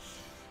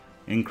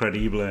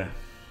 Incredible.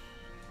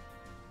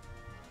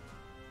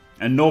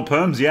 And no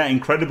perms, yeah,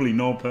 incredibly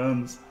no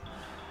perms.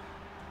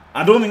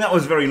 I don't think that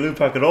was very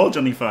Lupac at all,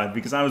 Johnny 5,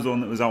 because I was the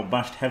one that was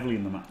outbashed heavily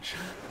in the match.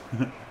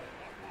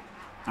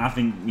 I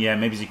think, yeah,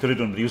 maybe he could have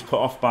done, but he was put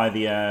off by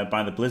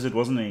the blizzard,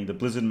 wasn't he? The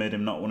blizzard made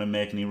him not want to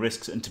make any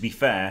risks. And to be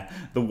fair,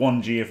 the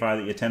one GFI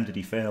that he attempted,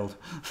 he failed.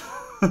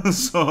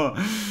 So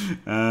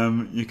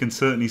you can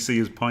certainly see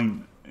his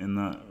point in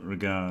that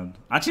regard.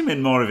 I actually made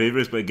more of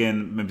Everest, but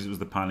again, maybe it was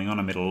the piling on.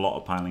 I made a lot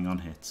of piling on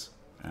hits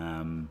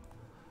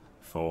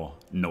for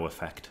no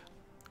effect.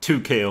 2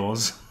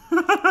 KOs in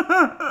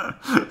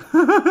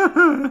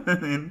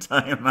the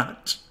entire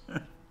match.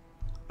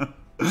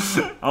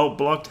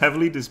 Outblocked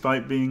heavily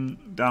despite being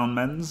down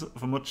men's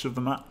for much of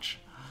the match.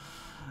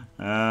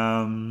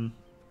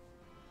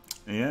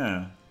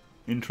 Yeah,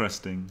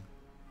 interesting.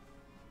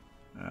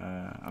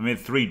 I made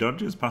 3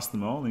 dodges, passed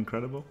them all,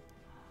 incredible.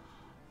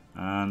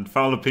 And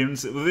foul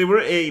appearance, they were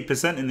at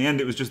 80% in the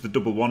end. It was just the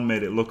double one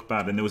made it look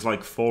bad, and there was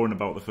like 4 in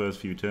about the first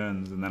few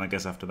turns, and then I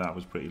guess after that I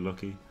was pretty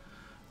lucky.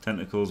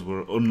 Tentacles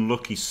were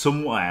unlucky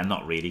somewhere,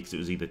 not really, because it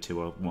was either 2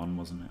 or 1,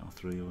 wasn't it, or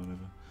 3 or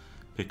whatever.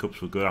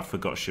 Pickups were good. I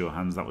forgot to show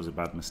hands. That was a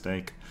bad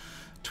mistake.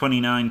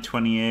 29,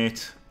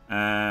 28,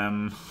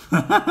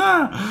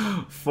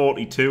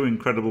 42.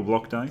 Incredible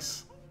block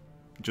dice.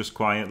 Just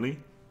quietly.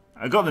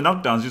 I got the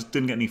knockdowns, just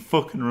didn't get any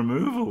fucking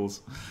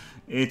removals.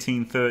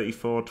 18,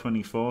 34,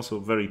 24. So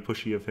very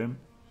pushy of him.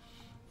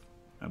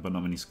 But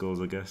not many scores,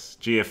 I guess.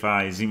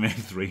 GFIs, he made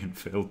 3 and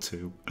failed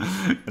 2.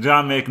 Did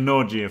I make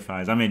no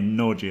GFIs? I made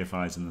no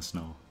GFIs in the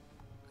snow.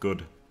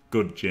 Good.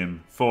 Good,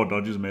 Jim. 4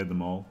 dodges, made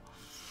them all.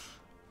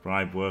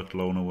 Bribe worked,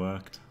 loner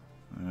worked.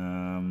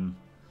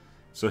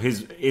 So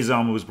his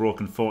armor was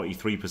broken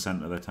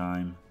 43% of the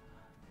time,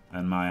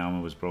 and my armor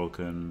was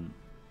broken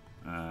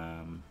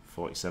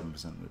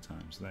 47% of the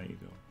time. So there you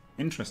go.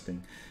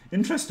 Interesting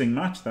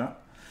match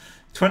that.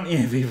 20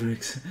 AV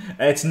bricks.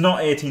 It's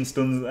not 18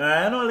 stuns.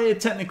 No, it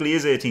technically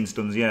is 18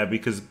 stuns, yeah, but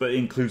it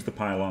includes the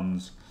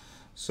pylons.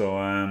 So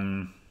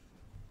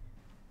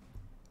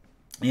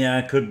yeah,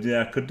 I could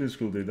do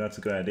Scroll Dude. That's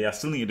a good idea. I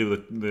still need to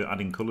do the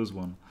adding colours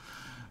one.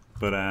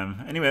 But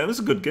anyway, it was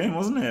a good game,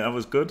 wasn't it? That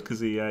was good because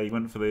he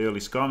went for the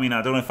early score. I mean,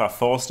 I don't know if I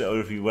forced it or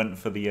if he went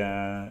for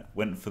the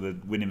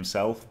win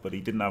himself, but he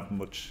didn't have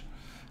much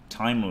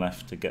time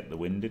left to get the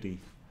win, did he?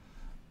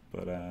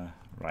 But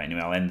right,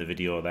 anyway, I'll end the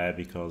video there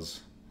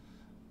because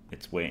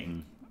it's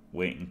waiting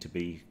to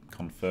be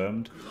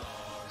confirmed.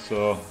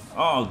 So,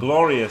 oh,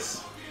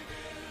 glorious!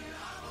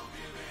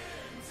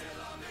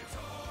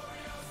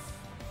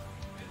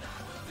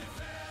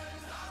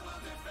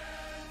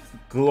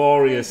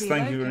 Glorious!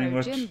 Thank you very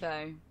much.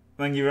 Jimbo.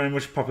 Thank you very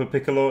much, Papa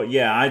Piccolo.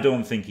 Yeah, I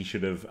don't think he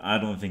should have.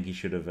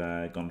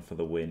 Gone for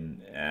the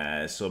win.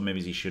 So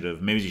maybe he should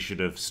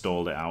have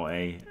stalled it out.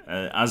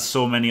 As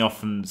so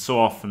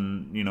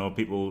often, you know,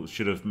 people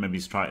should have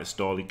maybe tried to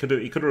stall. He could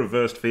have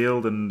reversed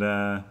field and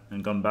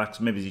gone back.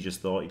 So maybe he just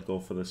thought he'd go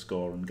for the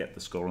score and get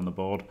the score on the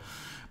board.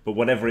 But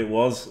whatever it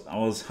was, I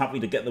was happy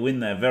to get the win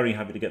there. Very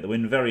happy to get the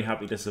win. Very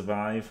happy to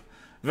survive.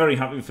 Very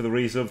happy for the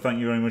resub. Thank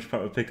you very much,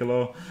 Papa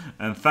Piccolo.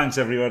 And thanks,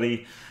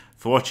 everybody,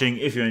 for watching.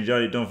 If you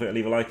enjoyed it, don't forget to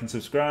leave a like and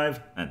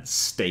subscribe. And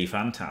stay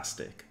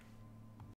fantastic.